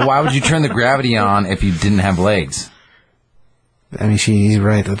 well, why would you turn the gravity on if you didn't have legs? I mean, she's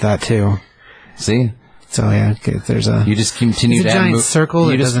right with that too. See? So yeah, okay, there's a You just continue it's a to giant move. circle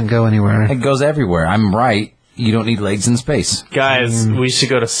that You just- doesn't go anywhere. It goes everywhere. I'm right. You don't need legs in space. Guys, we should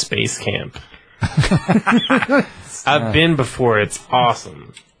go to space camp. I've been before. It's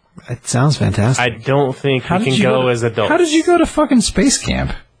awesome. It sounds fantastic. I don't think we can go as adults. How did you go to fucking space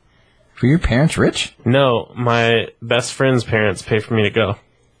camp? Were your parents rich? No, my best friend's parents pay for me to go.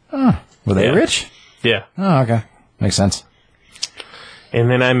 Were they Yeah. rich? Yeah. Oh, okay. Makes sense. And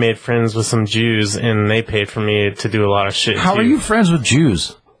then I made friends with some Jews, and they paid for me to do a lot of shit. How too. are you friends with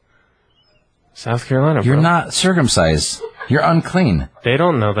Jews? South Carolina, You're bro. not circumcised. You're unclean. They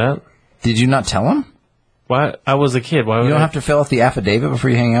don't know that. Did you not tell them? Why? I was a kid. Why would You don't I? have to fill out the affidavit before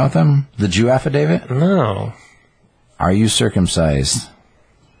you hang out with them? The Jew affidavit? No. Are you circumcised?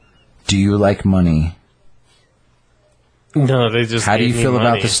 Do you like money? No, they just How do you gave me feel about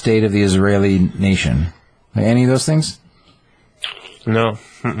money. the state of the Israeli nation? Any of those things? No.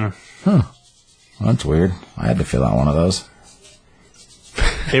 Well, that's weird. I had to fill out one of those.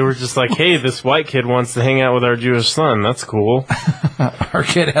 They were just like, hey, this white kid wants to hang out with our Jewish son. That's cool. Our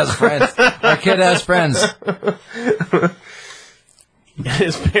kid has friends. Our kid has friends.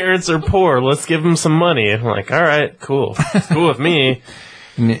 His parents are poor. Let's give him some money. I'm like, all right, cool. It's cool with me.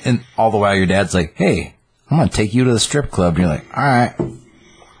 And all the while your dad's like, hey, I'm going to take you to the strip club. And you're like, all right.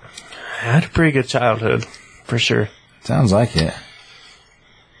 had a pretty good childhood, for sure. Sounds like it.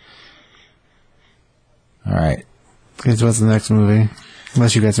 All right. What's the next movie?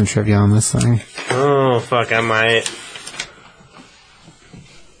 Unless you got some trivia on this thing. Oh, fuck, I might.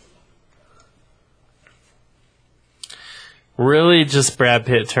 Really, just Brad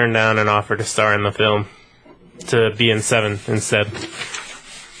Pitt turned down an offer to star in the film. To be in 7 instead.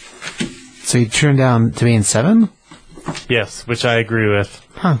 So you turned down to be in 7? Yes, which I agree with.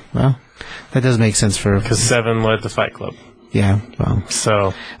 Huh, well, that does make sense for... Because 7 led to Fight Club. Yeah, well...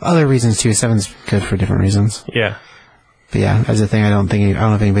 So... Other reasons, too. 7's good for different reasons. Yeah. But yeah, as a thing, I don't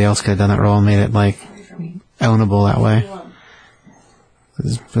know if anybody else could have done that role and made it, like, ownable that way.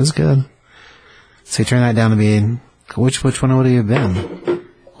 It was good. So you turned that down to be... Which one would he have been?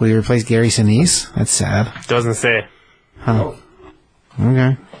 Would he replace Gary Sinise? That's sad. Doesn't say. Huh.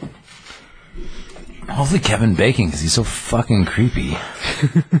 Okay. Hopefully Kevin Bacon, because he's so fucking creepy.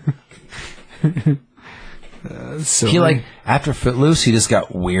 So He, like, after Footloose, he just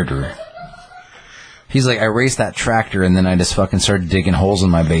got weirder. He's like, I raced that tractor, and then I just fucking started digging holes in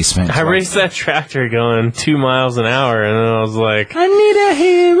my basement. I raced that tractor going 2 miles an hour, and then I was like, I need a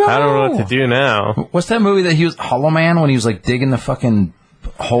hero! I don't know what to do now. What's that movie that he was, Hollow Man, when he was, like, digging the fucking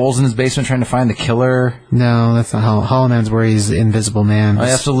holes in his basement trying to find the killer? No, that's not Hollow Man's where he's Invisible Man. Oh,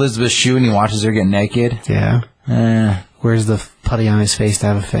 that's Elizabeth Shue, and he watches her get naked? Yeah. Where's the putty on his face to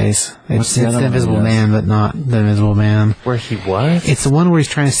have a face? It's the other the one Invisible he does? Man, but not the Invisible Man. Where he was? It's the one where he's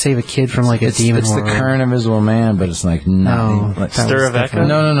trying to save a kid from, like, a demon It's the world. current Invisible Man, but it's like nothing. No, Like, that Stir was of Echo? different.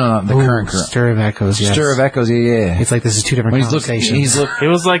 no, the Ooh, current. Stir of Echoes, yes. Stir of Echoes, yeah. It's like this is two different When he's looking, conversations. It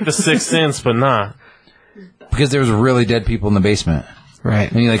was like The Sixth Sense, but not. because there was really dead people in the basement,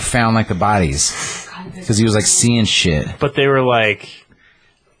 Right. and he like found like the bodies because he was like seeing shit. But they were like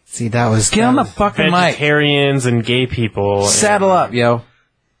See, that was... Get on the fucking mic. vegetarians and gay people. Saddle up, yo.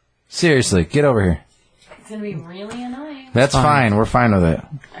 Seriously, get over here. It's going to be really annoying. That's fine. We're fine with it.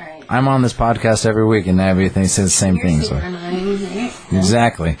 Alright. I'm on this podcast every week, and everything says the same thing. So. Super annoying, right?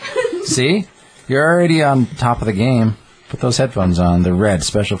 Exactly. See? You're already on top of the game. Put those headphones on. They're red,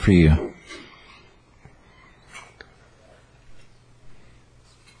 special for you.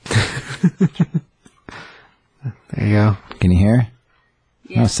 There you go. Can you hear?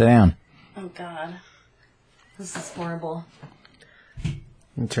 Yeah. No, sit down. Oh, God. This is horrible. You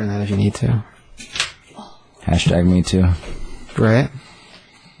can turn that if you need to. Hashtag me too. Right?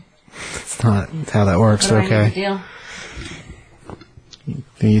 That's not how that works, What do I need to okay.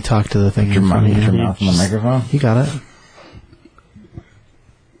 do? You talk to the thing Put your in front of you. mouth on the microphone. You got it.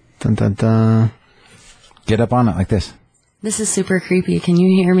 Dun dun dun. Get up on it like this. This is super creepy. Can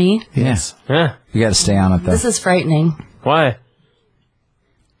you hear me? Yes. Yeah. You got to stay on it though. This is frightening. Why?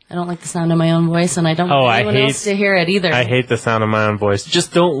 I don't like the sound of my own voice, and I don't Oh, want I anyone hate- else to hear it either. I hate the sound of my own voice.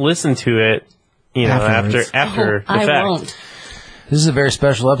 Just don't listen to it, you know, Afterwards. after the I fact. won't. This is a very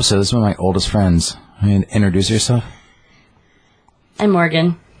special episode. This is one of my oldest friends. I mean, introduce yourself. I'm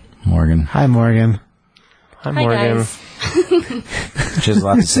Morgan. Morgan. Hi, Morgan. Hi, Hi, Morgan. guys. She has a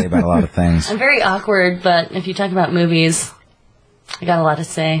lot to say about a lot of things. I'm very awkward, but if you talk about movies, I got a lot to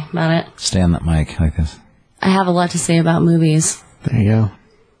say about it. Stay on that mic like this. I have a lot to say about movies. There you go.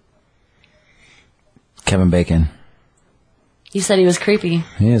 Kevin Bacon. You said he was creepy.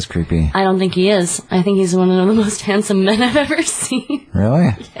 He is creepy. I don't think he is. I think he's one of the most handsome men I've ever seen.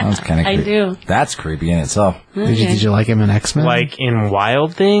 Really? That was kind of I creepy. do. That's creepy in itself. Did you like him in X-Men? Like in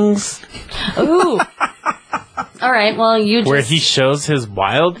Wild Things, Ooh. All right. Well, you just. where he shows his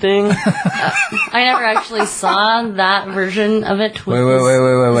wild thing. I never actually saw that version of it.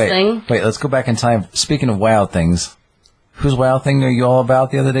 Wait. Thing. Wait, let's go back in time. Speaking of wild things, whose wild thing are you all about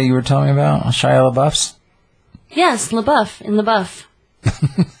the other day you were telling me about? Shia LaBeouf's? Yes, LaBeouf in the buff.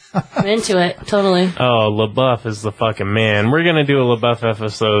 I'm into it totally. Oh, LaBeouf is the fucking man. We're gonna do a LaBeouf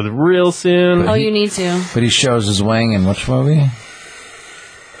episode real soon. Oh, you need to. But he shows his wing in which movie?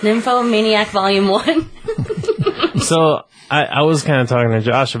 Nymphomaniac Volume 1. So I was kind of talking to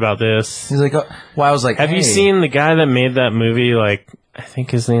Josh about this. He's like, oh, well, I was like, Have you hey. seen the guy that made that movie? Like, I think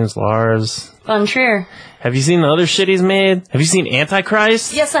his name's Lars. Von Trier. Have you seen the other shit he's made? Have you seen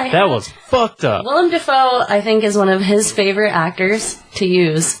Antichrist? Yes, I That have. was fucked up. Willem Dafoe, I think, is one of his favorite actors to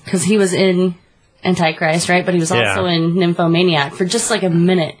use because he was in Antichrist, right? But he was Yeah. also in Nymphomaniac for just like a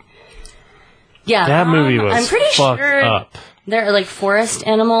minute. Yeah, That movie was I'm pretty fucked sure up. there are like forest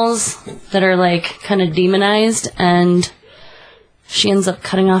animals that are like kind of demonized, and she ends up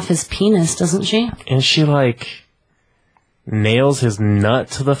cutting off his penis, doesn't she? And she like nails his nut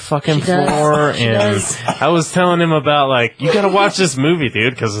to the fucking She does. floor. She And does. I was telling him about like, you gotta watch this movie,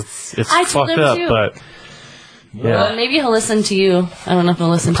 dude, because it's I told fucked him up. too. But Yeah. Maybe he'll listen to you. I don't know if he'll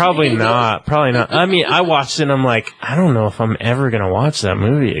listen Probably to you. not. Probably not. I mean, I watched it and I'm like, I don't know if I'm ever going to watch that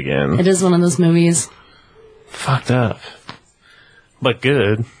movie again. It is one of those movies. Fucked up. But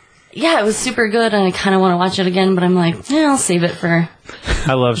good. Yeah, it was super good, and I kind of want to watch it again, but I'm like, I'll save it for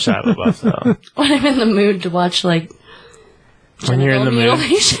I love Shia LaBeouf, though. when I'm in the mood to watch, like, When you're in the mood.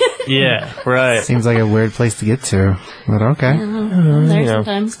 mutilation. Yeah, right. Seems like a weird place to get to, but okay. I'm there You know,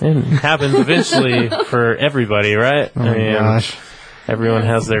 sometimes. it happens eventually for everybody, right? Oh my gosh, Everyone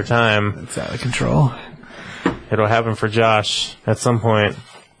has their time. it's out of control. It'll happen for Josh at some point.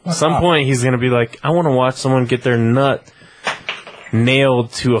 At some point, he's going to be like, I want to watch someone get their nut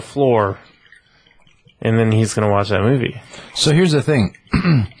nailed to a floor. And then he's going to watch that movie. So here's the thing.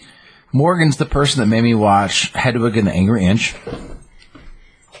 Morgan's the person that made me watch Hedwig and the Angry Inch.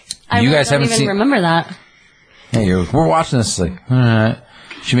 I You really guys don't haven't even seen- remember that. Hey, we're watching this like, all right.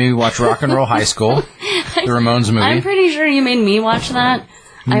 She made me watch Rock and Roll High School, the Ramones movie. I'm pretty sure you made me watch that.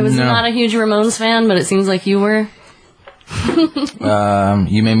 I was No. not a huge Ramones fan, but it seems like you were.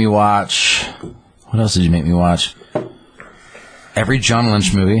 You made me watch. What else did you make me watch? Every John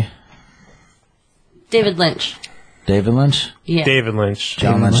Lynch movie. David Lynch. David Lynch. Yeah. David Lynch.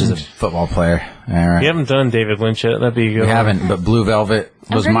 John Lynch is a football player. All right. We haven't done David Lynch yet. That'd be a good. We one. haven't, but Blue Velvet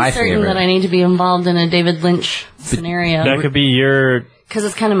was I'm pretty my certain favorite. that I need to be involved in a David Lynch scenario. That could be your. Because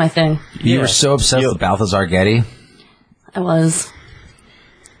it's kind of my thing. You were so obsessed with Balthazar Getty. I was.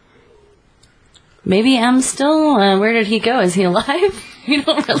 Maybe I'm still. Where did he go? Is he alive? We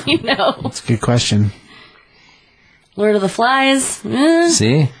don't really know. It's a good question. Lord of the Flies.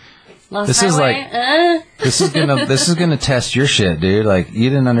 See, Lost This is Highway, this is gonna test your shit, dude. Like you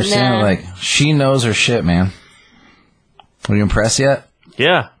didn't understand. Nah. Like she knows her shit, man. Were you impressed yet?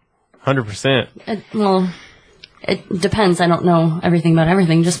 Yeah, 100%. Well, it depends. I don't know everything about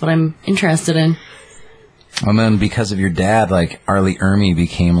everything. Just what I'm interested in. And then because of your dad, like Arlie Ermy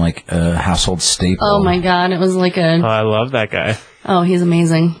became like a household staple. Oh my god, it was like Oh, a. I love that guy. Oh, he's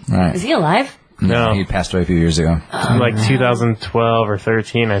amazing. Right. Is he alive? No. He passed away a few years ago. Like 2012 or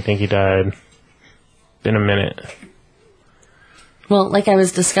 13, I think he died. Been a minute. Well, like I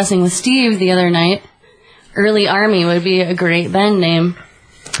was discussing with Steve the other night, Early Army would be a great band name.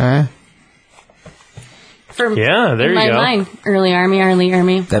 Okay. For Yeah, there in you my go. mind, Early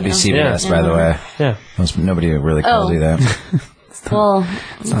Army. That'd be CBS, Yeah. by the way. Yeah. Nobody really calls Oh. you that. Well,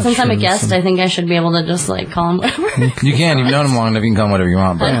 since I'm a true. guest, I think I should be able to just like call him whatever. You can. You've known him long enough. You can call him whatever you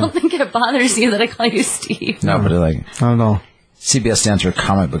want. I But don't think it bothers you that I call you Steve. no, but like I don't know. CBS stands for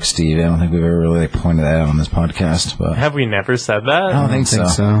Comic Book Steve. I don't think we've ever really like, pointed that out on this podcast. But Have we never said I that? don't think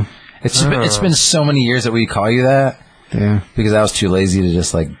so. It's been so many years that we call you that Yeah. because I was too lazy to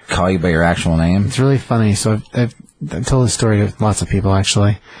just like call you by your actual name. It's really funny. So I've told this story to lots of people,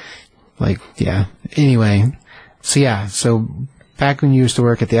 actually. Like, yeah. Anyway, so back when you used to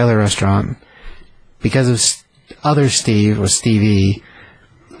work at the other restaurant, because of other Steve, or Stevie,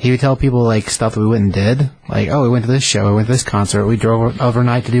 he would tell people, like, stuff that we went and did. Like, oh, we went to this show, we went to this concert, we drove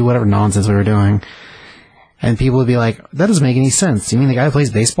overnight to do whatever nonsense we were doing. And people would be like, that doesn't make any sense. You mean the guy who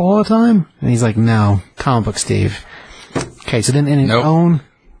plays baseball all the time? And he's like, no, Comic Book Steve. Okay, so then in his Nope. own...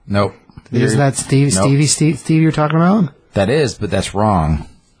 Nope. Is that Steve you're talking about? That is, but that's wrong.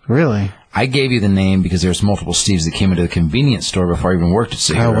 Really? I gave you the name because there's multiple Steves that came into the convenience store before I even worked at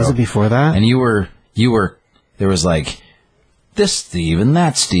City Oh, was it before that? And you were, there was like this Steve and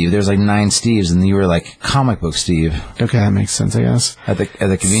that Steve. There's like 9 Steves, and you were like Comic Book Steve Okay, that makes sense, I guess. at the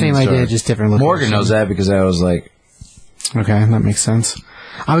convenience Same store. idea, just different location. Morgan knows that because I was like, Okay, that makes sense.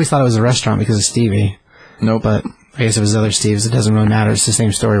 I always thought it was a restaurant because of Stevie, nope, but I guess it was other Steves. It doesn't really matter. It's the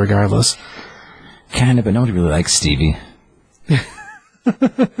same story regardless. kind of, but nobody really likes Stevie.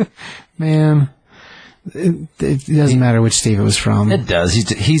 Man, it doesn't matter which Steve it was from. It does.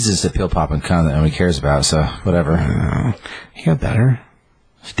 He's just a pill popping cunt that nobody cares about. So whatever. He got better.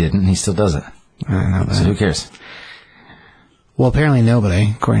 He didn't. He still does it. I don't know So that. who cares? Well, apparently nobody,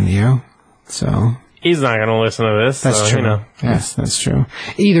 according to you. So He's not going to listen to this. that's so, true. You know. Yes, that's true.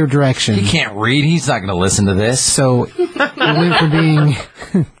 Either direction. He can't read. He's not going to listen to this. So it went from being.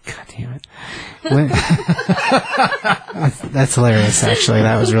 God damn it. That's hilarious, actually.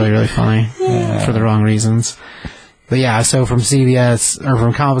 That was really, really funny for the wrong reasons. But yeah, so from CBS, or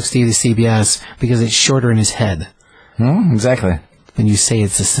from Comic Book Steve to CBS, because it's shorter in his head. Exactly. When you say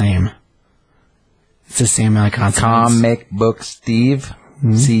it's the same. It's the same amount of consonants. Comic Book Steve.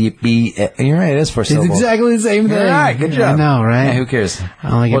 CB. You're right. It is 4 It's syllables. exactly the same thing. All right. Good job. I know, right? Yeah, who cares?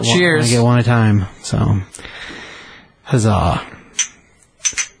 I only get Well, cheers. I get one at a time. So, huzzah.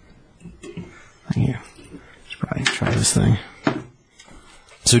 Thank you. Should probably try this thing.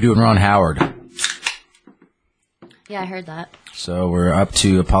 So doing Ron Howard. Yeah, I heard that. So we're up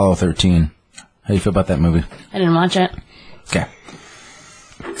to Apollo 13. How do you feel about that movie? I didn't watch it. Okay.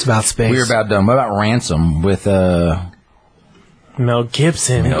 It's about space. We're about done. What about Ransom with Mel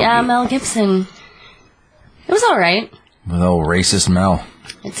Gibson. Mel Gibson. It was all right. with old racist Mel?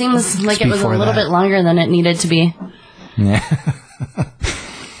 It seems like it was a before little that. bit longer than it needed to be. Yeah.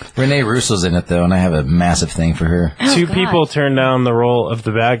 Renee Russo's in it though, and I have a massive thing for her. Two God. people turned down the role of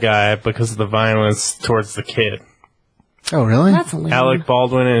the bad guy because of the violence towards the kid. Oh, really? That's lame. Alec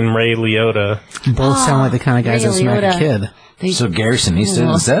Baldwin and Ray Liotta. Both sound like the kind of guys that Ray smack a Liotta. kid. So Gary Sinise did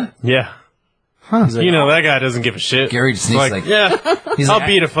instead? Yeah. Huh. You know, that guy doesn't give a shit. Gary He's Sneak's like, yeah, he's I'll like,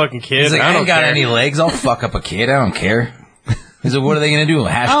 beat a fucking kid. he's like, I I don't ain't got care. any legs. I'll fuck up a kid. I don't care. He's like, what are they going to do?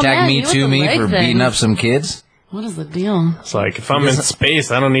 Hashtag man, me you with to the me leg for thing. beating up some kids? What is the deal? It's like, if I'm in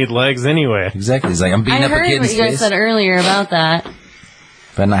space, I don't need legs anyway. Exactly. He's like, I'm beating I up a heard kid in what you guys space. said earlier about that.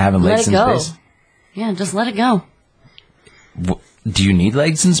 But not having Let legs it in go. space. Yeah, just let it go. Do you need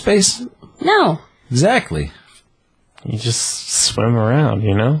legs in space? No. Exactly. You just swim around,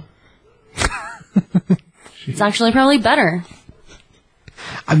 you know? It's actually probably better.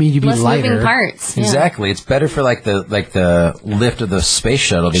 I mean, you'd be Less lighter. moving parts. Yeah. Exactly. It's better for like the lift of the space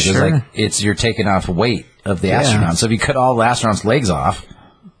shuttle because Sure. like you're taking off weight of the Yeah. astronauts. So if you cut all the astronauts' legs off,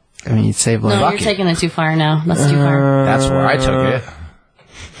 I mean, you'd save No, like... you're Fuck it. taking it too far now. That's too far. that's where I took it.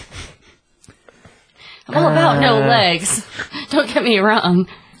 I'm all about no legs. Don't get me wrong.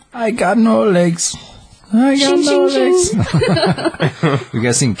 I got no legs. I got Shing, no shing, legs. You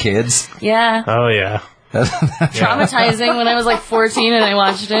guys seen Kids? Yeah. Oh, yeah. Traumatizing when I was like 14 and I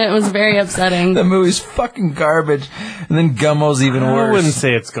watched it. It was very upsetting. The movie's fucking garbage. And then Gummo's even I worse. wouldn't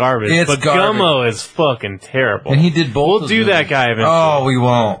say it's garbage, It's but garbage. Gummo is fucking terrible. And he did both. We'll of do them. that guy eventually. Oh, we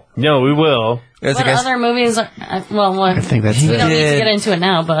won't. No, we will. It's What like other movies are... well, what, I think that's we it. don't need to did. get into it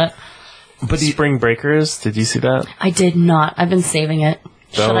now, but but he, Spring Breakers, did you see that? I did not. I've been saving it.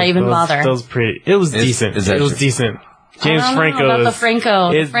 Should I even bother? That was pretty. It was decent. is that It was true? decent. James I don't Franco know about is. the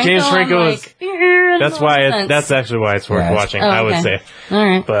Franco. James Franco I'm is. like, "Eh, That's no why. sense." That's actually why it's worth Yeah, it's- watching. Oh, I would okay. say. All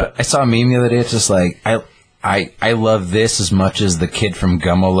right. But I saw a meme the other day. It's just like I love this as much as the kid from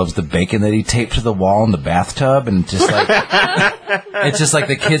Gummo loves the bacon that he taped to the wall in the bathtub, and just like it's just like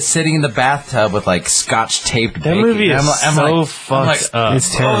the kid sitting in the bathtub with like scotch taped that bacon. movie is I'm so like, fucked up.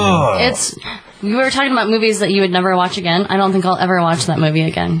 It's terrible. oh, It's. We were talking about movies that you would never watch again. I don't think I'll ever watch that movie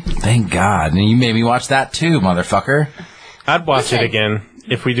again. thank God, and you made me watch that too, motherfucker. I'd watch Listen. it again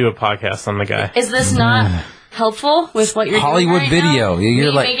if we do a podcast on the guy. Is this not helpful with what you're Hollywood doing right Video. Now? You're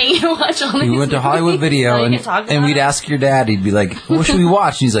Me like- making you watch all these We went to Hollywood movies Video, so you and, can talk and about we'd it? ask your dad. He'd be like, "What should we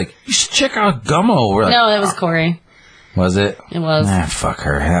watch?" And he's like, "You should check out Gummo." We're like, No, it was Corey. "Was it?" It was. Ah, fuck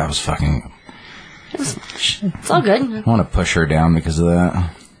her. That was fucking. It's all good. I want to push her down because of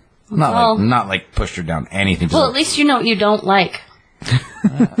that. Well- Not like pushed her down anything. Just Well, at like, least you know what you don't like.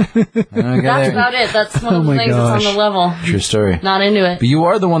 okay, That's about it. That's one of the my things that's gosh. on the level. True story. Not into it. But you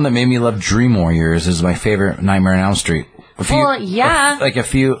are the one that made me love Dream Warriors. Is my favorite Nightmare on Elm Street. Well, yeah. I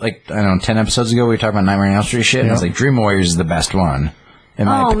don't know, 10 episodes ago we were talking about Nightmare on Elm Street shit. And I was like, Dream Warriors is the best one. In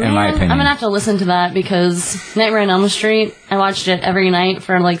my Oh man, opinion. I'm gonna have to listen to that because Nightmare on Elm Street. I watched it every night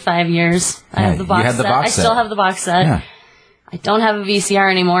for like 5 years. I Yeah, have the box you had the set. box I still set. have the box set. Yeah. I don't have a VCR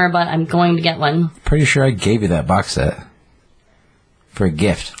anymore, but I'm going to get one. Pretty sure I gave you that box set. For a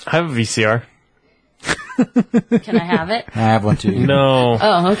gift. I have a VCR. Can I have it? I have one too. No,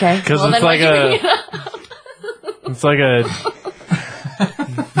 Oh, okay. because Well, it's then like why'd you bring it up? it's like a.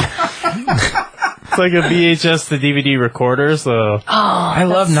 It's like a VHS to DVD recorder, so I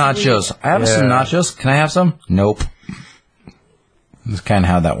love nachos. I have some nachos. Can I have some? Nope. That's kind of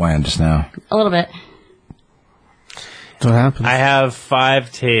how that went just now. A little bit. What happens? I have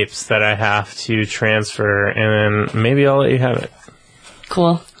 5 tapes that I have to transfer, and then maybe I'll let you have it.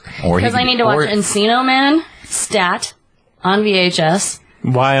 Cool. Or he Because I could- need to or- watch Encino Man Stat on VHS.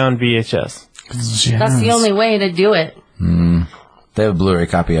 Why on VHS? That's the only way to do it. They have a Blu-ray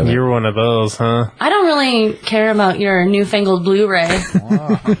copy of it. You're one of those, huh? I don't really care about your newfangled Blu-ray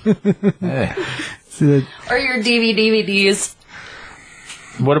Hey. See that- or your DVDs.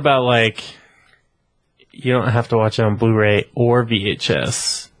 What about like? You don't have to watch it on Blu-ray or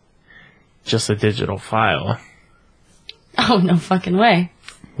VHS. Just a digital file. Oh, no fucking way.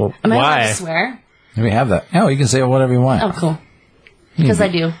 Well, Am I allowed why? to swear? We have that. Oh, you can say whatever you want. Oh, cool. Because I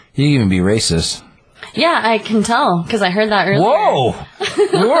do. You can even be racist. Yeah, I can tell because I heard that earlier. Whoa!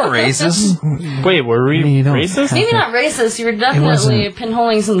 You're racist. Wait, were we You don't racist? have- Maybe not racist. You were definitely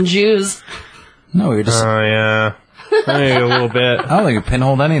pinholing some Jews. No, you're just. Oh yeah, maybe a little bit. I don't think you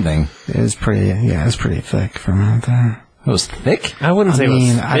pinholed anything. It's pretty thick from out there. It was thick? I wouldn't say it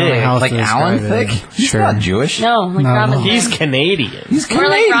was I don't know how else Like to Alan describe Thick? it. He's Sure. not Jewish. No, like No, Robin no. Thicke. He's Canadian. He's Or like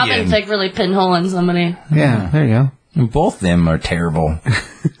Canadian. Robin Thicke really pinhole in somebody. Yeah, there you go. And both of them are terrible.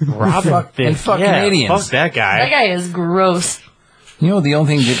 Robin Thicke. and fuck yeah, Canadians. Fuck that guy. That guy is gross. You know, the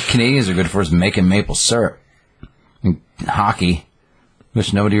only thing that Canadians are good for is making maple syrup. And hockey.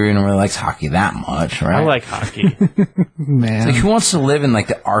 Which nobody even really likes hockey that much, right? I like hockey. Man. Like, who wants to live in, like,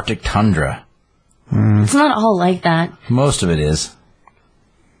 the Arctic tundra? It's not all like that. Most of it is.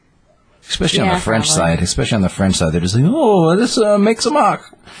 Especially on Yeah, the French probably. side. Especially on the French side. They're just like, oh, this makes a mock.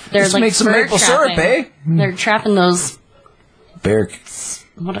 They're Let's like make some fur maple syrup, trapping. eh? They're trapping those.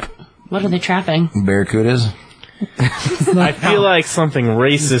 What are they trapping? Barracudas? I feel like something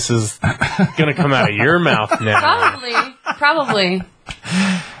racist is gonna come out of your mouth now. Probably.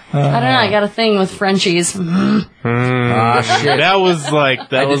 I don't know. I got a thing with Frenchies. Ah, shit. That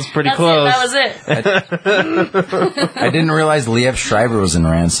was pretty That's close. it. That was it. I didn't realize Liev Schreiber was in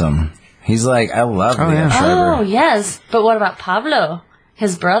Ransom. He's like, I love Liev yeah. Schreiber. Oh yes, but what about Pablo,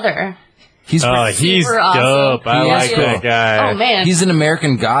 his brother? He's Oh, he's Super awesome. dope. I He is like that cool. guy. Oh man. he's in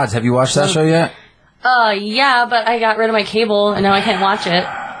American Gods. Have you watched that show yet? Yeah, but I got rid of my cable and now I can't watch it.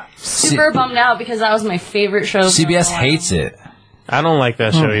 Super bummed out because that was my favorite show. CBS hates it. I don't like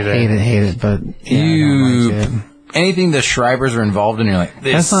that show either. Hate it, but yeah, I You don't like it. anything the Schreibers are involved in, you're like,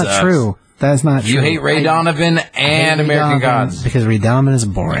 this That's not sucks. true. That's not true. You hate Ray Donovan and Ray American Donovan Gods. because Ray Donovan is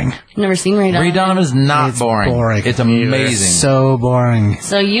boring. Never seen Ray Ray Donovan. Donovan is not It's boring. boring. It's amazing. So boring.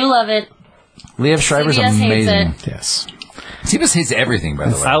 So you love it. Liev Schreiber's CBS hates amazing. it. Yes. CBS hates everything, by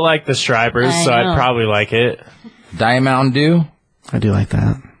the way. I like the Schreibers, I so know. I'd probably like it. Diet Mountain Dew, I do like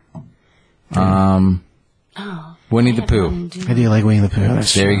that. Winnie the Pooh. I do like Winnie the Pooh.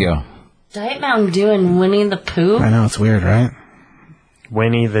 That's There true. you go. Diet Mountain Dew and Winnie the Pooh. I know, it's weird, right?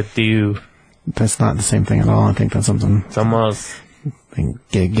 Winnie the Dew. That's not the same thing at all. I think that's something. It's almost.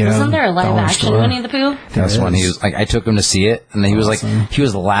 Get out Wasn't of there a live dollar action store. Winnie the Pooh? That's There when he is. was like, I took him to see it, and then he was like, Awesome. he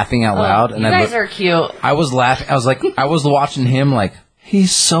was laughing out loud, and You I guys looked, are cute. I was laughing. I was like, I was watching him like,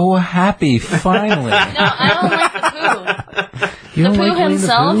 he's so happy finally. No, I don't like the Pooh. You don't Pooh like Winnie the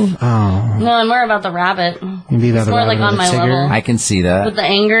himself? Pooh? Oh, No, I'm more about the rabbit. you'd be about the more rabbit like on or the my Tigger. level. I can see that. With the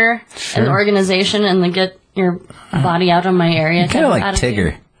anger and the organization and the get your body out of my area. Kind of type like attitude.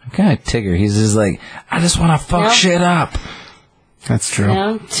 Tigger. Kind of Tigger. He's just like, I just want to fuck Yeah. shit up. That's true. You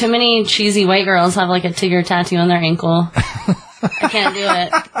know, too many cheesy white girls have like a Tigger tattoo on their ankle. I can't do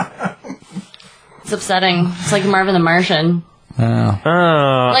it. It's upsetting. It's like Marvin the Martian. Oh, Like,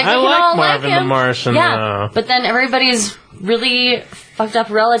 I we can like all Marvin like the him. Martian, Yeah, though. but then everybody's really fucked up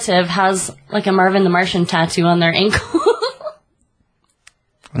relative has like a Marvin the Martian tattoo on their ankle.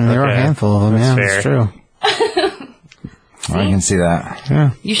 I mean, there are a Okay. handful of them, That's yeah, fair. it's true. I can see that. Yeah.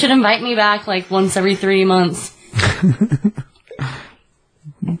 You should invite me back like once every 3 months.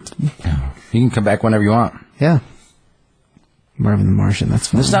 You can come back whenever you want. Yeah. Marvin the Martian, that's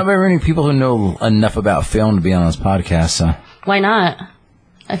fun. There's not very many people who know enough about film to be on this podcast, so. Why not?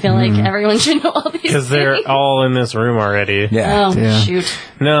 I feel like everyone should know all these Because they're things. all in this room already. Yeah. Oh, Yeah. shoot.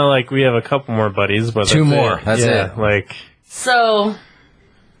 No, like, we have a couple more buddies, but Two that's more. it. That's Yeah, it. Like, So,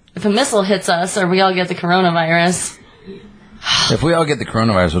 if a missile hits us or we all get the coronavirus, If we all get the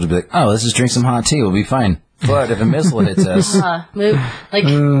coronavirus, we'll be like, oh, let's just drink some hot tea. We'll be fine. But if a missile hits us,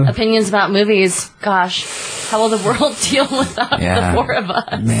 opinions about movies, gosh, how will the world deal without Yeah. the four of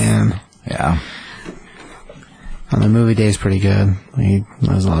us? Man. yeah. The movie day's pretty good. He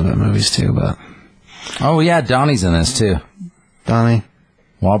knows a lot about movies too, but Oh, yeah, Donnie's in this, too. Donnie.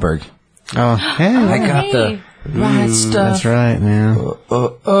 Wahlberg. Oh, hey. I got the Hey. right stuff. That's right, man.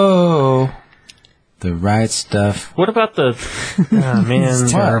 Oh. The right stuff. what about the... Oh, man.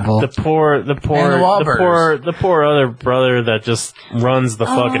 terrible. The poor And the the poor other brother that just runs the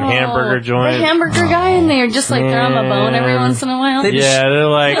fucking hamburger joint. The hamburger guy in there, just like throw him a bone every Man. once in a while. They- Yeah, they're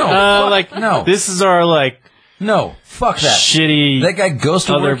like, no. this is our, like, No, fuck that. shitty... That guy goes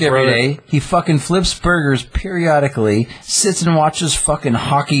to Other work every brother. day. He fucking flips burgers periodically, sits and watches fucking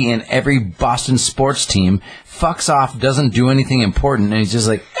hockey in every Boston sports team, fucks off, doesn't do anything important, and he's just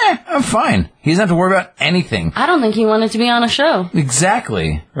like, I'm fine. He doesn't have to worry about anything. I don't think he wanted to be on a show.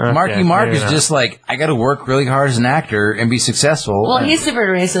 Exactly. Okay, Marky Mark maybe is not. just like, I gotta work really hard as an actor and be successful. Well, he's super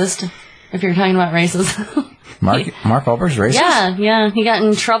racist, if you're talking about racism. Mark Wahlberg's racist? yeah. He got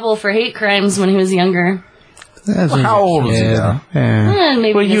in trouble for hate crimes when he was younger. That's How old was he, though? Yeah.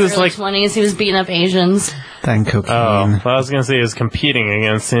 Maybe Well, in he his was early like- 20s. He was beating up Asians. Then cocaine. Oh, well, I was gonna say he was competing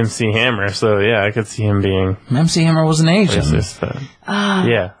against MC Hammer, so yeah, I could see him being MC Hammer was an Asian. racist.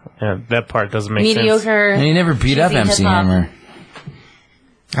 Yeah, that part doesn't make sense. Mediocre. And he never beat up cheesy MC hip-hop. Hammer.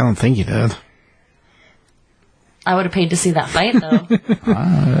 I don't think he did. I would have paid to see that fight, though.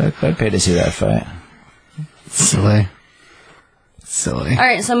 I'd pay to see that fight. Silly. All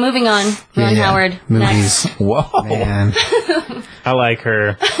right, so moving on. Ron Howard. Movies. Next. Whoa. Man. I like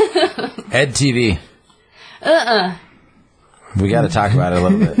her. Ed TV. We got to talk about it a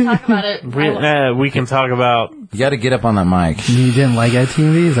little bit. Talk about it. We can talk about. You got to get up on that mic. You didn't like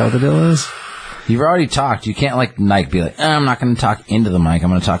ITV? Is that what the deal is? You've already talked. You can't be like, I'm not going to talk into the mic. I'm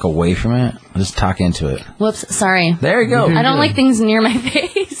going to talk away from it. I'll just talk into it. Whoops, sorry. There you go. I don't like things near my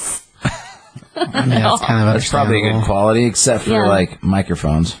face. I mean, that's kind of That's probably a good quality, except for like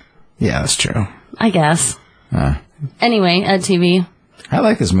microphones. Yeah, that's true. I guess. Anyway, Ed TV. I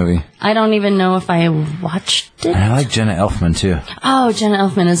like this movie. I don't even know if I watched it. I like Jenna Elfman too. Oh, Jenna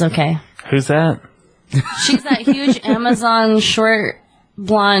Elfman is okay. Who's that? She's that huge Amazon short,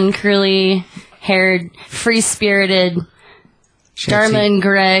 blonde, curly-haired, free-spirited Dharma and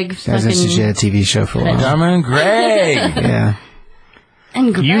Greg. She had a TV show for a while. Dharma and Greg. Yeah.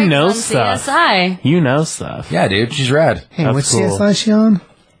 And Greg's You know on stuff. CSI. You know stuff. Yeah, dude, she's rad. Hey, That's what cool. CSI is she on?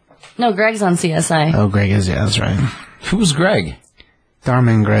 No, Greg's on CSI. Oh, Greg is. Yeah, that's right. Who's Greg?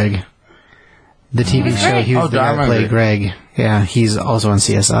 Dharma and Greg. The TV show. Greg. He was Oh, the guy Dharma who and played Greg. Yeah, he's also on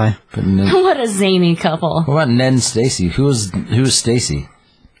CSI. But Ned, What a zany couple. what about Ned and Stacy? Who's Stacy?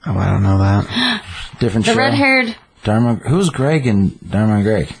 Oh, I don't know that. Different The show. red-haired... Dharma. Who's Greg and Dharma and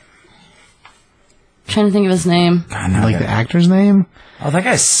Greg? Trying to think of his name. God, no, Like the actor's name? oh, that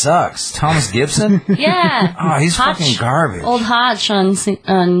guy sucks. Thomas Gibson. Yeah. Oh, he's Hotch. fucking garbage. Old Hotch on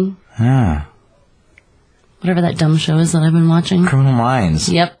Yeah. whatever that dumb show is that I've been watching. Criminal Minds.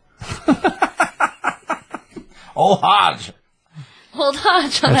 Yep. Old Hodge. Old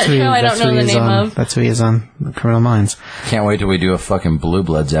Hotch on that who he- show I don't that's know who the he is name on. of. That's who he is on Criminal Minds. Can't wait till we do a fucking Blue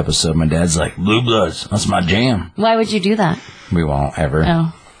Bloods episode. My dad's like, Blue Bloods, that's my jam. Why would you do that? We won't ever.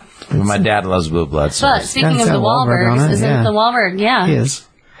 Oh. But my dad loves Blue Bloods. So But speaking That's of the got Wahlberg on Wahlbergs, it, isn't yeah. it the Wahlberg? Yeah. He is.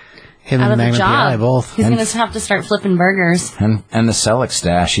 Him Out and of the Magnum PI job. both. He's going to have to start flipping burgers. and the Selleck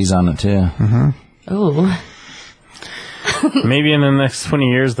stash, he's on it too. Ooh. Maybe in the next 20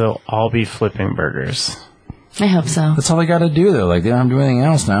 years, they'll all be flipping burgers. I hope so. That's all they got to do though. Like they don't have to do anything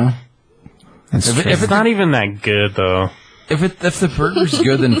else now. That's If it- true. if It's not even that good, though. If the burger's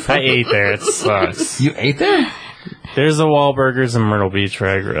good, then I fuck it. ate there. It sucks. You ate there? There's a Wahlburgers in Myrtle Beach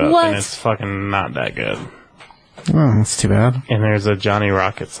where I grew up, What? and it's fucking not that good. Oh, that's too bad. And there's a Johnny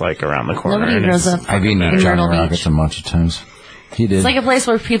Rockets, like, around the corner. Nobody and grows it's- up I've eaten in at Johnny Myrtle Rockets Beach. a bunch of times. He did. It's like a place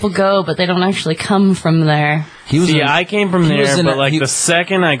where people go, but they don't actually come from there. he was See, in- I came from he was there, in but, a- like, he- the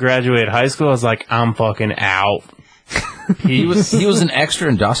second I graduated high school, I was like, I'm fucking out. he was an extra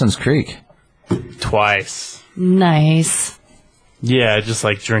in Dawson's Creek. Twice. Nice. Yeah, just,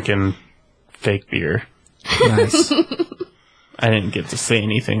 like, drinking fake beer. Nice. I didn't get to say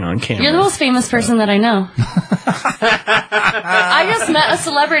anything on camera. You're the most famous person that I know. I just met a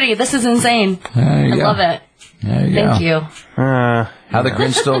celebrity. This is insane. There you I go. love it. There you Thank go. you. How the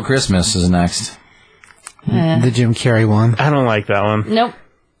Grinch Stole Christmas is next. The Jim Carrey one. I don't like that one. Nope.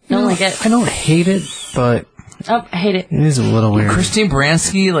 Don't like it. I don't hate it, but Oh, I hate it. it is a little weird. Christine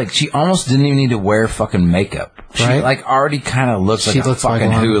Baranski, like, she almost didn't even need to wear fucking makeup. She, Right? like, already kind of looks She like a looks like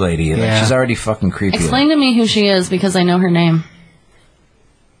fucking one. Who lady. Like, Yeah. she's already fucking creepy. Explain to me who she is because I know her name.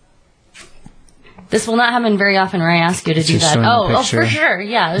 This will not happen very often where I ask you to do She's that. showing the Oh, picture. for sure.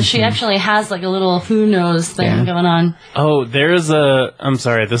 Yeah, she actually has like a little who knows thing Yeah. going on. Oh, I'm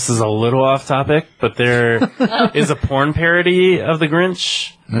sorry, this is a little off topic, but there is a porn parody of the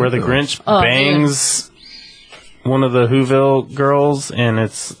Grinch where the Grinch Oh, bangs one of the Whoville girls, and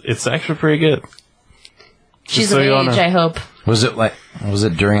it's actually pretty good. She's so of you age, wanna- I hope. Was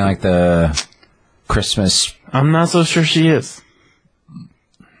it during, like, the Christmas? I'm not so sure she is.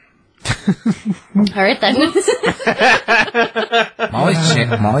 All right, then.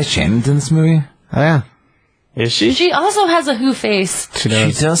 Molly Shannon's in this movie? Oh, yeah. Is she? She also has a who face. She She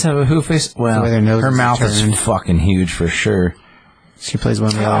does. does have a Who face. Well, The way their noses her are mouth is turned. fucking huge for sure. She plays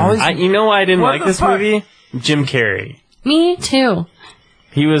one of the Always- others. You know why I didn't What like the this fuck? movie? Jim Carrey. Me too.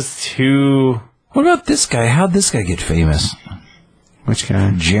 He was too... What about this guy? How'd this guy get famous? Which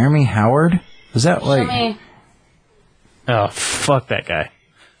guy? Jeremy Howard? Was that Show like... me. Oh, fuck that guy.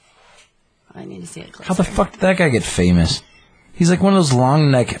 I need to see it How closer. the fuck did that guy get famous? He's like one of those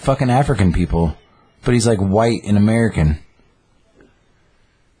long neck fucking African people. But he's like white and American.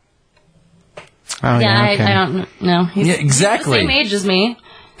 Oh, Yeah, okay. I don't know. He's, Yeah, exactly. He's the same age as me.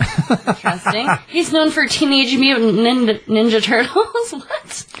 Interesting. He's known for Teenage Mutant Ninja Turtles.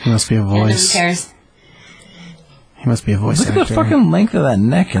 What? He must be a Yeah, no one voice. cares. He must be a voice Look at actor. the fucking length of that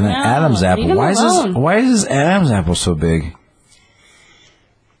neck and that No, Adam's apple. leave him Why alone. is this Adam's apple so big?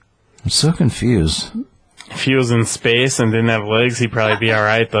 I'm so confused. If he was in space and didn't have legs, he'd probably be all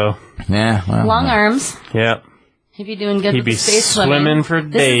right, though. Yeah. Well, Long arms. Yep. He'd be doing good He'd with be the space swimming for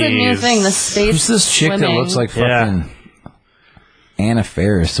This is a new days. thing, the space Who's this chick swimming. that looks like fucking Anna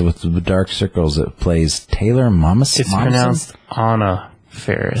Faris with the dark circles that plays Taylor Momsen? It's pronounced Anna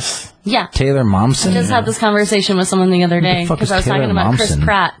Faris. Yeah. Taylor Momsen? I just had this conversation with someone the other day fuck because is I was talking Taylor about Chris Momsen?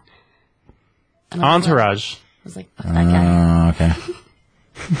 Pratt. And I was like- Entourage. I was like, fuck that guy. Okay.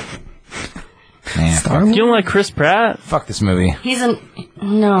 Man, You don't like Chris Pratt? fuck this movie.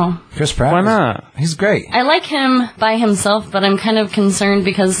 No. Chris Pratt? Why not? He's great. I like him by himself, but I'm kind of concerned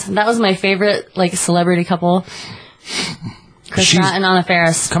because that was my favorite, like, celebrity couple. Chris She's- Pratt and Anna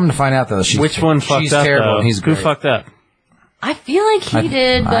Faris. Come to find out, though, Which one fucked she's up, terrible though? and he's Who great. fucked up? I feel like he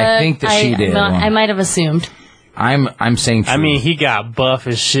did, but I think that she did. I might have assumed. I'm saying true. I mean, he got buff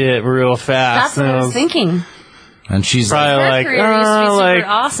as shit real fast. That's what and I it was thinking. and she's Probably like, Her like, career used to be super like,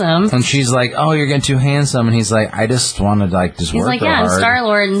 awesome. and she's like, oh, you're getting too handsome. And he's like, I just want to like just He's work like, real yeah, I'm hard.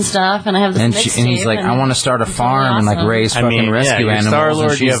 Star-Lord and stuff, and I have this And, mixtape. and he's like, I want to start a it's farm really and like awesome. raise I fucking mean, yeah, rescue you're animals.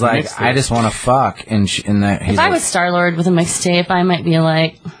 Star-Lord, And you she's have a like, mixtape. I just want to fuck. And that he's If like, I was Star-Lord with a mixtape, I might be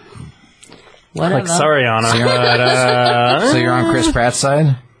like, whatever. like, sorry, Anna. But, so you're on Chris Pratt's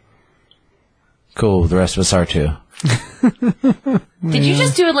side? Cool. The rest of us are too. Did you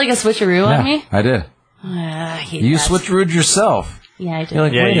just do it like a switcheroo on me? I did. I hate You that. switcherooed yourself. Yeah, I did. You're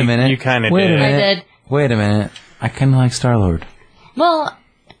like, Yeah, wait a you- minute. you kinda Wait did. a minute. I did. Wait a minute. I kind of like Star-Lord. Well,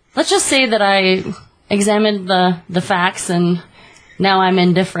 let's just say that I examined the facts and now I'm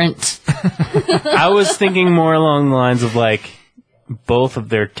indifferent. I was thinking more along the lines of like both of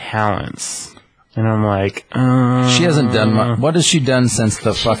their talents. And I'm like, She hasn't done much. What has she done since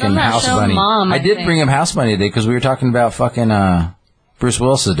the fucking on that House show, Bunny? Mom, I I did think. bring up House Bunny today because we were talking about fucking Bruce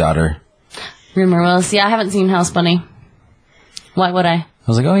Willis's daughter. Rumor Willis. Yeah, I haven't seen House Bunny. Why would I? I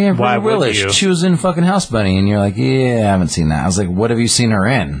was like, oh yeah, Why Bruce would Willis. you? She was in fucking House Bunny, and you're like, yeah, I haven't seen that. I was like, what have you seen her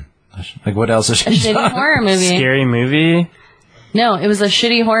in? Like, what else has she A shitty done? horror movie. scary movie. No, it was a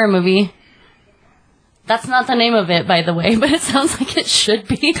shitty horror movie. That's not the name of it, by the way, but it sounds like it should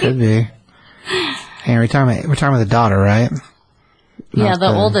be. Could be. Hey, we're talking about the daughter, right? Yeah, Not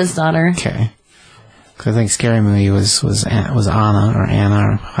the oldest daughter. Okay. Because I think Scary Movie was Anna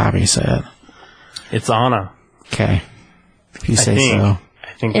or however you say it. It's Anna. Okay. If you I say think. so.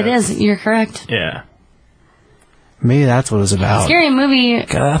 I think It that's- is. You're correct. Yeah. Maybe that's what it was about. Scary movie.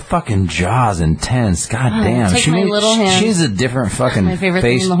 God, that fucking jaw's intense. God damn. take my little hand. She needs a different fucking My favorite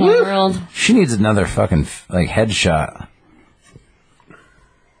face. thing in the whole world. She needs another fucking like headshot.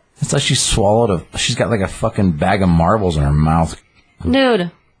 It's like she swallowed she's got like a fucking bag of marbles in her mouth.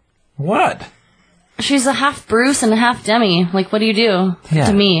 Dude, What? she's a half Bruce and a half Demi. Like, what do you do? Yeah.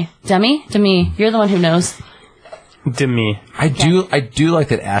 To me. Demi? To me. You're the one who knows. Demi. I do like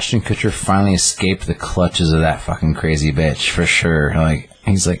that Ashton Kutcher finally escaped the clutches of that fucking crazy bitch for sure. Like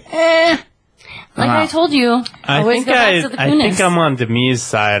he's like, Like I told you, I always think go back to the coolness. I'm on Demi's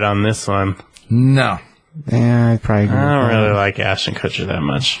side on this one. no. Yeah, I'd probably agree I don't with that. really like Ashton Kutcher that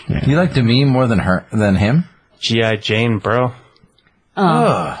much. You like Demi more than him? G.I. Jane, bro.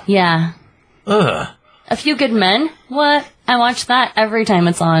 Yeah. Ugh. A Few Good Men? What? I watch that every time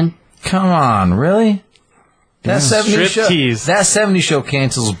it's on. Come on, really? That 70 show. Striptease. That 70 show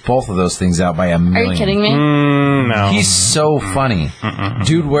cancels both of those things out by a Are million. you kidding me? No. He's so funny.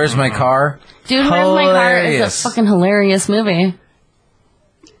 Dude, where's my car? Dude, Where's My Car is Hilarious. a fucking hilarious movie.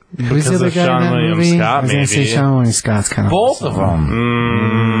 Who's the Because other of guy in Sean that William movie? Scott, I was gonna say maybe. Sean William Scott's kind of Both of them.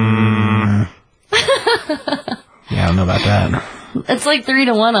 Yeah, I don't know about that. It's like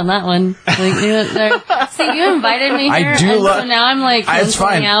 3-1 on that one. Like, see, you invited me here, I do and love. so now I'm like, It's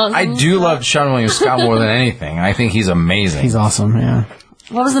fine. canceling out. I do love Sean William Scott more than anything. I think he's amazing. He's awesome, yeah.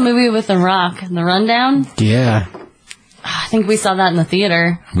 What was the movie with The Rock? The Rundown? Yeah. I think we saw that in the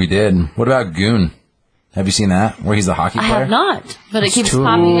theater. We did. What about Goon? Have you seen that? Where he's the hockey I player? have not, but it keeps too-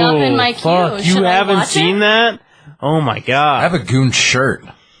 popping up in my queue. Fuck, Should you I haven't watch seen it? that? Oh my I god. have a Goon shirt.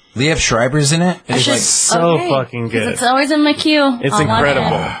 Liev Schreiber's in it. I It's should- like, so okay, fucking 'cause good. It's always in my queue. It's I'll watch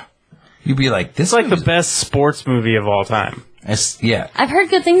incredible. it. you'd be like, this It's like the movie's- best sports movie of all time. Yeah. I've heard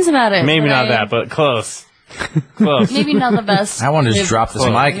good things about it. Maybe but not that, but close. Close. maybe not the best. I want to just Maybe- drop this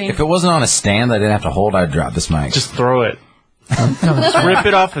Close. mic. If it wasn't on a stand that I didn't have to hold, I'd drop this mic. Just throw it. Just rip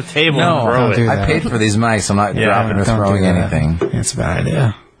it off the table No, and throw don't it. do I that. paid for these mics. I'm not Yeah, dropping or Don't do throwing that. anything. That's a bad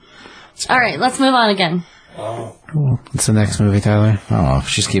idea. All right, let's move on again. What's the next movie, Tyler? Oh,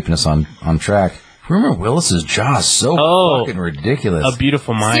 she's keeping us on track. Rumor Willis's jaw is so Oh. fucking ridiculous. A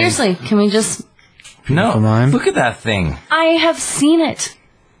Beautiful Mind. Seriously, can we just... No, Mind? look at that thing. I have seen it.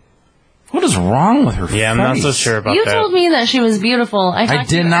 What is wrong with her Yeah, I'm not so sure about You that. told me that she was beautiful. I talked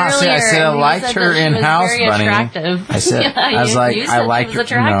to did you not say. I earlier, said I and you liked said her that she in was House very Bunny. attractive. I said, Yeah, I was like, you I said liked she her.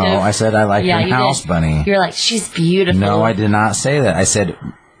 was attractive. No, I said I liked her in you House did. Bunny. You're like, she's beautiful. No, I did not say that. I said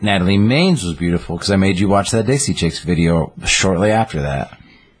Natalie Maines was beautiful because I made you watch that Dixie Chicks video shortly after that.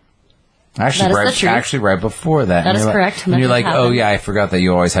 Actually, That is the truth. right before that. That And is you're like- correct. And That you're did like, oh happen. yeah, I forgot that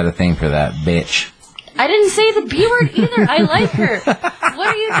you always had a thing for that bitch. I didn't say the B word either. I like her. What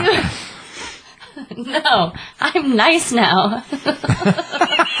are you doing? No, I'm nice now.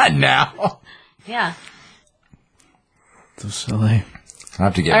 Now. Yeah. So silly. I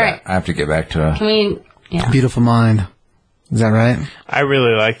have to get All back. right. I have to get back to Can we? Yeah. Beautiful Mind. Is that right? I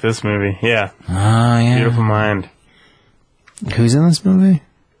really like this movie. Yeah. Oh yeah. Beautiful Mind. Who's in this movie?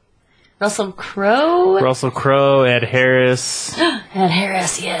 Russell Crowe. Russell Crowe, Ed Harris, Ed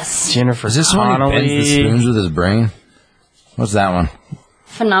Harris. Yes. Jennifer Is this one he bends the Connelly. spoons with his brain? What's that one?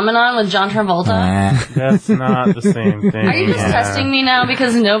 Phenomenon with John Travolta. That's not the same thing. Are you just Yeah. testing me now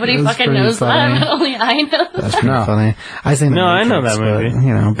because nobody That's fucking pretty knows funny. that? Only I know. That's pretty No. funny. I think. No, I know that movie. But,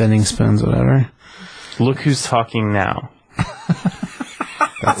 you know, bending spoons, whatever. Look Who's Talking Now.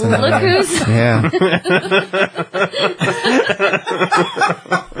 Look who's. Yeah.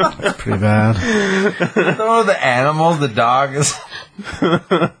 Pretty bad. Oh, the animals, the dog is.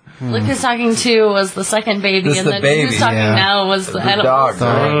 Look who's talking to was the second baby, This and the then baby, who's talking yeah. now was the animal. dog,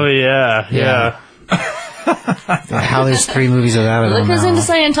 Sorry. Oh, yeah. Yeah. How there's 3 movies of that? I Look don't who's know. into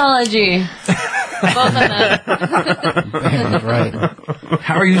Scientology. Both of them. Right.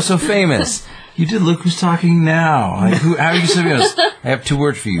 How are you so famous? You did Look Who's Talking Now. Like, how are you so famous? I have 2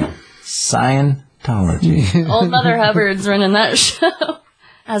 words for you. Scientology. Old Mother Hubbard's running that show,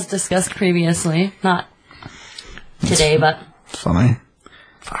 as discussed previously. Not today, but Funny.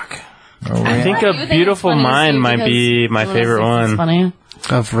 Fuck. I think You A think Beautiful it's funny, Mind Steve, might because be my one of those favorite things one. is Funny.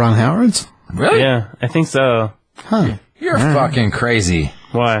 Of Ron Howard's? Really? Yeah, I think so. Huh. You're fucking crazy.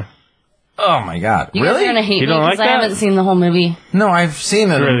 Why? Oh my god. You guys are gonna hate You me don't because like I that? haven't seen the whole movie. No, I've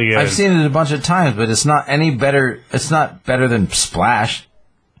seen it. really good. I've seen it a bunch of times, but it's not any better. It's not better than Splash.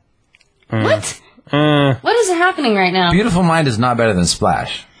 What? What is happening right now? Beautiful Mind is not better than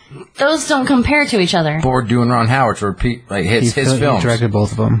Splash. Those don't compare to each other. But we're doing Ron Howard to repeat like his He films. directed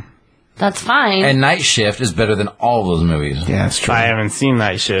both of them. That's fine. And Night Shift is better than all those movies. Yeah, that's true. I haven't seen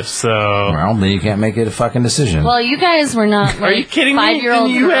Night Shift, so... Well, then you can't make it a fucking decision. well, you guys were not like Are you kidding me?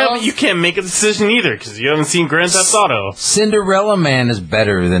 5-year-old Then girls. you can't make a decision either, because you haven't seen Grand Theft Auto. Cinderella Man is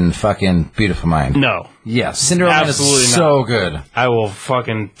better than fucking Beautiful Mind. No. Yes, Cinderella Man Absolutely is not. so good. I will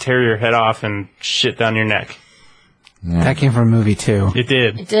fucking tear your head off and shit down your neck. That came from a movie, too. It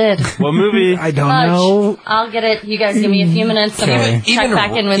did. It did. What movie? I don't Fudge. know. I'll get it. You guys give me a few minutes and Okay. I'll check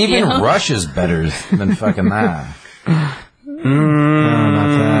back in with even you. Rush is better than fucking that. I don't know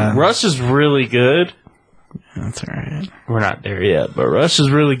about that. Rush is really good. That's alright. We're not there yet, but Rush is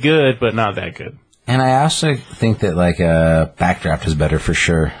really good, but not that good. And I also think that like Backdraft is better for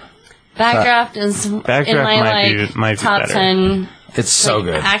sure. Backdraft is in Backdraft my might be top better. 10 It's so like,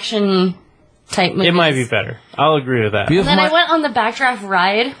 good. action type movies. It might be better. I'll agree with that. Beautiful Then I Mind- went on the Backdraft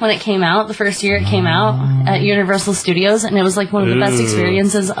ride when it came out, the first year it came out at Universal Studios, and it was like one of the best Ooh.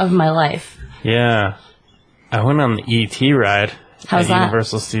 experiences of my life. Yeah. I went on the E.T. ride How's at that?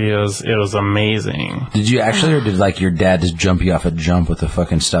 Universal Studios. It was amazing. Did you actually, or did like your dad just jump you off a jump with a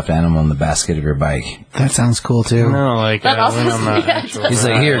fucking stuffed animal in the basket of your bike? That sounds cool, too. No, like, That I also went on the yeah, actual He's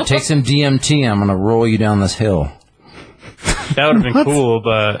like, ride. here, take some DMT. I'm gonna roll you down this hill. That would have been cool,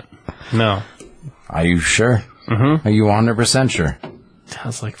 but no. Are you sure? Mm-hmm. Are you 100% sure? I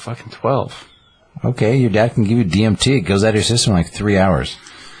was like fucking 12. Okay, your dad can give you DMT. It goes out of your system in like 3 hours.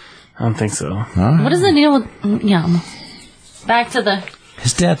 I don't think so. What is the deal with... Yeah. Back to the...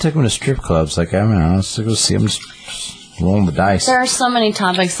 His dad took him to strip clubs. Like, I don't know, let's go see him just rolling the dice. There are so many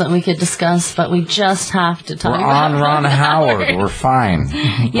topics that we could discuss, but we just have to talk We're about on Ron Howard. We're fine.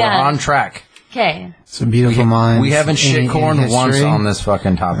 Yeah. We're on track. Okay. It's a beautiful mind. We haven't shit-corned once on this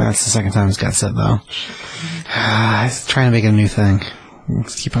fucking topic. That's the second time it's got said, though. He's trying to make it a new thing.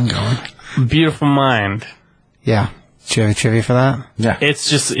 Let's keep on going. Beautiful Mind. Yeah. Do you have a trivia for that? Yeah. It's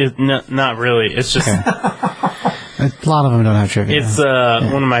just, not really. It's just, A lot of them don't have trivia. it's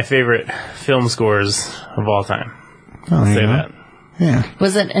one of my favorite film scores of all time. Oh, there Say you go. that. Yeah.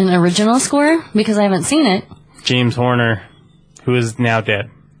 Was it an original score? Because I haven't seen it. James Horner, who is now dead.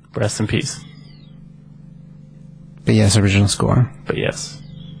 Rest in peace. But yes, original score. But yes.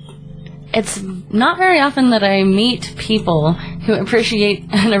 It's not very often that I meet people who appreciate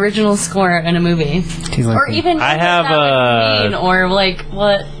an original score in a movie. He's like, Or even know I what have, that would mean, or like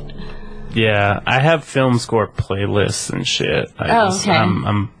what... Yeah, I have film score playlists and shit. Oh, okay.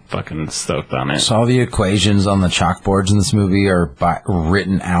 I'm fucking stoked on it. So all the equations on the chalkboards in this movie are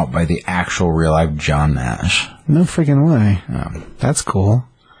written out by the actual real-life John Nash. No freaking way. That's cool.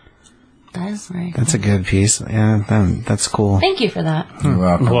 That is very That's a good piece. Yeah, that's cool. Thank you for that. You're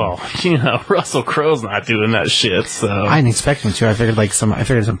welcome. Well, Russell Crowe's not doing that shit, so. I didn't expect him to. I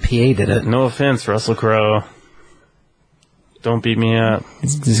figured some PA did it. No offense, Russell Crowe. Don't beat me up.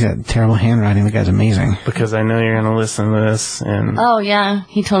 He's got terrible handwriting. The guy's amazing. Because I know you're going to listen to this, and Oh, yeah,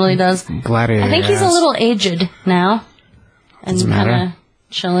 he totally does. Gladiator. I think he's a little aged now. And Doesn't matter. kind of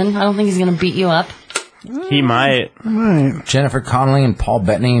chilling. I don't think he's going to beat you up. he might. Right. Jennifer Connelly and Paul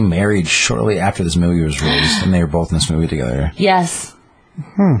Bettany married shortly after this movie was released, and they were both in this movie together. Yes.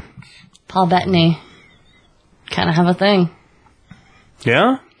 Paul Bettany. Kind of have a thing.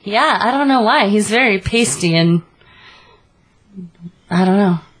 Yeah? Yeah, I don't know why. He's very pasty and... I don't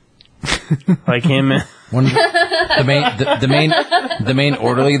know. Like him. The main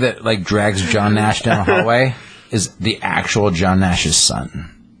orderly that like drags John Nash down the hallway is the actual John Nash's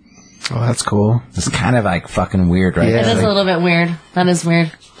son. Oh, that's cool. It's kind of like fucking weird, right? Yeah. It is Like, a little bit weird. That is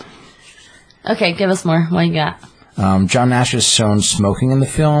weird. Okay, give us more. What you got? John Nash is shown smoking in the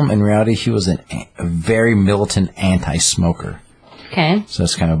film. In reality, he was a very militant anti-smoker. Okay, So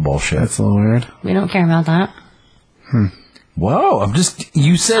that's kind of bullshit. That's a little weird. we don't care about that. Whoa,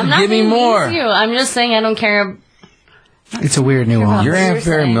 you said I'm not give me being mean more. to you. I'm just saying I don't care. It's a weird nuance. You're What a you're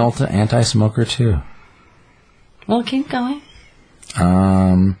very saying. militant anti-smoker too. Well, keep going.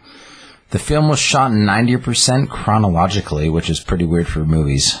 The film was shot 90% chronologically, which is pretty weird for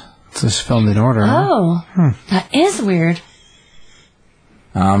movies. It's just filmed in order. Oh, that is weird.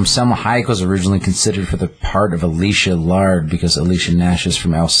 Selma Hayek was originally considered for the part of Alicia Lard because Alicia Nash is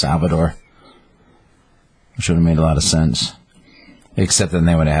from El Salvador, which would have made a lot of sense. Except then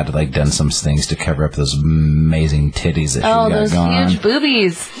they would have had to like done some things to cover up those amazing titties that she Oh, got those going huge on.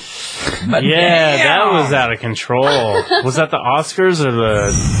 boobies. But Yeah, damn! that was out of control. Was that the Oscars or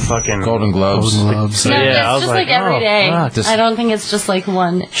the fucking... Golden Globes. Golden Globes. No, Yeah, it's I was just like, like every oh, day. fuck, just- I don't think it's just like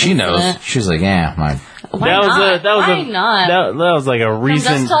one. She knows. incident. She's like, yeah, my Why that was not? Why not? That was like a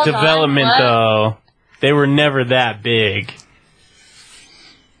recent Dusk Till Dawn, development, what? though. They were never that big.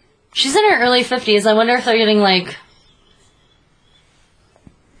 She's in her early 50s. I wonder if they're getting like...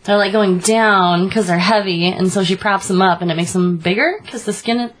 They're like going down because they're heavy, and so she props them up, and it makes them bigger because the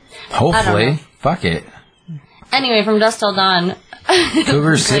skin... I don't hopefully. know. Fuck it. Anyway, from Dusk Till Dawn...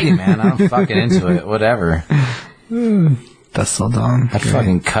 Cougar City, man. I'm fucking into it. Whatever. That's still done. I'd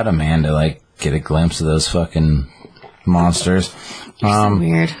fucking cut a man to like get a glimpse of those fucking monsters. So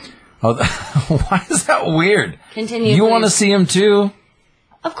weird. Oh, why is that weird? Continue, You want to please. see him too?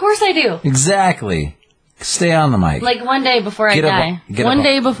 Of course I do. Exactly. Stay on the mic. Like one day before I Get up- die. get One up-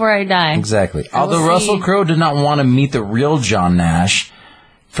 day before I die. Exactly. I will Although Russell see. Crowe did not want to meet the real John Nash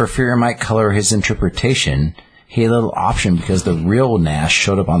for fear it might color his interpretation, he had a little option because the real Nash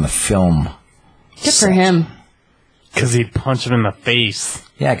showed up on the film. Good for him. Because he'd punch him in the face.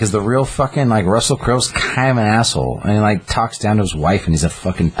 Yeah, because the real fucking, like, Russell Crowe's kind of an asshole. And he, like, talks down to his wife and he's a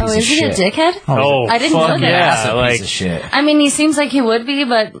fucking piece Oh, of is he shit. a dickhead? Oh, I didn't fuck know that. That's yeah. a Like, piece of shit. I mean, he seems like he would be,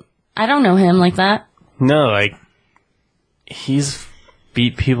 but I don't know him like that. no, like, he's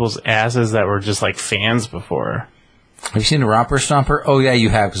beat people's asses that were just, like, fans before. Have you seen the Romper Stomper? Oh, yeah, you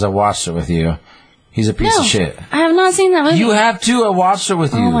have, because I watched it with you. He's a piece No, of shit. I have not seen that movie. You have too. I watched it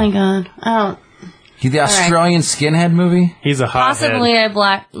with you. Oh my god. I don't. The Australian skinhead movie? He's a hothead. Possibly I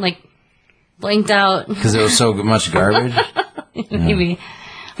blanked out. Because it was so much garbage. Maybe.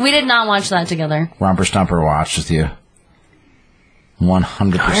 We did not watch that together. Romper Stomper watched with you.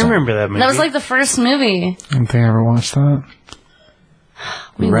 100%. I remember that movie. That was like the first movie. I don't think I ever watched that.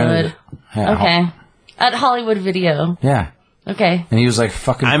 We rented would. it. Yeah. Okay. At Hollywood Video. Yeah. Okay. And he was like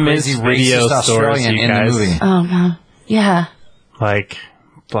fucking I miss crazy video racist stores, Australian you in guys. the movie. Oh god. Yeah. like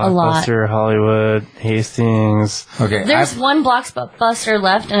lot. Blockbuster, Hollywood, Hastings, Okay. There's one Blockbuster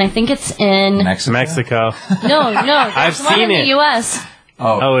left, and I think it's in... Mexico. Mexico. No, there's I've one seen in the it. U.S.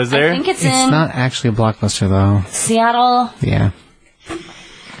 Oh, is there? I think it's It's in not actually a Blockbuster, though. Seattle, Yeah.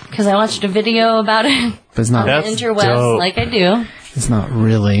 because I watched a video about it But it's not. That's interwebs, dope. like I do. It's not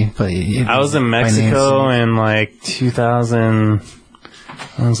really, but... I was in Mexico in like 2000.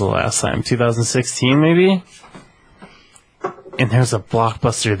 When was the last time? 2016, maybe? And there's a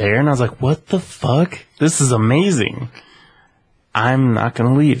Blockbuster there, and I was like, what the fuck? This is amazing. I'm not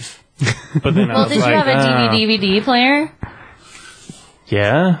gonna leave. But then I Well, was did you like, have a DVD player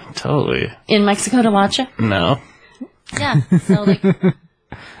yeah, totally. in Mexico to watch it? No. Yeah. So like,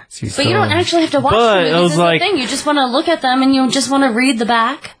 but you don't actually have to watch But the it movies. was Is like- the thing. You just want to look at them, and you just want to read the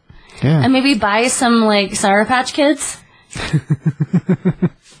back, Yeah. and maybe buy some like Sour Patch Kids.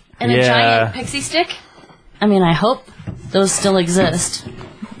 and a giant pixie stick. I mean, I hope those still exist.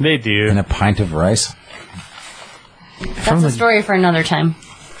 They do. And a pint of rice. That's a story for another time.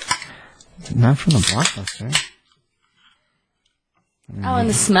 Not from the Blockbuster. Oh, and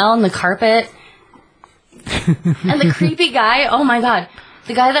the smell and the carpet. And the creepy guy. Oh my god.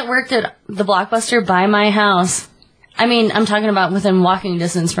 The guy that worked at the Blockbuster by my house. I mean, I'm talking about within walking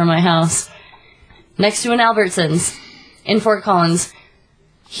distance from my house. Next to an Albertsons in Fort Collins.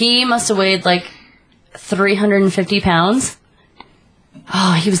 He must have weighed like 350 pounds.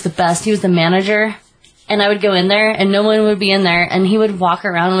 Oh, he was the best. He was the manager. And I would go in there, and no one would be in there, and he would walk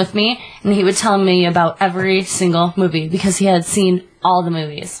around with me, and he would tell me about every single movie, because he had seen all the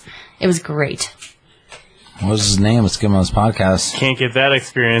movies. It was great. What was his name? Let's give him on this podcast. Can't get that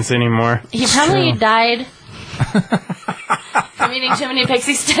experience anymore. He probably died from eating too many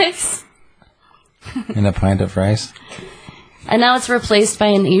pixie sticks. And a pint of rice. And now it's replaced by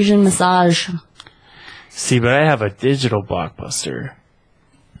an Asian massage. See, but I have a digital Blockbuster,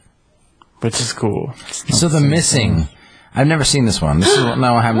 which is cool. So The Missing. I've never seen this one. This is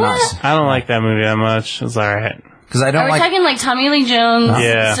no, I have not. I don't like that movie that much. It's alright. Because I Are don't we like. talking like Tommy Lee Jones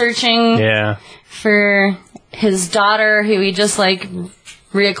searching for his daughter who he just like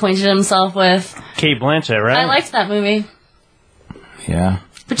reacquainted himself with? Kate Blanchett, right? I liked that movie. Yeah.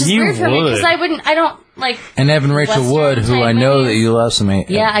 Which is You weird for me because would. I don't like. And Evan Rachel Western Wood, who type I know movies. that you love, so many.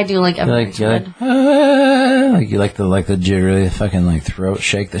 Yeah, I do like Evan Rachel Wood. You like the jittery fucking like throat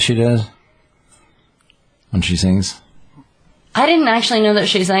shake that she does when she sings. I didn't actually know that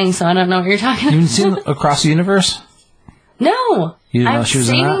she sang, so I don't know what you're talking You about. haven't seen Across the Universe? No! You didn't know I'm she was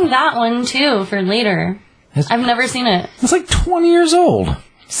in saving that? that one, too, for later. I've never seen it. It's like 20 years old.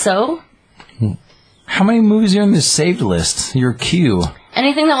 So? How many movies are in this saved list? Your queue.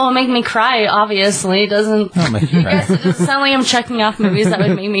 Anything that will make me cry, obviously, doesn't... Oh, my God. It doesn't sound like I'm checking off movies that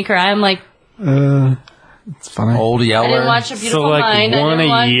would make me cry. I'm like, It's funny. Old Yeller. I didn't watch A Beautiful So, like, Mind. I one didn't a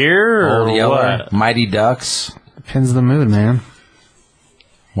watch... year, or Old Yeller. what? Mighty Ducks. Depends the mood, man.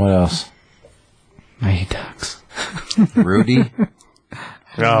 What else? Mighty Ducks. Rudy.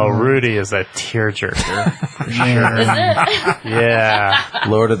 Oh, Rudy is a tearjerker. Is it? Yeah.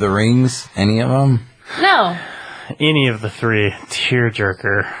 Lord of the Rings. Any of them? No. Any of the three.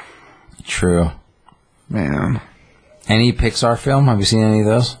 Tearjerker. True. Man. Any Pixar film? Have you seen any of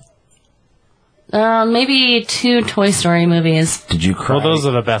those? Maybe 2 Toy Story movies. Did you cry? Well, those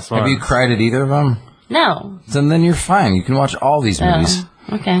are the best ones. Have you cried at either of them? No. Then you're fine. You can watch all these movies.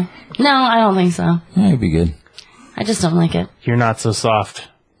 Oh, okay. No, I don't think so. Yeah, you'd be good. I just don't like it. You're not so soft.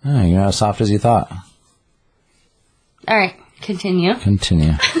 Oh, you're not as soft as you thought. All right, continue.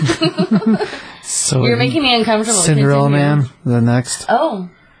 Continue. So You're making me uncomfortable. Cinderella Continue. Man, the next. Oh,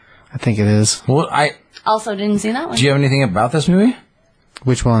 I think it is. Well, also didn't see that one. do you have anything about this movie?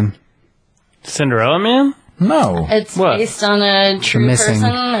 Which one? Cinderella Man? No. It's What? based on a true Missing.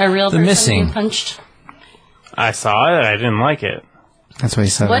 person, a real The person Missing. who punched. I saw it. I didn't like it. That's what he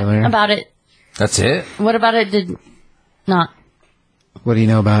said What earlier. about it? That's it? What about it did not What do you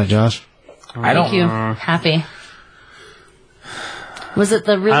know about it, Josh? I make don't. you happy? Was it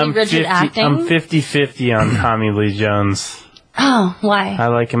the really rigid acting? I'm 50-50 on Tommy Lee Jones. Oh, why? I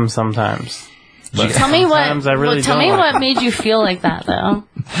like him sometimes. But Tell me what. sometimes I really tell don't me like what made you feel like that, though.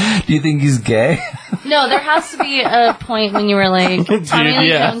 Do you think he's gay? No, there has to be a point when you were like, Dude, Tommy Lee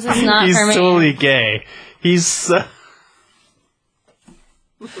yeah. Jones is not He's for me. totally gay. He's so...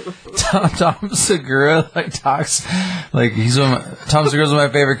 Tom Segura talks like Tom Segura's one of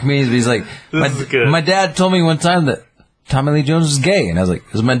my favorite comedians, but he's like, This is good. my dad told me one time that Tommy Lee Jones is gay, and I was like,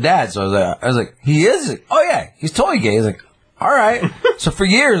 it was my dad, so I was like, he is? He's like, oh yeah, he's totally gay. He's like, all right. So for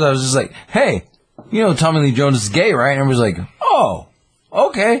years I was just like, hey, you know Tommy Lee Jones is gay, right? And I was like, oh,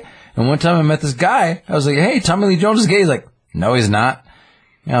 okay. And one time I met this guy, I was like, hey, Tommy Lee Jones is gay. He's like, no, he's not.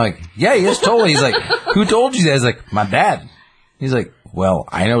 And I'm like, yeah, he is totally. He's like, who told you that? He's like, my dad. He's like, well,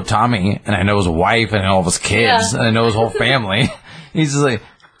 I know Tommy, and I know his wife, and I know all of his kids, Yeah. and I know his whole family. He's just like,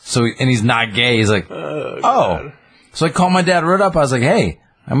 and he's not gay. He's like, oh. So I called my dad right up. I was like, hey,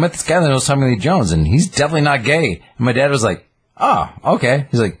 I met this guy that knows Tommy Lee Jones, and he's definitely not gay. And my dad was like, oh, okay.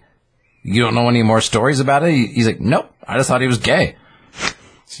 He's like, you don't know any more stories about it? He's like, nope. I just thought he was gay.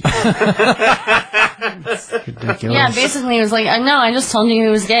 Ridiculous. Yeah, basically, he was like, no, I just told you he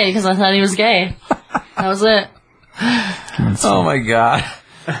was gay because I thought he was gay. That was it. Oh my God.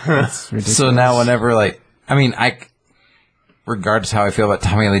 It's ridiculous. So now whenever regardless how I feel about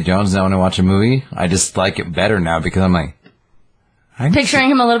Tommy Lee Jones, now when I watch a movie, I just like it better now because I'm like, Picturing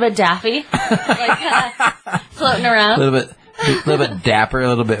him a little bit daffy, like floating a around. little bit dapper, a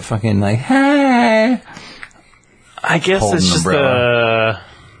little bit fucking like, hey. I guess Holding it's an just umbrella.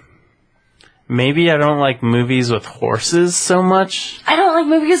 maybe I don't like movies with horses so much. I don't like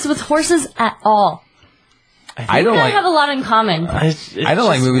movies with horses at all. I don't I like. have a lot in common. I don't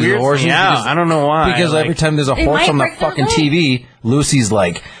like movies with horses. Yeah, I don't know why. Because every time there's a They horse might on the break their fucking leg. TV, Lucy's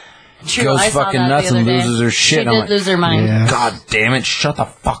like True, goes I saw fucking that nuts the and other day. loses her shit. She And I'm did like, lose her mind. Yeah. God damn it! Shut the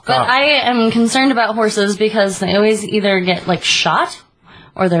fuck But up. I am concerned about horses because they always either get like shot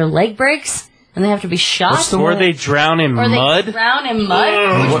or their leg breaks and they have to be shot. What's the Or one? they drown in or mud. they drown in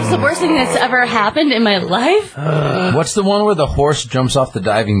mud, which was the worst thing that's ever happened in my life. What's the one where the horse jumps off the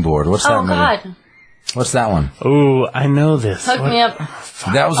diving board? What's that Oh movie? God, What's that one? Ooh, I know this. hook me up.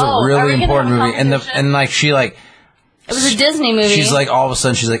 That was Oh, a are we really gonna important have a movie, and competition? like she like It was a Disney movie. she's like all of a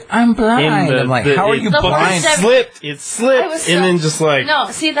sudden she's like I'm blind. I'm like, how are you The horse blind? that- It I was slipped, so- and then just like No,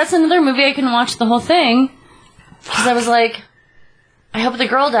 see, that's another movie I can watch the whole thing. Because I was like, I hope the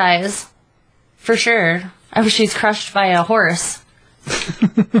girl dies. For sure. I hope she's crushed by a horse.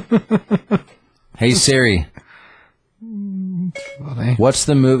 Hey Siri, what's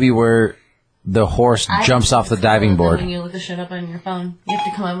the movie where the horse jumps off the diving board? When you look the shit up on your phone, you have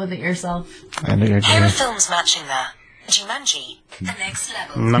to come up with it yourself. I know you're Here are good. films matching that. Jumanji, The Next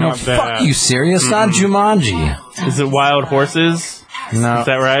Level. no, No, fuck you, Siri. It's not Jumanji. Is it Wild Horses? No, Is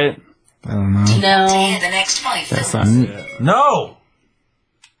that right? I don't know. No. Hear the next 5 That's films. not it. no.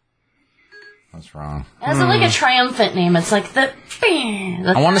 That's wrong. It has like a triumphant name. It's like the.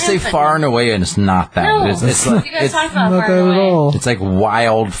 I want to say Far and Away, and it's not that. No, It's like you guys it's, talked about Not Far that and at Away. all. it's like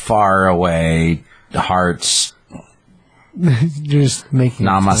Wild Far Away, Hearts. You're just making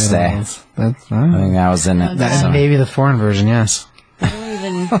Namaste. titles. That's I think that was in it. that, So- maybe the foreign version, yes. I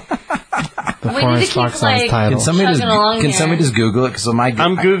don't even. The We foreign need to Fox keep, Sounds like- title. Can somebody Chugging along can here. somebody just Google it? Because I'm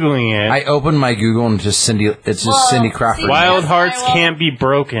googling it. I opened my Google and just Cindy. It's just Well, Cindy see, Crawford. Wild Yes, Hearts I will. Can't Be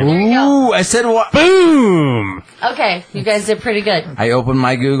Broken. There you go. Ooh, I said what? Boom! Okay, you guys did pretty good. I opened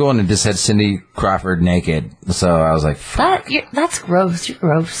my Google and it just had Cindy Crawford naked. So I was like, That's gross. You're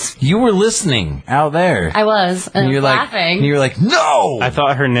gross. you were listening out there. I was. And and you're laughing. like, you're like, no. I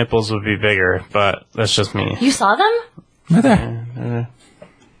thought her nipples would be bigger, but that's just me. You saw them? Right there.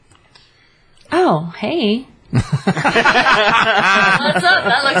 Oh, hey. What's up?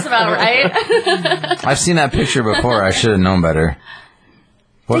 That looks about right. I've seen that picture before. I should have known better.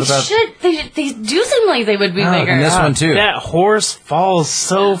 What they about should. They do seem like they would be oh, bigger. and this one too? That horse falls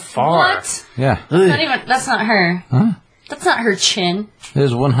so far. What? Yeah, That's not her. Huh? That's not her chin. it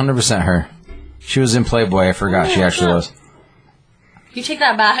is 100% her. She was in Playboy. I forgot she actually was. You take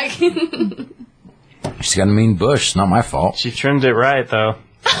that back. She's got a mean bush. It's not my fault. She trimmed it right, though.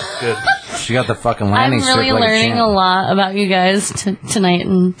 Good. She got the fucking I'm landing strip really like learning a champ. lot about you guys tonight,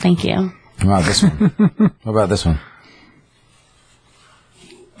 and thank you. What about this one? What about this one?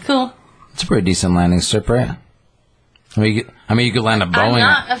 Cool. It's a pretty decent landing strip, right? I mean, you could land a I'm Boeing.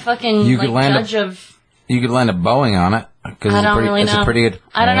 not a fucking You could land judge of. You could land a Boeing on it because I don't really it's know. a pretty good.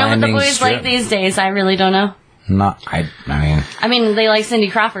 I don't know what the landing boys strip. like these days. I really don't know. Not. I mean, I mean, they like Cindy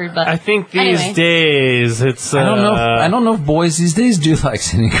Crawford, but I think these Anyway. days it's. I don't know. I don't know if boys these days do like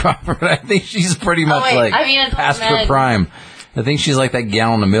Cindy Crawford. I think she's pretty much wait, like I mean, adult past her men. prime. I think she's like that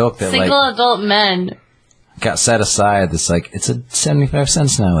gallon of milk that single like adult men. got set aside. That's like it's a 75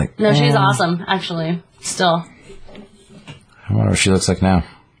 cents now. Like No, she's awesome. Actually, still, I wonder what she looks like now.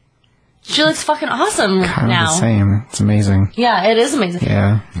 she looks fucking awesome Kind of now. the same. It's amazing. Yeah, it is amazing.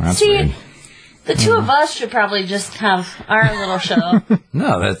 Yeah. That's See, weird. the two of us should probably just have our little show.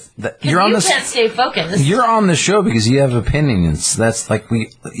 No, that 'Cause you're on you this. can't stay focused. You're on the show because you have opinions. That's like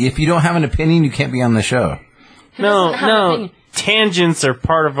if you don't have an opinion, you can't be on the show. No, doesn't have an no. opinion? Tangents are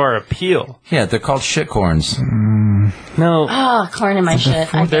part of our appeal. Yeah, they're called shitcorns. No, Oh, corn in my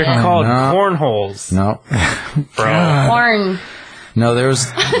shit. I they're get it. called No. cornholes, No, bro. Corn. no, there's.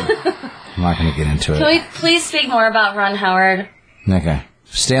 I'm not going to get into Can it. we please speak more about Ron Howard? Okay,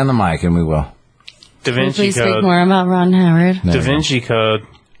 stay on the mic and we will. Da Can we Vinci please speak Code. more about Ron Howard? There Da we go. Vinci Code.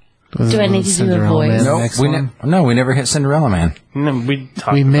 Do I need to do a Cinderella voice? Man, the Nope, next we one? we never hit Cinderella Man. No, we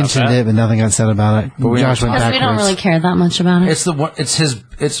talked We about mentioned that. it, but nothing got said about it. we Josh went Because backwards. we don't really care that much about it. It's the one.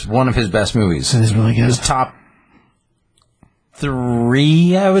 It's one of his best movies. It is really good. His top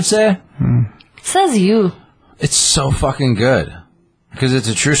 3, I would say. Says you. It's so fucking good because it's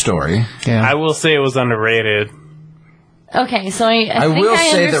a true story. Yeah. I will say it was underrated. Okay, so I think will I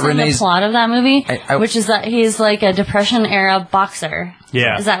say that understand Renee's- the plot of that movie, I- which is that he's like a Depression era boxer.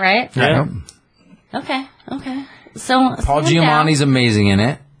 Yeah. Is that right? Yeah. Okay. So Paul slow down. Giamatti's amazing in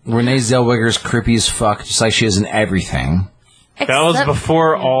it. Renee Zellweger's creepy as fuck, just like she is in everything. That was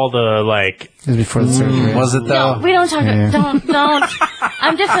before all the, like... It was before the surgery. Was it though? No, we don't talk. Yeah. Don't.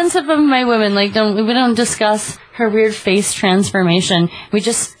 I'm defensive of my women. Like, we don't discuss her weird face transformation. We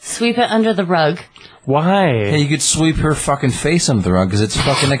just sweep it under the rug. Why? Yeah, you could sweep her fucking face under the rug because it's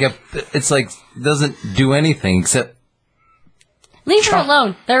fucking doesn't do anything except. Leave her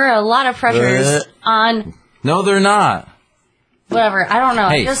alone. There are a lot of pressures on. No, they're not. Whatever. I don't know.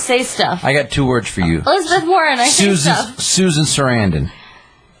 Hey, I just say stuff. I got 2 words for you. Elizabeth Warren. I say stuff. Susan Sarandon.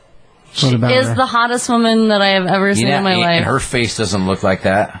 What about Is her? the hottest woman that I have ever seen in my life. And her face doesn't look like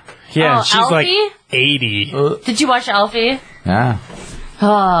that. Yeah, Oh, she's Alfie? like 80. Did you watch Alfie? Yeah.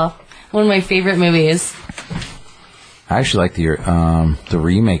 Oh, one of my favorite movies. I actually like the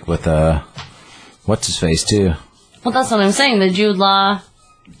remake with what's his face too. Well, that's what I'm saying. The Jude Law,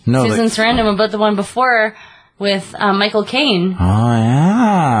 No, Susan Sarandon, but the one before with Michael Caine. Oh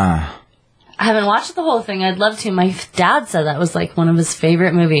yeah. I haven't watched the whole thing. I'd love to. My dad said that was like one of his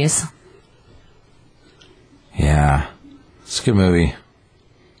favorite movies. Yeah, it's a good movie.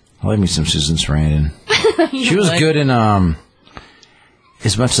 I like me some Susan Sarandon. She was good in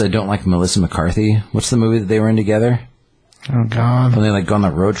as much as I don't like Melissa McCarthy. What's the movie that they were in together? Oh, God. When they like go on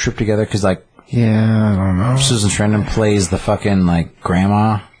that road trip together? Because like Yeah, I don't know. Susan Sarandon plays the fucking like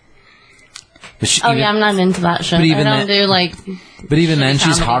grandma. But Yeah, I'm not into that shit. but even I don't that- do like. But even then, she's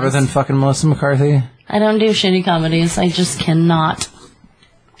comedies. hotter than fucking Melissa McCarthy. I don't do shitty comedies. I just cannot.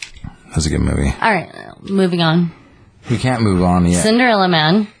 That's a good movie. All right, moving on. We can't move on yet. Cinderella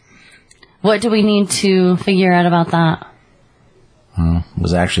Man. What do we need to figure out about that? It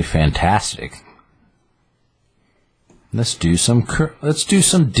was actually fantastic. Let's do some.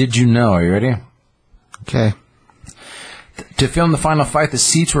 Did you know? Are you ready? Okay. To film the final fight, the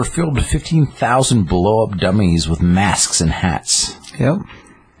seats were filled with 15,000 blow-up dummies with masks and hats. Yep.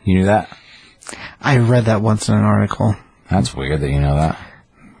 You knew that? I read that once in an article. That's weird that you know that.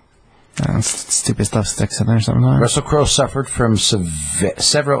 Stupid stuff sticks in there sometimes. Russell Crowe suffered from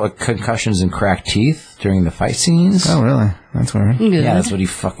several concussions and cracked teeth during the fight scenes. Oh, really? That's weird. Good. Yeah, that's what he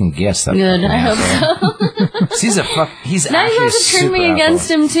fucking gets. That Good. fucking I hope asshole. so. He's Now actually you a have to turn super me against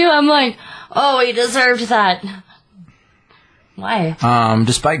asshole. him too. I'm like, oh, he deserved that. Why?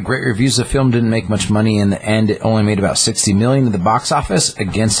 Despite great reviews, the film didn't make much money. In the end, it only made about $60 million at the box office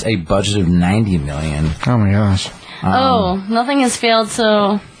against a budget of $90 million. Oh, my gosh. Nothing has failed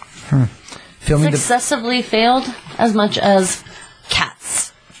so Filming successively failed as much as Cats,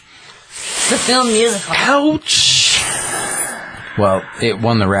 the film musical. well, it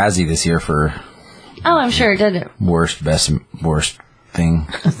won the Razzie this year for Oh, I'm sure it did. worst thing.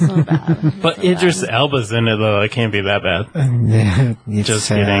 So bad. But Idris Elba's in it, though. It can't be that bad. Yeah, you Just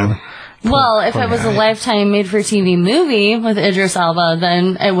say kidding. that. Well, if it was a Lifetime made-for-TV movie with Idris Elba,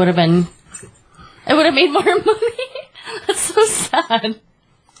 then it would have made more money. That's so sad.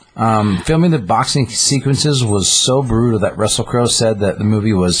 Filming the boxing sequences was so brutal that Russell Crowe said that the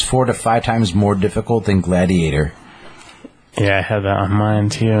movie was 4 to 5 times more difficult than Gladiator. Yeah, I had that on mine,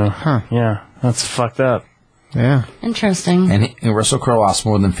 too. Huh. Yeah, that's fucked up. Yeah. Interesting. And Russell Crowe lost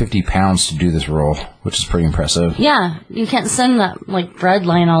more than 50 pounds to do this role, which is pretty impressive. Yeah, you can't send that like bread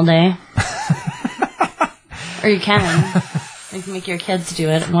line all day. Or you can. You can make your kids do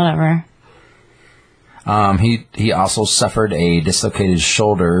it, whatever. He also suffered a dislocated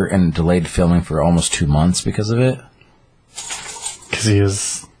shoulder and delayed filming for almost 2 months because of it.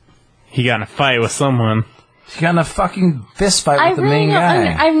 Because he got in a fight with someone. He got in a fucking fist fight with the really main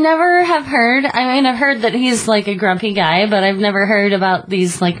guy. I've never have heard. I mean, I've heard that he's like a grumpy guy, but I've never heard about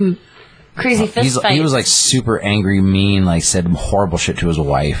these like crazy fist fights. He was like super angry, mean, like said horrible shit to his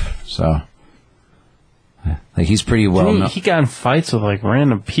wife. So, like he's pretty well known. He got in fights with like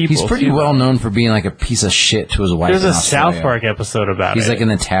random people. He's pretty too. well known for being like a piece of shit to his wife. There's in a Australia. South Park episode about He's it. like in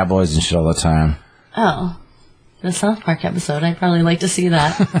the tabloids and shit all the time. Oh, the South Park episode. I'd probably like to see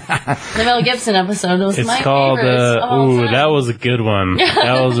that. The Mel Gibson episode was It's my called, favorite. that was a good one.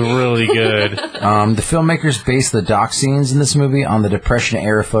 That was really good. The filmmakers based the dock scenes in this movie on the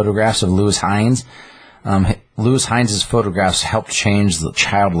Depression-era photographs of Lewis Hines. Lewis Hines' photographs helped change the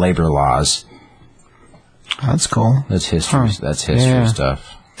child labor laws. That's cool. That's history. Huh. That's history Yeah.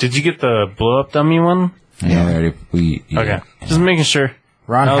 stuff. Did you get the blow-up dummy one? Yeah. Okay. Just making sure.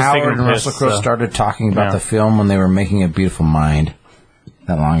 Ron I was Howard taking and a piss, Russell Crowe so- started talking about Yeah. the film when they were making A Beautiful Mind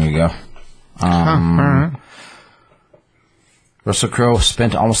that long ago. Alright. Russell Crowe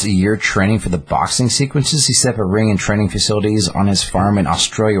spent almost a year training for the boxing sequences. He set up a ring and training facilities on his farm in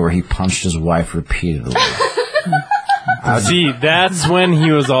Australia where he punched his wife repeatedly. See, that's when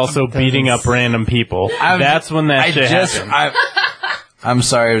he was also beating up random people. That's when that shit happened. I'm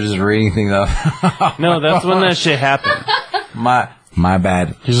sorry, I was just reading things off. No, that's when that shit happened. My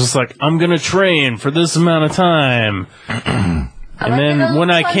bad. He's just like, I'm gonna train for this amount of time. And then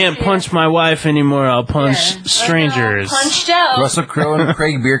when I can't punch my wife anymore, I'll punch strangers. Punched out. Russell Crowe and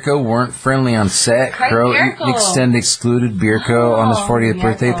Craig Bierko weren't friendly on set. Craig Crowe Bierko. excluded Bierko on his 40th Bierko.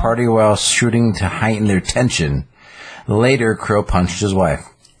 birthday party while shooting to heighten their tension. Later, Crowe punched his wife.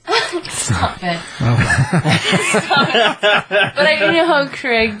 Stop it. Stop it. But I know how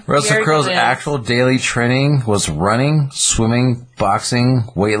Craig Russell Bierko Crowe's is. actual daily training was running, swimming, boxing,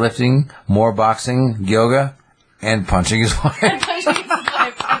 weightlifting, more boxing, yoga, and punching his wife.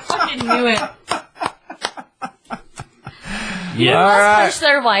 I fucking knew it. Yeah. Let's punch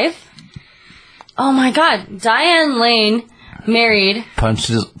their wife. Oh my god. Diane Lane married Punched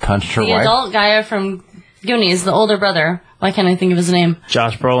her the wife. adult guy from Goonies, the older brother. Why can't I think of his name?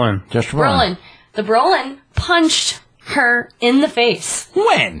 Josh Brolin. Just Brolin. The Brolin punched her in the face.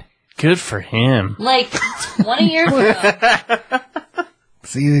 When? Good for him. Like 20 years ago.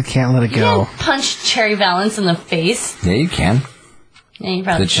 So you can't let it You go. didn't punch Cherry Valance in the face. Yeah, you can. Yeah, you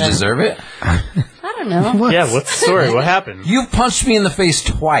probably Did she should. deserve it? I don't know. Yeah, what's the story? What happened? You've punched me in the face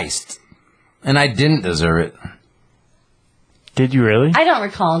twice, and I didn't deserve it. Did you really? I don't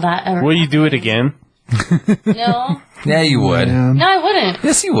recall that ever. Will you do it again? No. Yeah, you would. No, I wouldn't.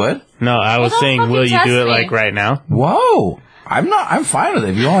 Yes, you would. No, I was Well, don't saying, fucking will you test do it me. like right now? Whoa. I'm fine with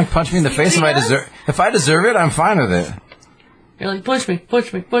it. If you want to punch me in the face, if I deserve it, I'm fine with it. You're like, push me. And you're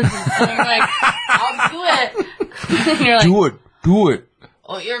like, I'll do it. And you're like, Do it.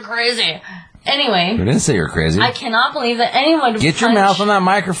 oh, you're crazy. Anyway, I didn't say you're crazy. I cannot believe that anyone would Get your punch- mouth on that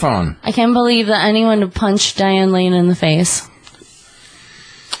microphone. I can't believe that anyone would punch Diane Lane in the face.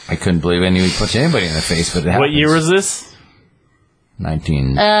 I couldn't believe anyone would punch anybody in the face, but it What happens. year was this?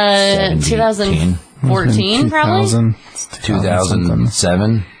 1917. 2014, probably? 2000.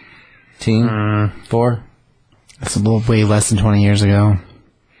 2017? 4? That's a little way less than 20 years ago.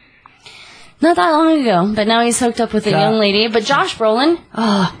 Not that long ago, but now he's hooked up with a young lady. But Josh Brolin,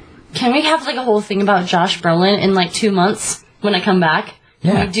 can we have like a whole thing about Josh Brolin in like 2 months when I come back?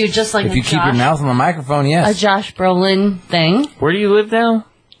 Can Yeah. we do just like If a you keep your mouth on the microphone, a yes. Josh Brolin thing? Where do you live now?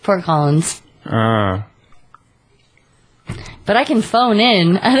 Fort Collins. Oh. But I can phone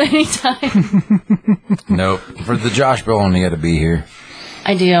in at any time. Nope. For the Josh Brolin, you got to be here.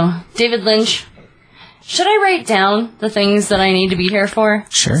 I do. David Lynch. Should I write down the things that I need to be here for?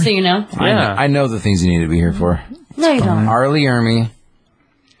 Sure. So you know? Yeah. I know the things you need to be here for. No, you don't. Arlie Ermy,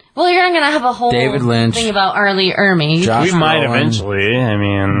 Well, you're not going to have a whole David Lynch. thing about Arlie Ermy. Josh We might Brolin, eventually. I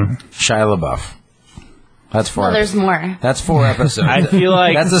mean, Shia LaBeouf. That's 4. Well, there's more. That's 4 episodes. I feel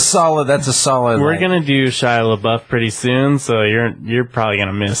like That's a solid. we're like- gonna do Shia LaBeouf pretty soon, so you're probably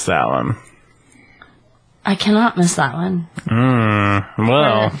gonna miss that one. I cannot miss that one.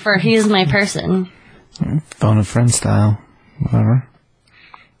 Well, For he's my person. Phone a friend style. Whatever.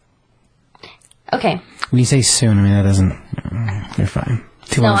 Okay. When you say soon, I mean, that doesn't... You're fine.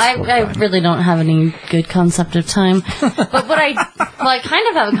 2 No, months. I really don't have any good concept of time. But I kind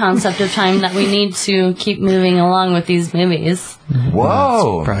of have a concept of time that we need to keep moving along with these movies.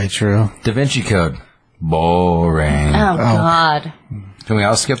 Whoa. Probably true. Da Vinci Code. Boring. Oh, God. Can we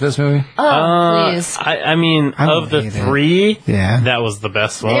all skip this movie? Oh, please. I mean, I don't of the hate it. 3, Yeah. that was the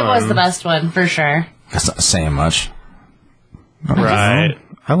best one. It was the best one, for sure. That's not saying much. Right.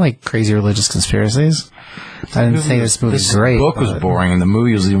 I like crazy religious conspiracies. I didn't say this movie's This great. book was but boring, and the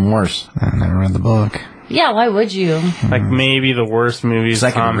movie was even worse. I never read the book. Yeah, why would you? Like maybe the worst movies Because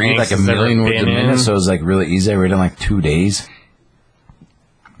I could Tom read Hanks like a has million ever words a been minute, in. so it was like really easy. I read it in like 2 days.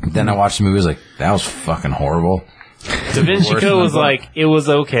 Then I watched the movie. I was like, that was fucking horrible. Da Vinci Worse Code than was the book. like, it was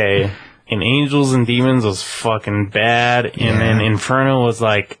okay. And Angels and Demons was fucking bad. And then Inferno was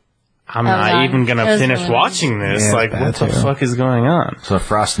like, I'm That was not on. even It gonna was finish really watching this. Yeah, Like, it's what bad the too. fuck is going on? So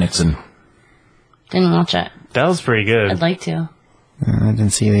Frost Nixon. Didn't watch it. That was pretty good. I'd like to. I didn't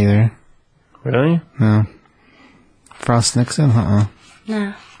see it either. Really? No. Frost Nixon? Nah.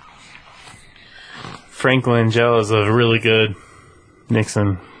 Frank Langella is a really good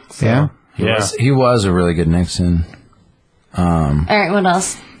Nixon. So, Yeah? Yeah. He was a really good Nixon. All right, what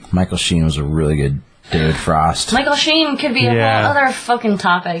else? Michael Sheen was a really good David Frost. Michael Sheen could be a Yeah. whole other fucking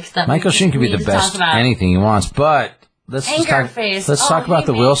topic that Michael we Sheen could be need the to talk best about. anything he wants, but let's just Anchor talk, face. let's Oh, talk about he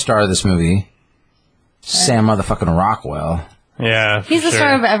the made- real star of this movie, Sam motherfucking Rockwell, Yeah. He's for the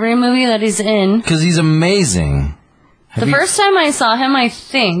star of every movie that he's in. because he's amazing. The first time I saw him, I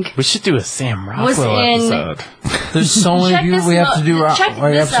think, We should do a Sam Was Rockwell in- episode. There's so many check people this we have to do check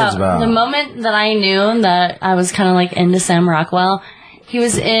this episodes out. about. The moment that I knew that I was kind of like into Sam Rockwell, he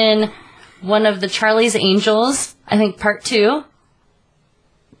was in one of the Charlie's Angels, I think part 2.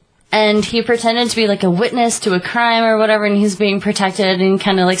 And he pretended to be like a witness to a crime or whatever, and he's being protected and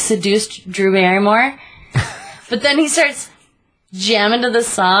kind of like seduced Drew Barrymore. But then he starts jamming to the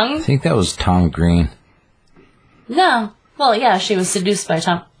song. I think that was Tom Green. No. Well, yeah, she was seduced by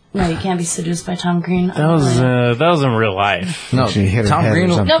Tom. No, you can't be seduced by Tom Green. That was in real life. No, She hit her Tom head or Green.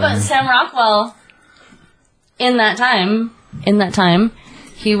 something. No, but Sam Rockwell, in that time,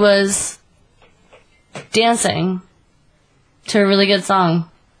 he was dancing to a really good song.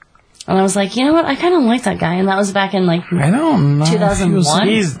 And I was like, you know what? I kind of like that guy. And that was back in like I don't know. 2001.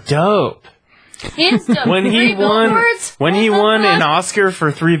 He's dope. He is dope. When he Three won, Billboards? when he What the won an fuck? Oscar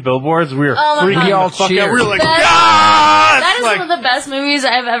for 3 Billboards, we were Oh my freaking God. We all the fuck out. cheered. We were like, That is like- one of the best movies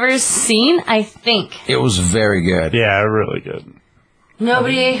I've ever seen, I think. It was very good. yeah, really good.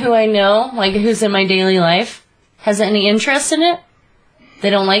 Nobody who I know, like who's in my daily life, has any interest in it. They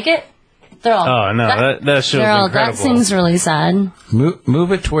don't like it. They're all. Oh no, that shit was they're all. incredible. That seems really sad.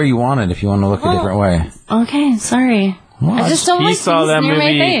 Move it to where you want it if you want to look a different way. Okay, sorry. I just don't He like saw things that near my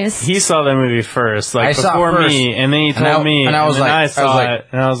movie. face. He saw that movie first, like I saw it before first. me, and then he And I- told me, and I was then like- I I saw was like- it,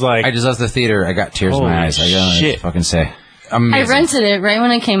 and I was like, I just left the theater. I got tears in my Holy eyes. I gotta shit. fucking say, I amazing. rented it right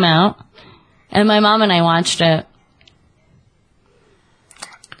when it came out, and my mom and I watched it.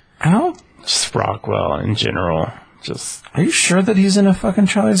 I don't. just Rockwell in general, just Are you sure that he's in a fucking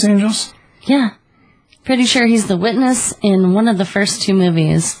Charlie's Angels? Yeah. Pretty sure he's the witness in one of the first 2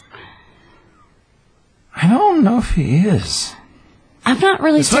 movies. I don't know if he is. I'm not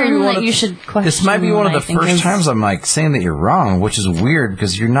really This might be certain one that of you the- should question. This might be one of what the I think first is- times I'm like saying that you're wrong, which is weird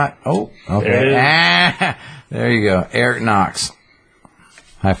because you're not. Oh, There it okay. is. Ah, there you go. Eric Knox.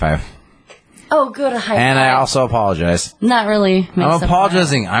 High five. Oh, good. A high And five. I also apologize. Not really. makes I'm up for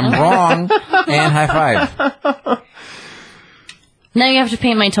apologizing. that. I'm wrong. And high five. Now you have to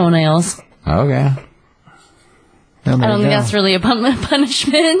paint my toenails. Okay. Well, I there don't you think go. that's really a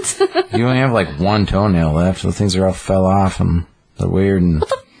punishment. You only have like one toenail left, so things are all fell off and they're weird, and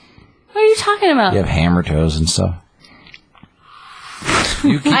What are you talking about? you have hammer toes and stuff.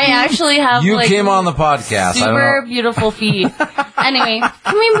 I actually have You like came on the podcast. I super don't know. beautiful feet. Anyway,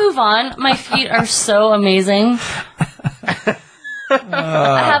 can we move on? My feet are so amazing.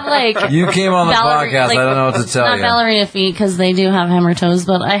 I have like You came on the ballerina- podcast. like, I don't know what to tell not you. ballerina feet because they do have hammer toes,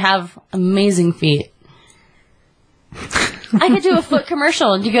 but I have amazing feet. I could do a foot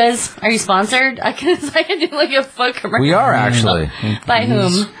commercial. You guys, are you sponsored? I could do like a foot commercial. We are actually. By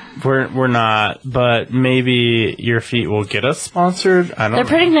whom? we're not, but maybe your feet will get us sponsored. I don't. They're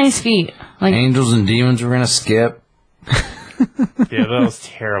pretty nice feet. Like Angels and Demons. We're gonna skip Yeah, that was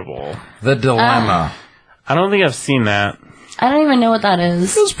terrible. the dilemma. I don't think I've seen that. I don't even know what that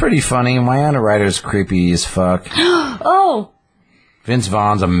is. It was pretty funny. Winona Ryder's creepy as fuck. Oh, Vince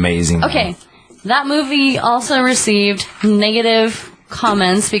Vaughn's amazing. okay. That movie also received negative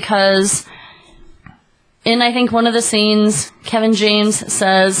comments because in, I think, one of the scenes, Kevin James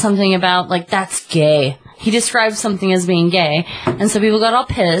says something about, like, that's gay. He describes something as being gay. And so people got all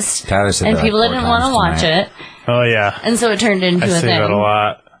pissed. Tyler said And that people like didn't 4 want to times watch tonight. it. Oh yeah, And so it turned into I a say thing. that a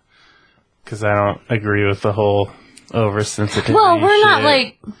lot because I don't agree with the whole oversensitivity. Well, we're not, shit.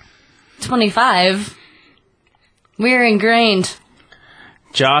 like, 25. We're ingrained.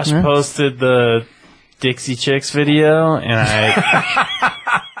 Josh posted the Dixie Chicks video, and I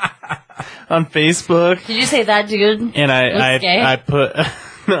on Facebook, Did you say that, dude? and I Was gay? I put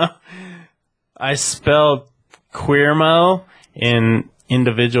no, I spelled queermo in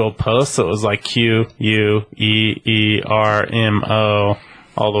individual posts, so it was like QUEERMO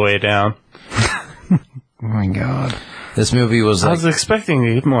all the way down. Oh my god. This movie was I like was expecting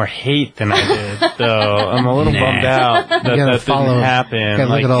to get more hate than I did, though. I'm a little bummed out that gotta that follow- didn't you happen. gotta look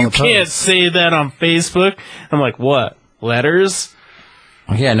Like, at all you the can't posts. say that on Facebook. I'm like, what? Letters?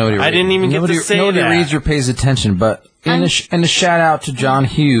 yeah, nobody. I didn't even get to say nobody that. reads or pays attention, but in a shout out to John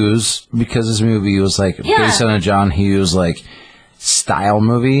Hughes because this movie was like based on a John Hughes like style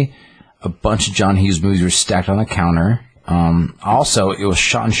movie. A bunch of John Hughes movies were stacked on the counter. Also, it was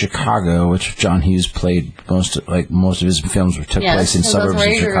shot in Chicago, which John Hughes played most of his films took Yes, place in that's suburbs where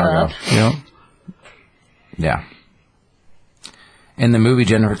of he grew Chicago. up. Yep. Yeah. In the movie,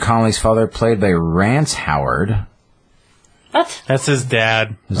 Jennifer Connelly's father, played by Rance Howard, What? That's his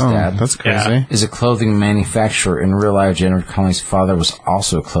dad. his Oh, dad, that's crazy. Yeah. is a clothing manufacturer. In real life, Jennifer Connelly's father was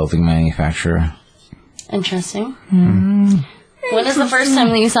also a clothing manufacturer. Interesting. When is the first time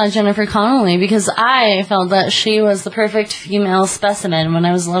that you saw Jennifer Connelly? Because I felt that she was the perfect female specimen when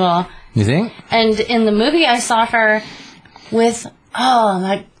I was little. You think? And in the movie, I saw her with,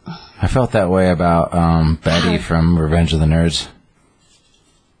 that I felt that way about Betty from Revenge of the Nerds.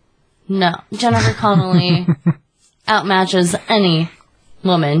 no, Jennifer Connelly outmatches any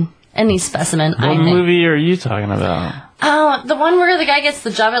woman any specimen. I What think. movie are you talking about? Oh, the one where the guy gets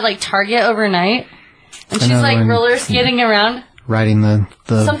the job at like Target overnight, and she's know like when- roller skating around. Riding the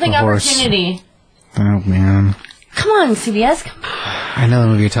Something horse. Opportunity. Oh man, Come on, CBS. Come on. I know the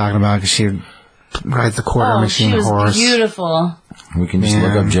movie you're talking about because she rides the quarter Oh, machine she was horse. beautiful. We can just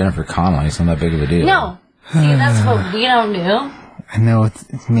look up Jennifer Connelly. It's not that big of a deal. No, see, that's what we don't do. I know,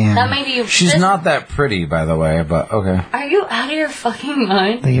 man. That may be. She's not that pretty, by the way, but okay. Are you out of your fucking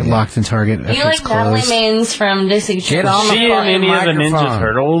mind? They get locked in Target. You after like it's Natalie closed. Maines from Disney Get Channel? on Is the she in fucking any of the Ninja microphone.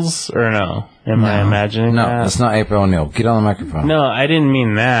 Turtles or no? Am I imagining No, that? that's not April O'Neil. Get on the microphone. No, I didn't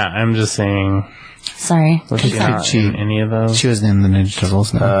mean that. I'm just saying. Sorry. Was she not She- in any of those? She wasn't in the Ninja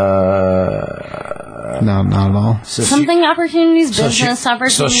Turtles. No, no, not at all. So Something opportunities, so she- business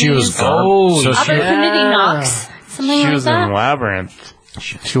opportunities. So she was Oh, so she, Opportunity Yeah. knocks. Something She like was that. in Labyrinth.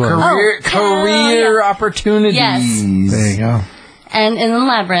 She was. career, Oh, career yeah. opportunities. Yes. There you go. And in the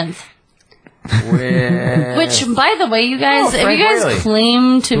Labyrinth. With- Which, by the way, you guys, Oh, if Frank you guys Whaley,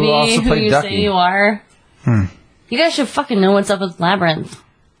 claim to who be also who played you Ducky. say you are, you guys should fucking know what's up with Labyrinth.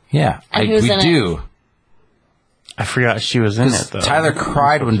 yeah, And who's we in it? do. I forgot she was in it though. Tyler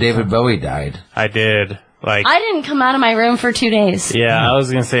cried when David Bowie died. I did. Like, I didn't come out of my room for 2 days. yeah, I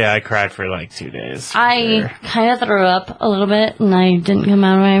was gonna say I cried for like 2 days. I kind of threw up a little bit, and I didn't come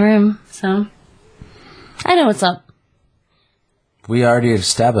out of my room, so I know what's up. We already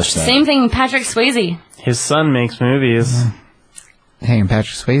established that. Same thing, Patrick Swayze. His son makes movies. Hey, and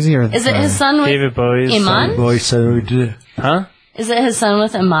Patrick Swayze or Is it his son with David Bowie's Iman? son. Boy, so we did. Huh? Is it his son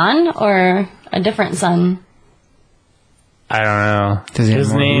with Iman or a different son? I don't know. Does he have His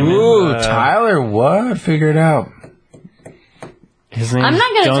more? name Ooh, is Tyler, what? Figure it out. his name I'm is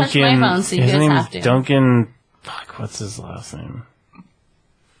not gonna touch my Duncan. phone, so you his guys name have is to. Duncan. Fuck, what's his last name?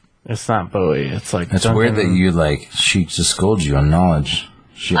 It's not Bowie. It's like It's Duncan, weird that you, like, she just schooled you on knowledge.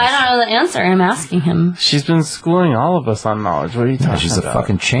 She, I don't know the answer. I'm asking him. She's been schooling all of us on knowledge. What are you talking she's a about?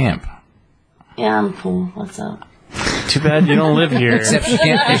 fucking champ. Yeah, I'm cool. What's up? Too bad you don't live here. Except she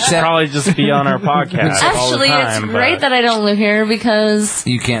can't, You should except probably just be on our podcast all the Actually, time. it's great that I don't live here because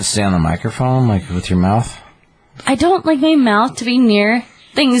you can't stay on the microphone, like, with your mouth. I don't like my mouth to be near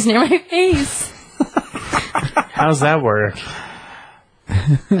things near my face. How's that work?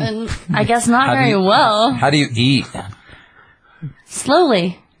 And I guess not How do very you- well. How do you eat?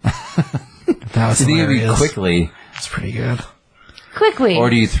 Slowly. That was Do you eat hilarious. quickly, It's pretty good. Quickly. or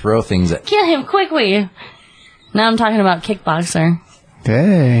do you throw things at... Kill him quickly. Now I'm talking about kickboxer.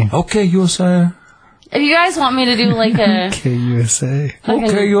 Hey, Okay, you'll say. If you guys want me to do like a KUSA. fucking-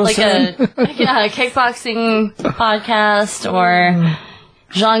 Okay, you'll like say. a kickboxing podcast or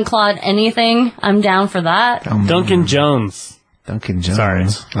Jean-Claude anything, I'm down for that. Duncan Jones. Duncan Jones. Sorry.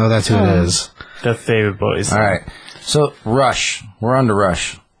 Oh, that's who it is. That's David Bowie's. All right. So, Rush. We're on to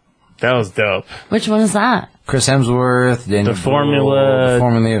Rush. That was dope. Which one is that? Chris Hemsworth, Daniel The Formula- Brühl, the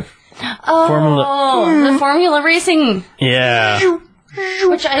Formula. Oh, the Formula Racing, Yeah.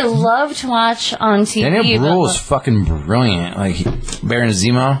 which I love to watch on TV. Daniel Brühl but- is fucking brilliant. Like, Baron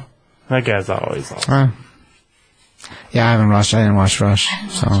Zemo. That guy's always awesome. Yeah, I haven't watched. I didn't watch Rush.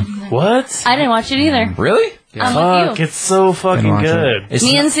 So What? I didn't watch it either. Really? I'm Fuck, with you. it's so fucking watch it. good. It's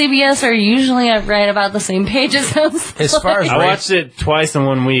Me and CBS are usually right about the same page as us. as far as I race, watched it twice in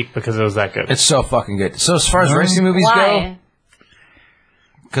 1 week because it was that good. it's so fucking good. So as far as racing movies go, Why?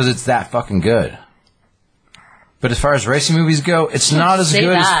 because it's that fucking good. But as far as racing movies go, it's not as say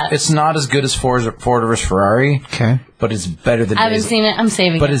good that. as it's not as good as Ford vs Ferrari, okay. but it's better than I haven't Days. seen it. I'm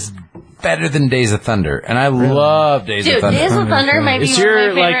saving But it. it's better than Days of Thunder, and I love Days of Dude, Thunder. Days of Thunder might be Is one of my your,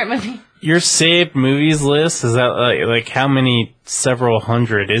 favorite like- movies. Your saved movies list, is that like how many several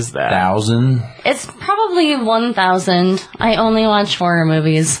hundred is that? 1,000. It's probably 1,000. I only watch horror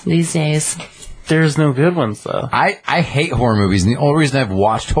movies these days. There's no good ones though. I hate horror movies, and the only reason I've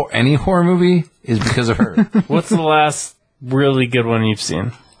watched any horror movie is because of her. What's the last really good one you've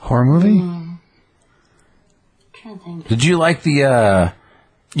seen? Horror movie? trying to think. Did you like the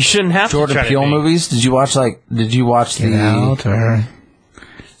You shouldn't have to Jordan try to Peele think. movies? Did you watch Get the Out or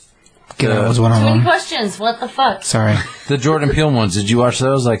Get Out was one of Too many them. questions. What the fuck? Sorry. the Jordan Peele ones? Did you watch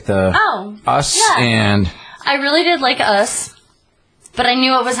those? Like the Oh, Us yeah. and I really did like Us, but I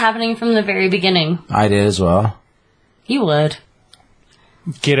knew what was happening from the very beginning. I did as well. You would.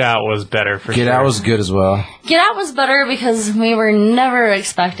 Get Out was better for sure. Get Out was good as well. Get Out was better because we were never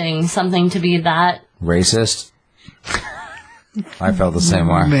expecting something to be that. Racist. I felt the same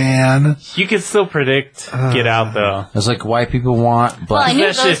way. Man. You could still predict Get Out, though. It's like white people want Well, I black.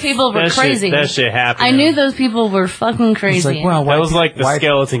 knew those people were crazy. That shit happened. I knew those people were fucking It's crazy. like, well, That was like the white,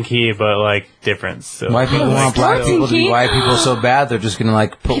 skeleton key, but like different. So. white people want black people to be white people so bad they're just gonna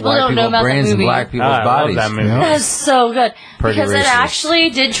like put People white don't know people's about that brains in movie. black people's I bodies. love that movie. Yeah. That's so good. Pretty Because it racist. actually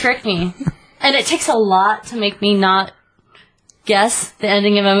did trick me. And it takes a lot to make me not guess the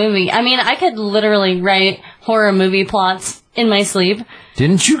ending of a movie. I mean, I could literally write horror movie plots in my sleep.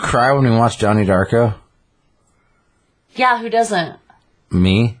 Didn't you cry when we watched Donnie Darko? Yeah, who doesn't?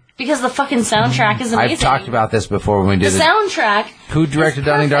 Me? Because the fucking soundtrack is amazing. I've talked about this before when we the did it. soundtrack. Who directed is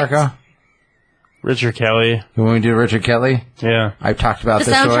Donnie perfect. Darko? Richard Kelly. When we did Richard Kelly? Yeah. I've talked about The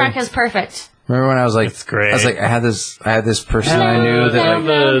this story. soundtrack is perfect. Remember when I was like, It's great. I was like, I had this person I knew that Blah, like,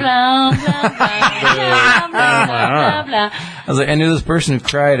 blah, blah, blah, blah, blah, blah, blah. I was like, I knew this person who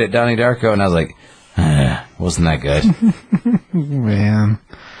cried at Donnie Darko, and I was like, wasn't that good? Man.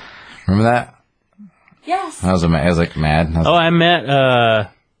 Remember that? Yes. I was like mad. I was Oh, I met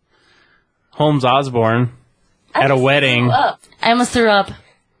Holmes Osborne at a wedding. I almost threw up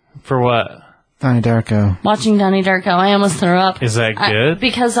For what? Donnie Darko. watching Donnie Darko. I almost threw up. Is that good?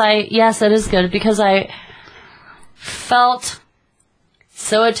 Yes, it is good because I felt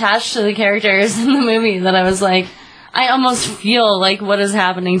so attached to the characters in the movie that I was like, I almost feel like what is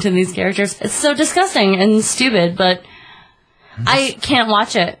happening to these characters. It's so disgusting and stupid, but I can't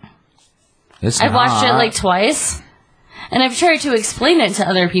watch it. It's I've watched it not. like twice, and I've tried to explain it to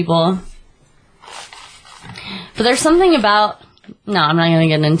other people. But there's something about... No, I'm not going to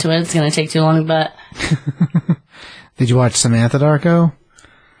get into it. It's going to take too long, but... Did you watch Samantha Darko?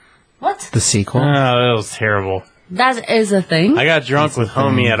 What? The sequel? Oh, that was terrible. That is a thing. I got drunk with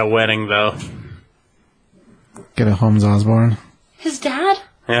homie at a wedding, though. Get a Holmes Osborne. His dad?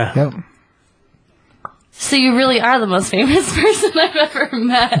 Yeah. Yep. So you really are the most famous person I've ever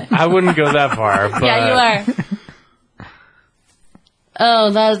met. I wouldn't go that far, but Yeah, you are.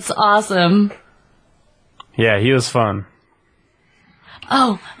 Oh, that's awesome. yeah, he was fun.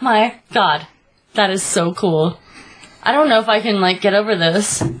 Oh my god. That is so cool. I don't know if I can, like, get over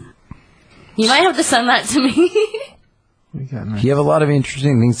this. You might have to send that to me. You have a lot of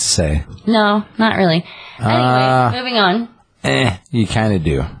interesting things to say. No, not really. Anyway, moving on. You kind of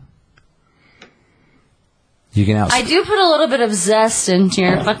do. You can out. I do put a little bit of zest into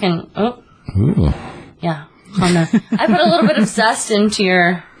your fucking... Oh, Ooh. yeah. Calm down. I put a little bit of zest into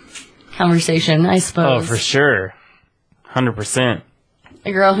your conversation, I Oh, suppose. for sure. 100%.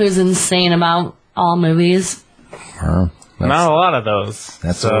 A girl who's insane about all movies. Or, Not a lot of those.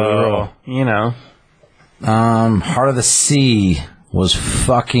 that's so, the way we roll. You know. Heart of the Sea was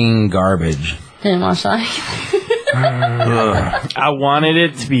fucking garbage. Didn't watch that. I wanted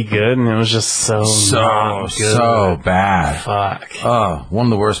it to be good, and it was just so not good. So bad. Fuck. Oh, one of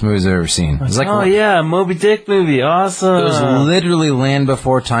the worst movies I've ever seen. It was like Oh, yeah, Moby Dick movie. Awesome. it was literally Land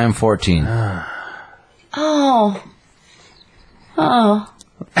Before Time 14. Oh. Oh.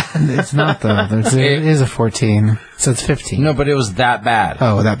 It's not, though. It is a 14. So it's 15. No, but it was that bad.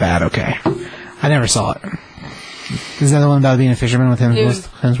 Oh, that bad. Okay. I never saw it. Is that the one about being a fisherman with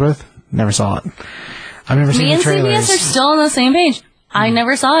Hemsworth? Never saw it. I've never seen Me the and trailers. CBS are still on the same page. I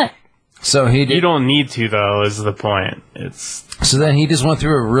never saw it. So he You did. don't need to, though, is the point. It's So then he just went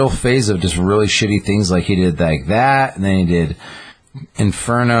through a real phase of just really shitty things. Like he did like that, and then he did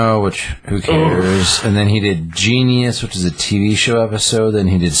Inferno, which who cares? And then he did Genius, which is a TV show episode. Then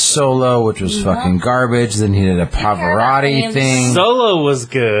he did Solo, which was fucking garbage. Then he did a Pavarotti thing. Solo was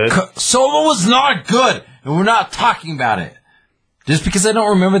good. Solo was not good, and we're not talking about it. Just because I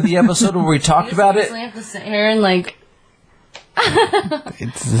don't remember the episode where we talked about it, I have to sit here and, like...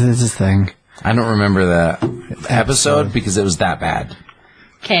 It's his thing. I don't remember that episode because it was that bad.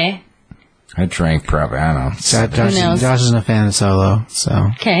 Okay. I drank probably, I don't know. Josh isn't a fan of Solo, so.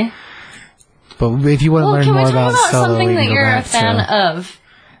 Okay. But if you want to Well, learn can we more talk about about Solo, something we can that go you're a back fan to of?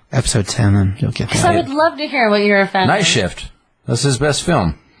 episode 10, and you'll get Because I that. would love to hear what you're a fan Night of. Shift. That's his best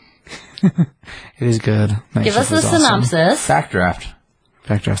film. It is good. Night Give us Shift the is awesome. synopsis. Backdraft.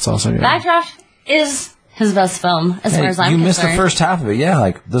 Backdraft's also good. Backdraft is his best film, as far as I'm you concerned. missed the first half of it. Yeah,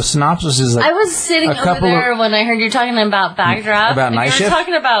 like the synopsis is like I was sitting a over couple there of- when I heard you talking about Backdraft. About and Night you were Shift?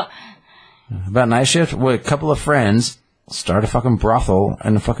 talking about... about Night Shift where a couple of friends start a fucking brothel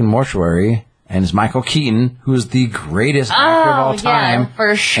in a fucking mortuary, and it's Michael Keaton, who is the greatest actor of all time, yeah,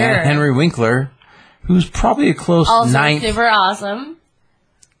 for sure. and Henry Winkler, who's probably a close Also ninth super awesome.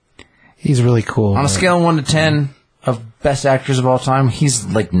 He's really cool. on a scale of 1 to 10 of best actors of all time. He's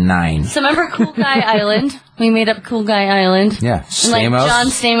like 9. So remember Cool Guy Island? We made up Cool Guy Island. Yeah, And, like, Stamos, John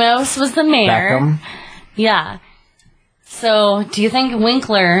Stamos was the mayor. Beckham. Yeah. So, do you think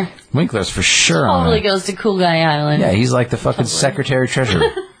Winkler Winkler's for sure on totally it. goes to Cool Guy Island? Yeah, he's like the fucking secretary treasurer.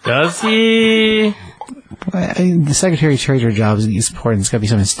 Does he? The secretary treasurer job is important. It's got to be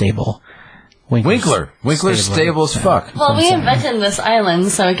something stable. Winkler's stable as fuck. Well, we invented this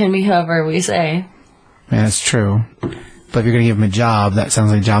island, so it can be whoever we say. Yeah, that's true. But if you're going to give him a job, that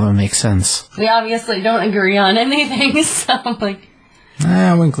sounds like a job that makes sense. We obviously don't agree on anything, so I'm like,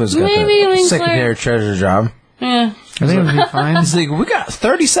 Winkler's got Maybe the Winkler. secretary treasurer job. yeah. I think it would be fine. He's like, we got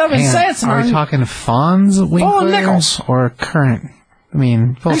 37 Hang on, cents are we on. talking Fonz Winkler nickels. or current? I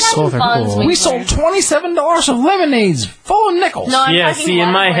mean, both talking are Fonz cool. Winkler. We sold $27 of lemonades full of nickels. No, I'm Yeah, talking see,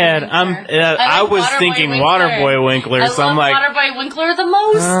 in my Waterboy head, Winkler. I like was Waterboy thinking Winkler. Waterboy Winkler, so I'm I like, love Waterboy Winkler the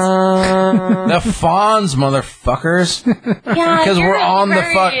most. The Fonz, motherfuckers. Yeah, Because you're we're on the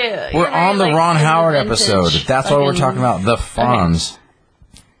very- fuck. you're We're very, on the like, Ron Howard vintage episode. That's why we're fucking- talking about the Fonz.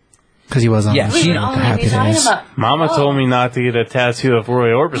 Because he was on Yeah, the We he- would show, the only Happy be talking Days. about. Mama told me not to get a tattoo of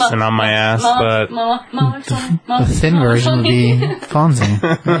Roy Orbison on my ass, but Mama told me. The thin version would be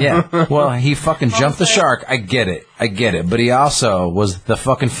Fonzie. Yeah. Well, he fucking jumped the shark. I get it. But he also was the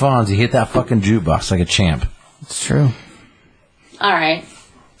fucking Fonz. He hit that fucking jukebox like a champ. It's true. All right.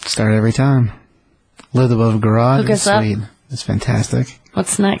 Start every time. Lived above garage. Hook It's us up. sweet. It's fantastic.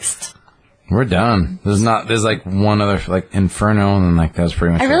 What's next? We're done. There's like one other, like Inferno, and then like that's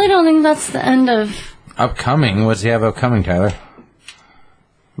pretty much I really it. don't think that's the end of. Upcoming. What's he have upcoming, Tyler?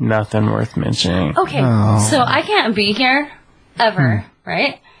 nothing worth mentioning. Okay, Oh. so I can't be here ever,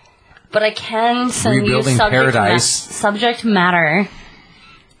 right? But I can send Rebuilding you Paradise. subject matter.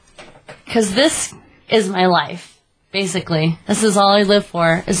 Because this is my life, basically. This is all I live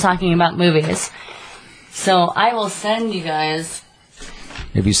for, is talking about movies. So I will send you guys.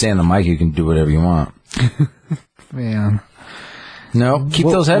 If you stay on the mic, you can do whatever you want. Man. No, keep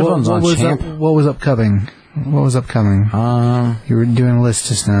those headphones on, champ. What was upcoming? What was upcoming? You were doing a list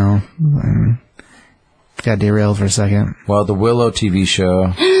just now. Got derailed for a second. Well, the Willow TV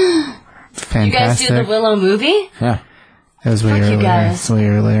show. Fantastic. You guys do the Willow movie? Yeah. That was way Fuck you earlier. guys. Way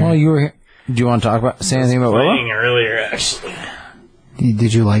earlier. Well, you were here. Do you want to talk about, say anything about Willow? Playing earlier, actually.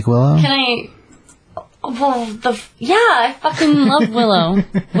 Did you like Willow? Can I? Well, yeah, I fucking love Willow.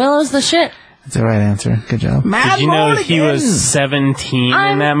 Willow's the shit. That's the right answer. Good job. Mad Did you know Morgan! he was 17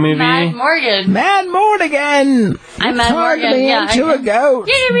 in that movie? Mad Morgan. Mad Morgan! I'm Mad Turned Morgan. me Yeah. into a goat.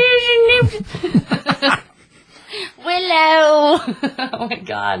 Willow. Oh my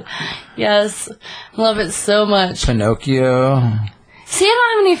god. Yes. Love it so much. Pinocchio. See, I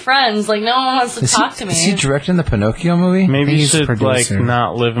don't have any friends. Like, no one wants to talk to me. Is he directing the Pinocchio movie? Maybe you He's should, producer. like,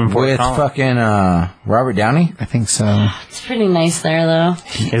 not live in Fort With Collins. fucking Robert Downey? I think so. It's pretty nice there, though.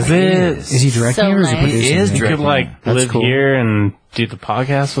 Is it? Is he directing So it or is he nice. producing He is it? You could, directing like, it. That's live cool. here and do the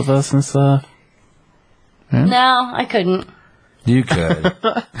podcast with us and stuff. No, I couldn't. You could.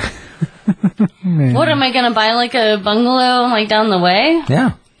 What, am I gonna buy, like, a bungalow, like, down the way?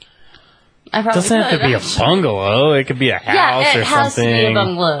 Yeah. I probably Doesn't have could. to be a bungalow. It could be a house Yeah, or it has to be a something.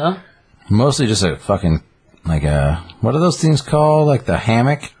 bungalow. Mostly just a fucking, like a, what are those things called? Like the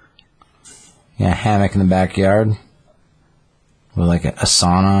hammock? Yeah, hammock in the backyard. With like a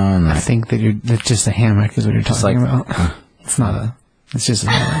sauna and I like, think that that's just a hammock is what you're talking like- about. It's not a. It's just a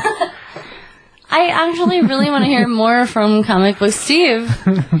hammock. I actually really want to hear more from Comic Book Steve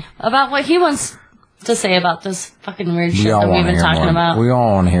about what he wants to say about this fucking weird shit that we've wanna been hear talking more. about. We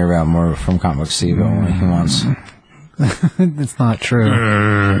all want to hear about more from Comic Book Steve when he wants. It's not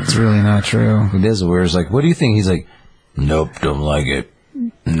true. It's really not true. It is weird. It's like, what do you think? He's like, nope, don't like it.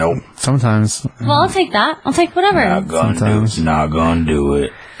 Nope. Sometimes. Well, I'll take that. I'll take whatever. Sometimes. Not gonna do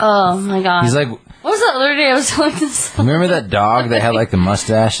it. Oh my god. He's like, what was that other day I was telling this? remember that dog that had like the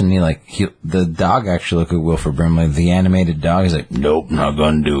mustache and the dog actually looked like Wilford Brimley, the animated dog. He's like, nope, not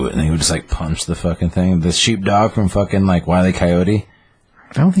gonna do it. And he would just like punch the fucking thing. The sheepdog from fucking like Wile E. Coyote.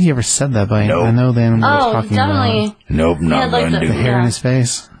 I don't think he ever said that, but Nope. I know the animal I was Oh, talking definitely. about. Nope, had, not like, gonna the do The it. hair Yeah. in his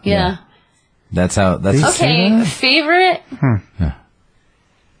face. Yeah. That's how, that's, Okay, favorite Yeah.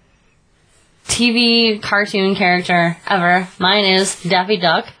 TV cartoon character ever. Mine is Daffy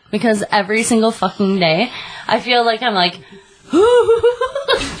Duck, because every single fucking day I feel like I'm like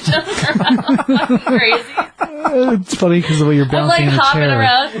jumping around like crazy. It's funny because of what you're I'm bouncing like in the hopping chair.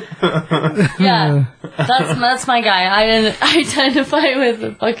 around. Yeah, that's my guy. I identify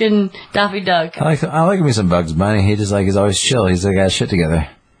with fucking Daffy Duck. I like me some Bugs Bunny. He just like, he's always chill. He's like, got shit together.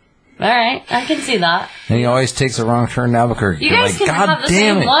 All right, I can see that. And he always takes a wrong turn in Albuquerque. You You're guys like, can God have the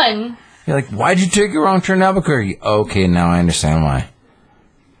damn same it. one. You're like, why'd you take a wrong turn in Albuquerque? Okay, now I understand why.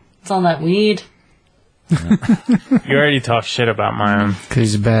 It's all that weed. You already talked shit about mine. Because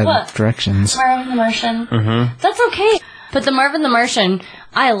he's bad What? directions. Marvin the Martian. Mm-hmm. That's okay. But the Marvin the Martian,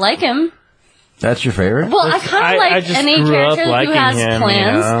 I like him. That's your favorite? Well, I kind of I like just any grew up character who liking has him,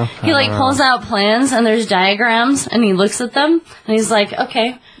 plans. you know? He like pulls out plans and there's diagrams and he looks at them and he's like,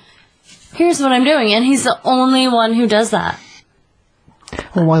 okay, here's what I'm doing. And he's the only one who does that.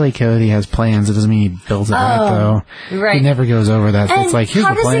 Well, Wile E. Coyote has plans. It doesn't mean he builds it right, though. Right. He never goes over that. And It's like, here's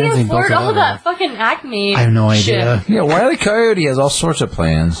how the does plans, he and he builds afford it all over. that fucking Acme? I have no shit? idea. Yeah, Wile E. Coyote has all sorts of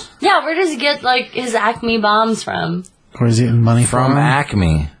plans. Yeah, where does he get like his Acme bombs from? Where is he getting money From from?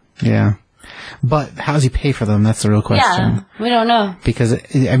 Acme. Yeah. But how does he pay for them? That's the real question. Yeah, we don't know. Because,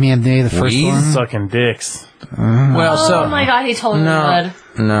 I mean, the first Weed? one... Sucking dicks. Well, so... Oh my god, he totally No.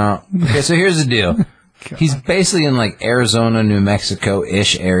 would. No. Okay, so here's the deal. He's basically in, like, Arizona, New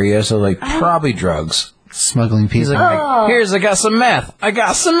Mexico-ish area, so, like, probably drugs. Smuggling He's people. like, here's, I got some meth. I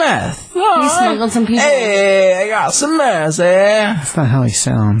got some meth. He smuggled some people. Hey, I got some meth, eh? That's not how he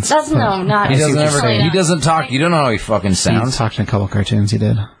sounds. That's no, not. He doesn't seriously he not. doesn't talk. You don't know how he fucking He sounds. talked in a couple cartoons he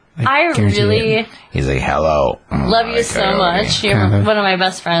did. I guarantee really it. He's like, hello. love you so much. You're Kind of. one of my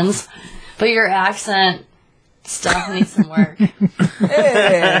best friends, but your accent stuff needs some work. You just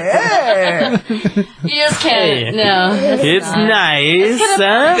can't. No, It's not. nice,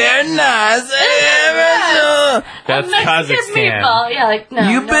 huh? They're nice. That's Mexican Kazakhstan. meatball. Yeah, like no.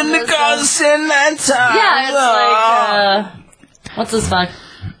 You've no been to one knows Kazakhstan that time. Yeah, it's like what's this fuck?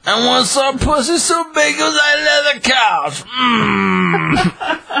 I want some pussy so big as I leather couch.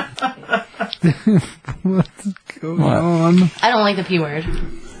 I don't like the P word.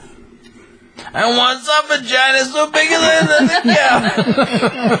 I want some vagina so big as I leather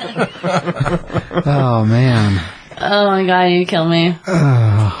couch. Oh, man. Oh my god, you kill me.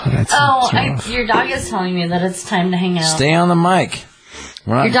 Oh, that's Your dog is telling me that it's time to hang out. Stay on the mic.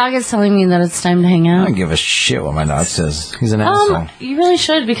 We're not, Your dog is telling me that it's time to hang I out. don't give a shit what my dog says. He's an asshole. You really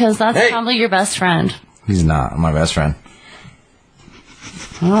should because that's Hey. probably your best friend. He's not my best friend.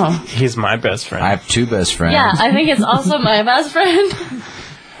 Oh. He's my best friend. I have two best friends. Yeah, I think it's also my best friend.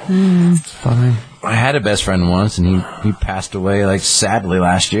 fine. I had a best friend once, and he passed away, like, sadly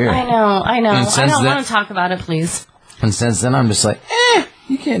last year. I know. And I since don't then- want to talk about it, please. And since then, I'm just like,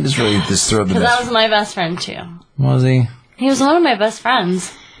 you can't just really just throw the Because that best. was my best friend, too. Was he? He was one of my best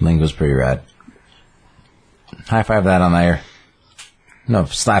friends. Lingo's pretty rad. High five that on there. No,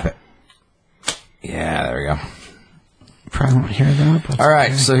 slap it. Yeah, there we go. Probably won't hear that. But All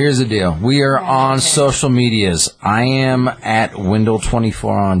right, so here's the deal. We are on social medias. I am at Wendell24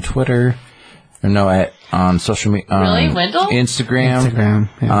 on Twitter. Or no, on social media. Really? Wendell? Instagram.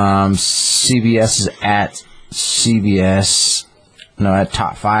 Yeah. CBS is at CBS. No, at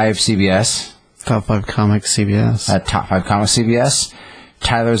Top 5 CBS. Top 5 Comics CBS. At Top 5 Comics CBS.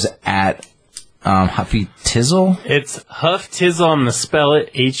 Tyler's at Huffy Tizzle. It's Huff Tizzle. I'm gonna spell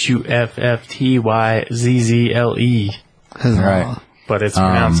it HUFFTYZZLE, All right. but it's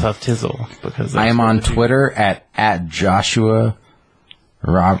pronounced Huff Tizzle because I am on Twitter at Joshua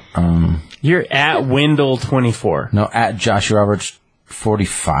Rob. You're at Wendell24. No, at Joshua Roberts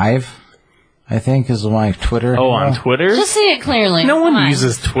 45. I think is my Twitter. Oh, on Twitter? Just say it clearly. No one Come on.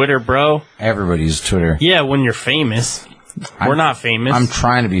 uses Twitter, bro. Everybody uses Twitter. Yeah, when you're famous. We're not famous. I'm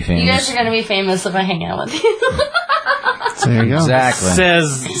trying to be famous. You guys are going to be famous if I hang out with you. So there you go. Exactly.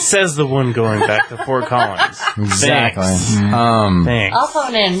 Says the one going back to Fort Collins. Exactly. Thanks. Thanks. I'll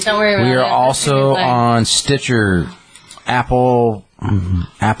phone in. Don't worry about it. We are That's also a good thing. on Stitcher, Apple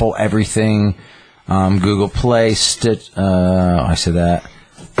everything, Google Play, I said that,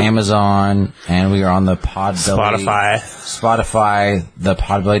 Amazon, and we are on the Podbelly. Spotify, the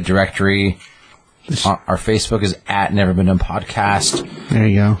Podbelly directory. Our Facebook is at Never Been Done Podcast, There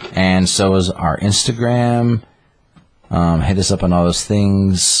you go. and so is our Instagram. Hit us up on all those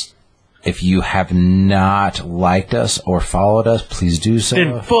things. If you have not liked us or followed us, please do so.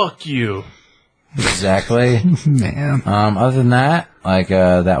 Then fuck you. Exactly. Man. Other than that,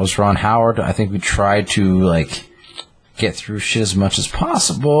 that was Ron Howard. I think we tried to, get through shit as much as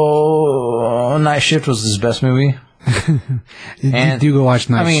possible. Night Shift was his best movie. And do go watch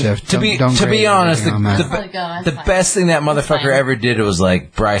Night Shift. To be Don't grade honest, anything on that. Oh, God, the that's best thing that motherfucker fine. ever did was,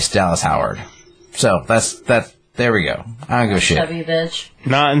 Bryce Dallas Howard. So, that's, there we go. I don't give a shit. Chubby bitch.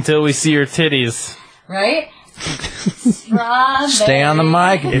 Not until we see your titties. Right? Strawberry. Stay on the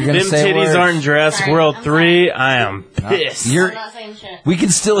mic if you're If going them to say titties words. aren't in Jurassic Sorry, World I'm 3, I am pissed. I'm not saying shit. We can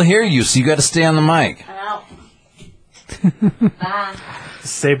still hear you, so you got to stay on the mic. I'm out. Bye.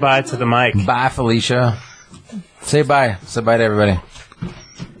 Say bye to the mic. Bye, Felicia. Say bye. Say bye to everybody.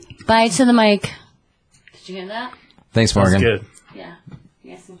 Bye to the mic. Did you hear that? Thanks, That's Morgan. good. Yeah.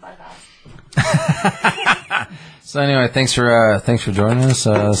 You guys can fuck off. So anyway, thanks for joining us.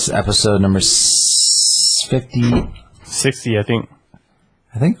 This is episode number 56. 60, I think.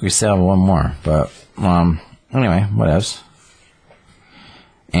 I think we still have one more, but anyway, what else?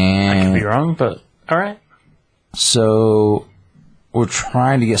 And I could be wrong, but all right. So we're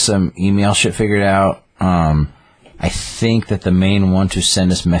trying to get some email shit figured out. I think that the main one to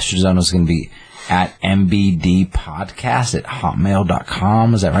send us messages on is going to be at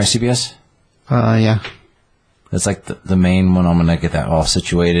mbdpodcast@hotmail.com. Is that right, CBS? Yeah. That's like the main one. I'm going to get that all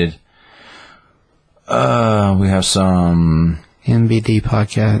situated. We have some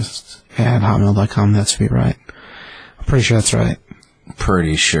mbdpodcast@hotmail.com. That should be right. I'm pretty sure that's right.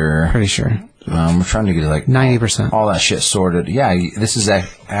 Pretty sure. We're trying to get like 90%. all that shit sorted. Yeah, this is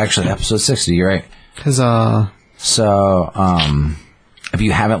actually episode 60. You're right. So, if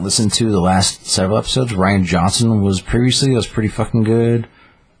you haven't listened to the last several episodes, Ryan Johnson was previously. That was pretty fucking good.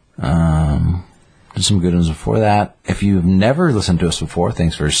 Did some good ones before that. If you've never listened to us before,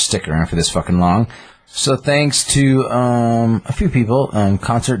 thanks for sticking around for this fucking long. So thanks to a few people.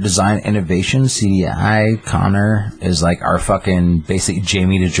 Concert Design Innovation, CDI. Connor is like our fucking basic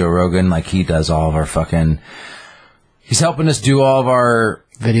Jamie to Joe Rogan. Like he does all of our fucking... He's helping us do all of our...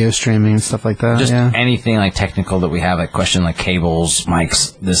 video streaming and stuff like that. Just anything like technical that we have, like question like cables,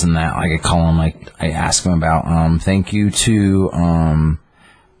 mics, this and that. Like I call him, like I ask him about. Thank you to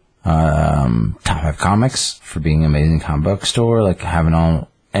Top 5 Comics for being an amazing comic book store, like having all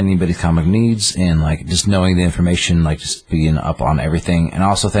anybody's comic needs and like just knowing the information, like just being up on everything. And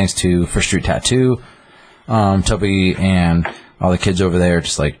also thanks to First Street Tattoo, Toby and all the kids over there,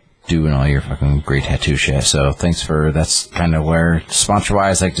 just like doing all your fucking great tattoo shit. So thanks for, that's kind of where sponsor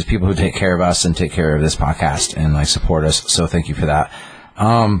wise, like just people who take care of us and take care of this podcast and like support us. So thank you for that.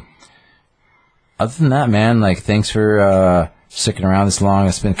 Other than that, man, like thanks for sticking around this long.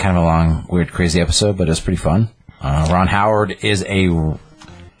 It's been kind of a long, weird, crazy episode, but it's pretty fun. Ron Howard is a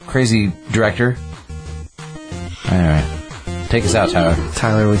crazy director. Anyway, take us out, Tyler.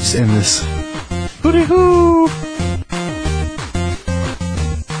 Tyler, we just end this. Hooty hoo!